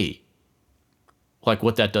day. like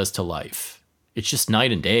what that does to life. It's just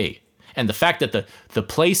night and day. And the fact that the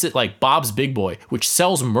place at like Bob's Big Boy, which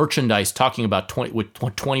sells merchandise talking about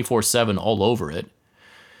 24/7 all over it,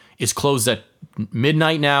 is closed at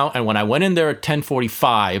midnight now. And when I went in there at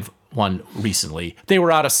 10:45 one recently, they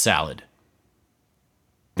were out of salad.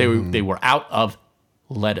 They were out of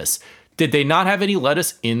lettuce. Did they not have any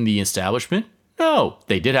lettuce in the establishment? No,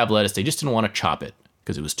 they did have lettuce. They just didn't want to chop it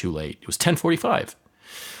because it was too late. It was 10:45.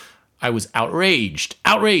 I was outraged.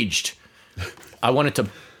 I wanted to,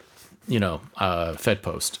 Fed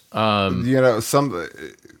post.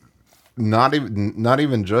 Not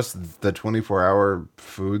even just the 24-hour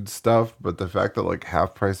food stuff, but the fact that like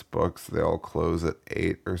half price books, they all close at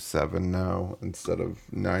 8 or 7 now instead of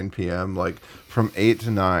 9 p.m. Like from 8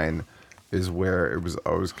 to 9 is where it was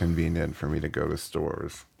always convenient for me to go to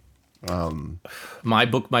stores.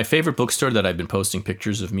 My favorite bookstore that I've been posting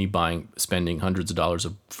pictures of me spending hundreds of dollars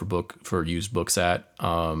for used books at,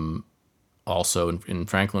 also in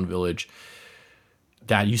Franklin Village,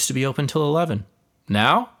 that used to be open till 11.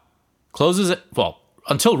 Now closes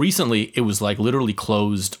until recently it was like literally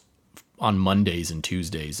closed on Mondays and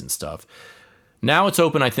Tuesdays and stuff. Now it's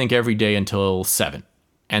open, I think, every day until 7,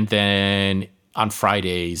 and then on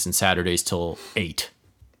Fridays and Saturdays till 8.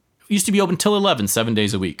 It used to be open till 11, 7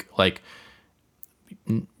 days a week. Like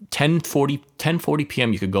 10:40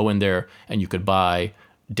 p.m. you could go in there and you could buy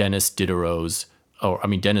Dennis Cooper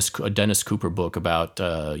book about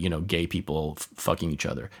gay people fucking each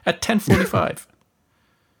other at 10:45.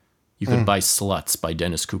 You could buy Sluts by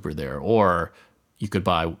Dennis Cooper there, or you could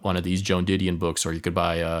buy one of these Joan Didion books, or you could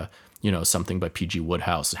buy something by P.G.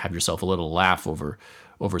 Wodehouse and have yourself a little laugh over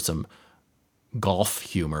some golf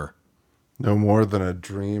humor. No more than a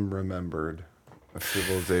dream remembered, a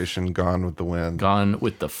civilization gone with the wind. Gone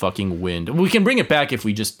with the fucking wind. We can bring it back if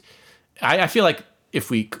we just. I feel like if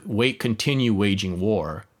we continue waging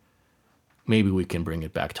war, maybe we can bring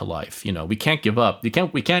it back to life. We can't give up. We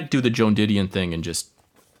can't do the Joan Didion thing and just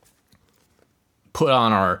put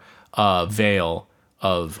on our veil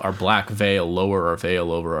of our black veil, lower our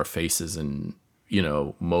veil over our faces, and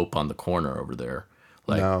mope on the corner over there.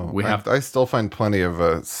 Like, no, I still find plenty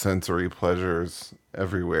of sensory pleasures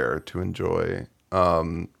everywhere to enjoy,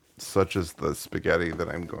 such as the spaghetti that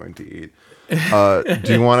I'm going to eat.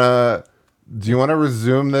 Do you want to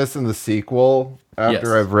resume this in the sequel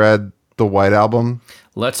after Yes. I've read the White Album?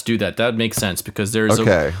 Let's do that. That makes sense because there's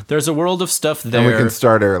a world of stuff there. And we can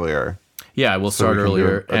start earlier. Yeah, we'll start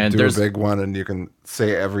earlier. And there's a big one, and you can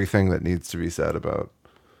say everything that needs to be said about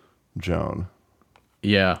Joan.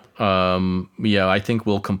 Yeah. I think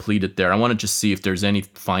we'll complete it there. I want to just see if there's any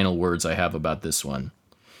final words I have about this one.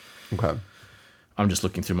 Okay. I'm just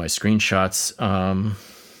looking through my screenshots.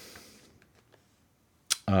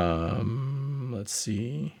 Let's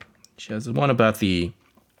see. She has one about the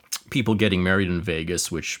people getting married in Vegas,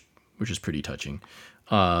 which is pretty touching.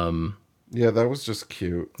 Yeah, that was just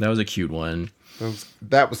cute. That was a cute one.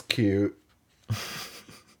 That was cute.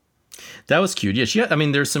 That was cute. Yeah,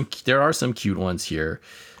 there are some cute ones here.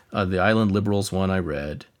 The Island Liberals one I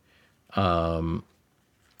read.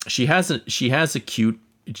 She has a cute.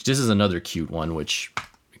 This is another cute one, which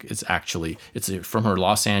is actually it's from her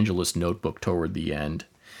Los Angeles notebook toward the end,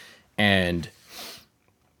 and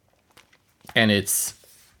it's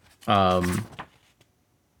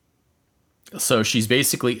so she's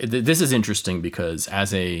basically. This is interesting because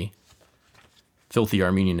as a Filthy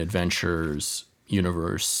Armenian Adventures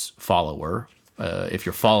universe follower, if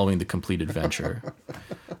you're following the complete adventure,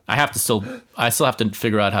 I still have to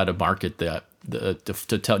figure out how to market that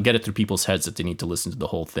get it through people's heads that they need to listen to the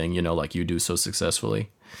whole thing, like you do so successfully.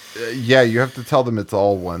 Yeah, you have to tell them it's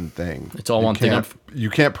all one thing. It's all one thing. You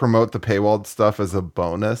can't promote the paywalled stuff as a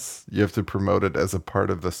bonus. You have to promote it as a part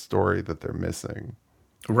of the story that they're missing.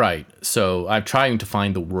 Right. So I'm trying to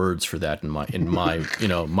find the words for that in my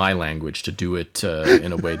my language to do it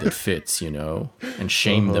in a way that fits, and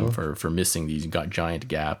shame them for missing these giant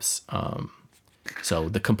gaps. So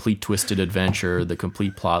the complete twisted adventure, the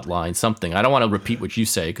complete plot line, something. I don't want to repeat what you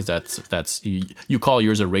say because that's you call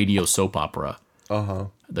yours a radio soap opera.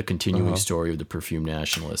 The continuing story of the perfume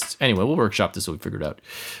nationalists. Anyway, we'll workshop this so we figure it out.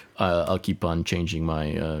 I'll keep on changing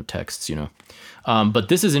my texts, But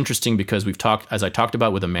this is interesting because as I talked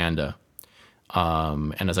about with Amanda,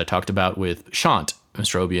 and as I talked about with Shant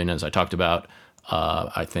Mastrobian, as I talked about,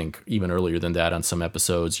 I think even earlier than that on some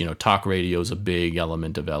episodes, talk radio is a big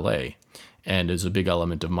element of LA and is a big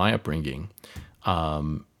element of my upbringing.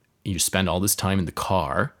 You spend all this time in the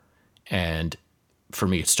car, and for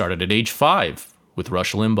me, it started at age 5 with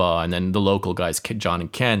Rush Limbaugh, and then the local guys, John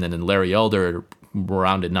and Ken, and then Larry Elder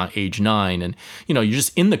around at age 9, and you're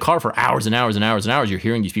just in the car for hours and hours and hours and hours. You're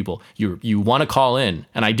hearing these people. You want to call in,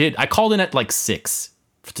 and I did. I called in at like 6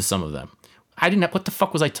 to some of them. I didn't have, what the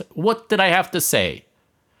fuck was what did I have to say?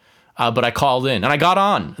 But I called in and I got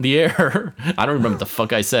on the air. I don't remember what the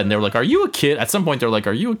fuck I said. And they were like, "Are you a kid?" At some point, they're like,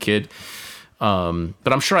 "Are you a kid?"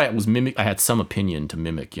 But I'm sure I had some opinion to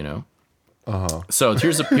mimic, So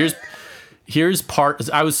here's part.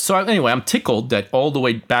 Anyway, I'm tickled that all the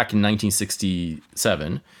way back in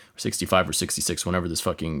 1967, or 65 or 66, whenever this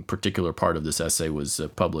fucking particular part of this essay was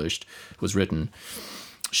written,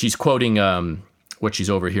 she's quoting what she's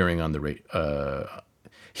overhearing on the radio.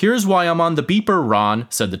 "Here's why I'm on the beeper, Ron,"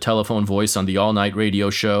 said the telephone voice on the all-night radio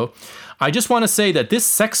show. "I just want to say that this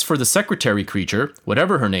sex for the secretary creature,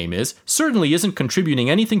 whatever her name is, certainly isn't contributing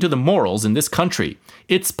anything to the morals in this country.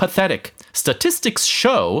 It's pathetic. Statistics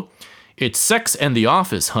show..." "It's Sex and the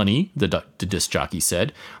Office, honey," the disc jockey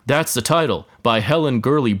said. "That's the title, by Helen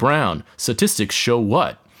Gurley Brown. Statistics show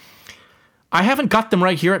what?" "I haven't got them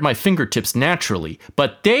right here at my fingertips naturally,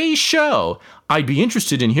 but they show. I'd be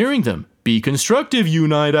interested in hearing them. Be constructive, you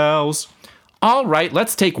night owls." "All right,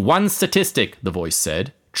 let's take one statistic," the voice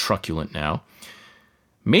said, truculent now.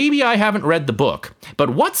 "Maybe I haven't read the book,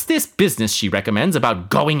 but what's this business she recommends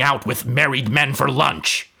about going out with married men for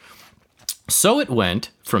lunch?" So it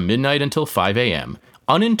went from midnight until 5 a.m.,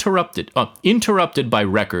 interrupted by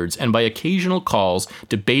records and by occasional calls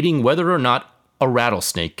debating whether or not a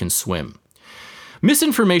rattlesnake can swim.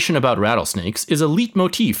 Misinformation about rattlesnakes is a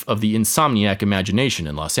leitmotif of the insomniac imagination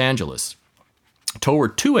in Los Angeles.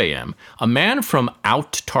 Toward 2 a.m., a man from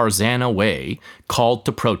out Tarzana Way called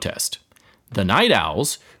to protest. The night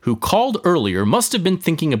owls, who called earlier, must have been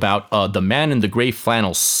thinking about The Man in the Gray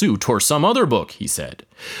Flannel Suit or some other book, he said,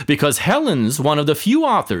 because Helen's one of the few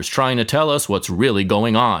authors trying to tell us what's really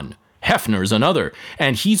going on. Hefner's another,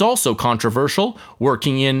 and he's also controversial,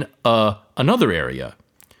 working in another area.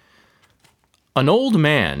 An old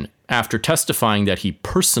man, after testifying that he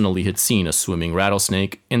personally had seen a swimming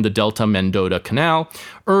rattlesnake in the Delta Mendota Canal,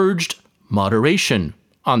 urged moderation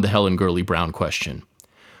on the Helen Gurley Brown question.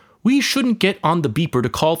 "We shouldn't get on the beeper to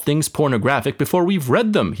call things pornographic before we've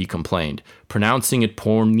read them," he complained, pronouncing it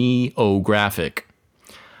pornographic.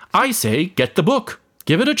 "I say, get the book.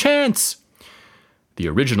 Give it a chance." The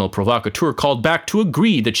original provocateur called back to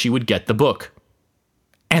agree that she would get the book.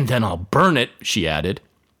 "And then I'll burn it," she added.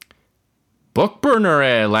 "Book burner,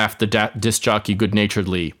 eh?" laughed the disc jockey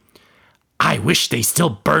good-naturedly. "I wish they still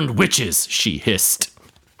burned witches," she hissed.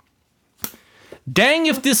 Dang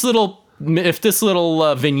if this little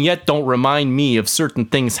vignette don't remind me of certain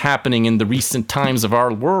things happening in the recent times of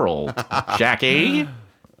our world. Jackie?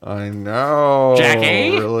 I know.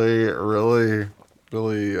 Jackie? Really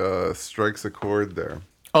strikes a chord there.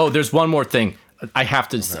 Oh, there's one more thing. I have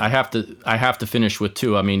to finish with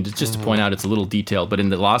two. I mean, just to point out, it's a little detailed, but in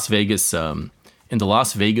the Las Vegas one,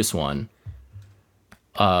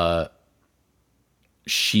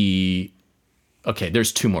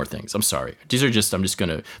 there's two more things. I'm sorry.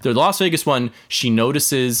 The Las Vegas one, she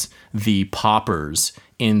notices the poppers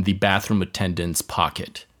in the bathroom attendant's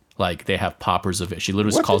pocket. Like they have poppers of it. She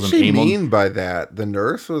literally calls them. What did she mean by that? The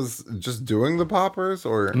nurse was just doing the poppers,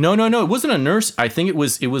 or no. It wasn't a nurse. I think it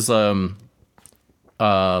was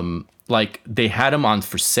like they had them on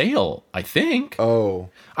for sale, I think. Oh,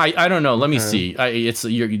 I don't know. Let me see. It's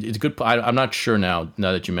good. I'm not sure now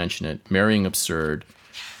that you mention it. Marrying absurd.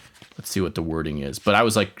 Let's see what the wording is. But I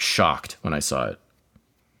was like shocked when I saw it.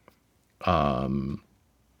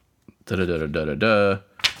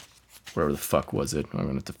 Wherever the fuck was it? I'm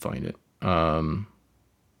gonna have to find it.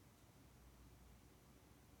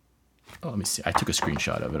 Let me see. I took a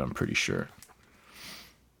screenshot of it. I'm pretty sure.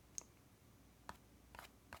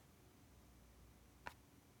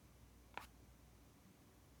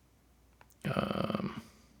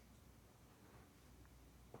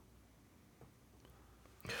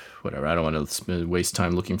 Whatever. I don't want to waste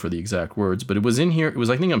time looking for the exact words, but it was in here. It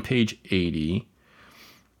was, I think, on page 80.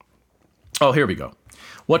 Oh, here we go.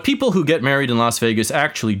 What people who get married in Las Vegas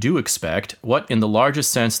actually do expect, what in the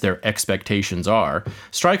largest sense their expectations are,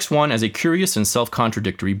 strikes one as a curious and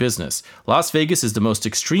self-contradictory business. Las Vegas is the most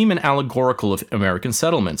extreme and allegorical of American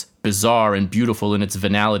settlements, bizarre and beautiful in its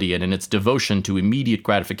venality and in its devotion to immediate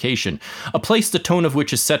gratification, a place the tone of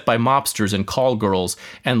which is set by mobsters and call girls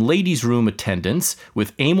and ladies' room attendants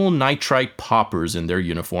with amyl nitrite poppers in their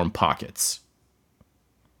uniform pockets.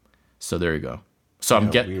 So there you go. So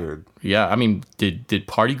I'm getting weird. Yeah, I mean, did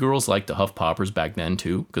party girls like to huff poppers back then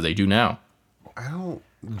too? Because they do now.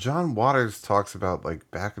 John Waters talks about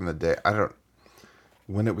like back in the day.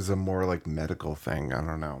 When it was a more like medical thing. I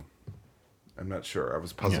don't know. I'm not sure. I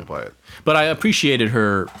was puzzled by it. But I appreciated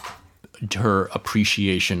her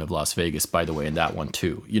appreciation of Las Vegas, by the way, in that one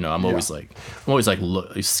too. You know, I'm always like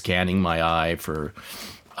scanning my eye for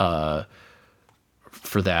that.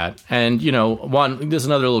 And you know, there's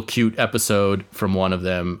another little cute episode from one of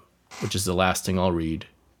them, which is the last thing I'll read.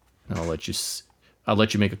 And I'll let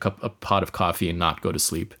you make a pot of coffee and not go to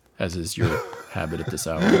sleep, as is your habit at this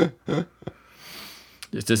hour.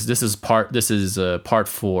 This is part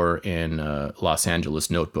 4 in Los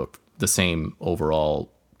Angeles Notebook, the same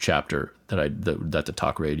overall chapter that the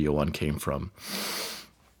Talk Radio one came from.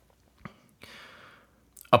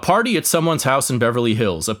 A party at someone's house in Beverly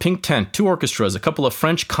Hills, a pink tent, 2 orchestras, a couple of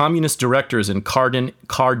French communist directors in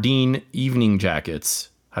Cardin evening jackets.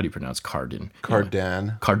 How do you pronounce Cardin?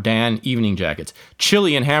 Cardin. Cardin evening jackets.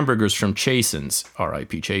 Chili and hamburgers from Chasen's,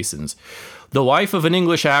 R.I.P. Chasen's. The wife of an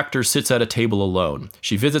English actor sits at a table alone.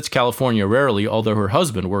 She visits California rarely, although her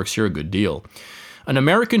husband works here a good deal. An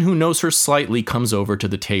American who knows her slightly comes over to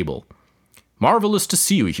the table. "Marvelous to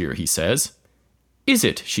see you here," he says. "Is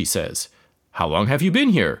it?" she says. "How long have you been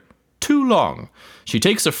here?" "Too long." She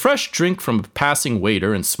takes a fresh drink from a passing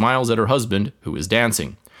waiter and smiles at her husband, who is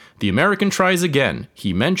dancing. The American tries again.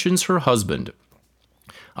 He mentions her husband.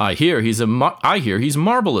 I hear he's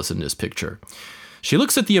marvelous in this picture." She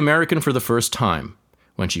looks at the American for the first time.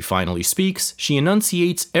 When she finally speaks, she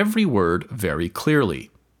enunciates every word very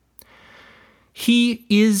clearly. "He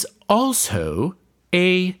is also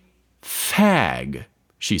a fag,"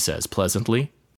 she says pleasantly.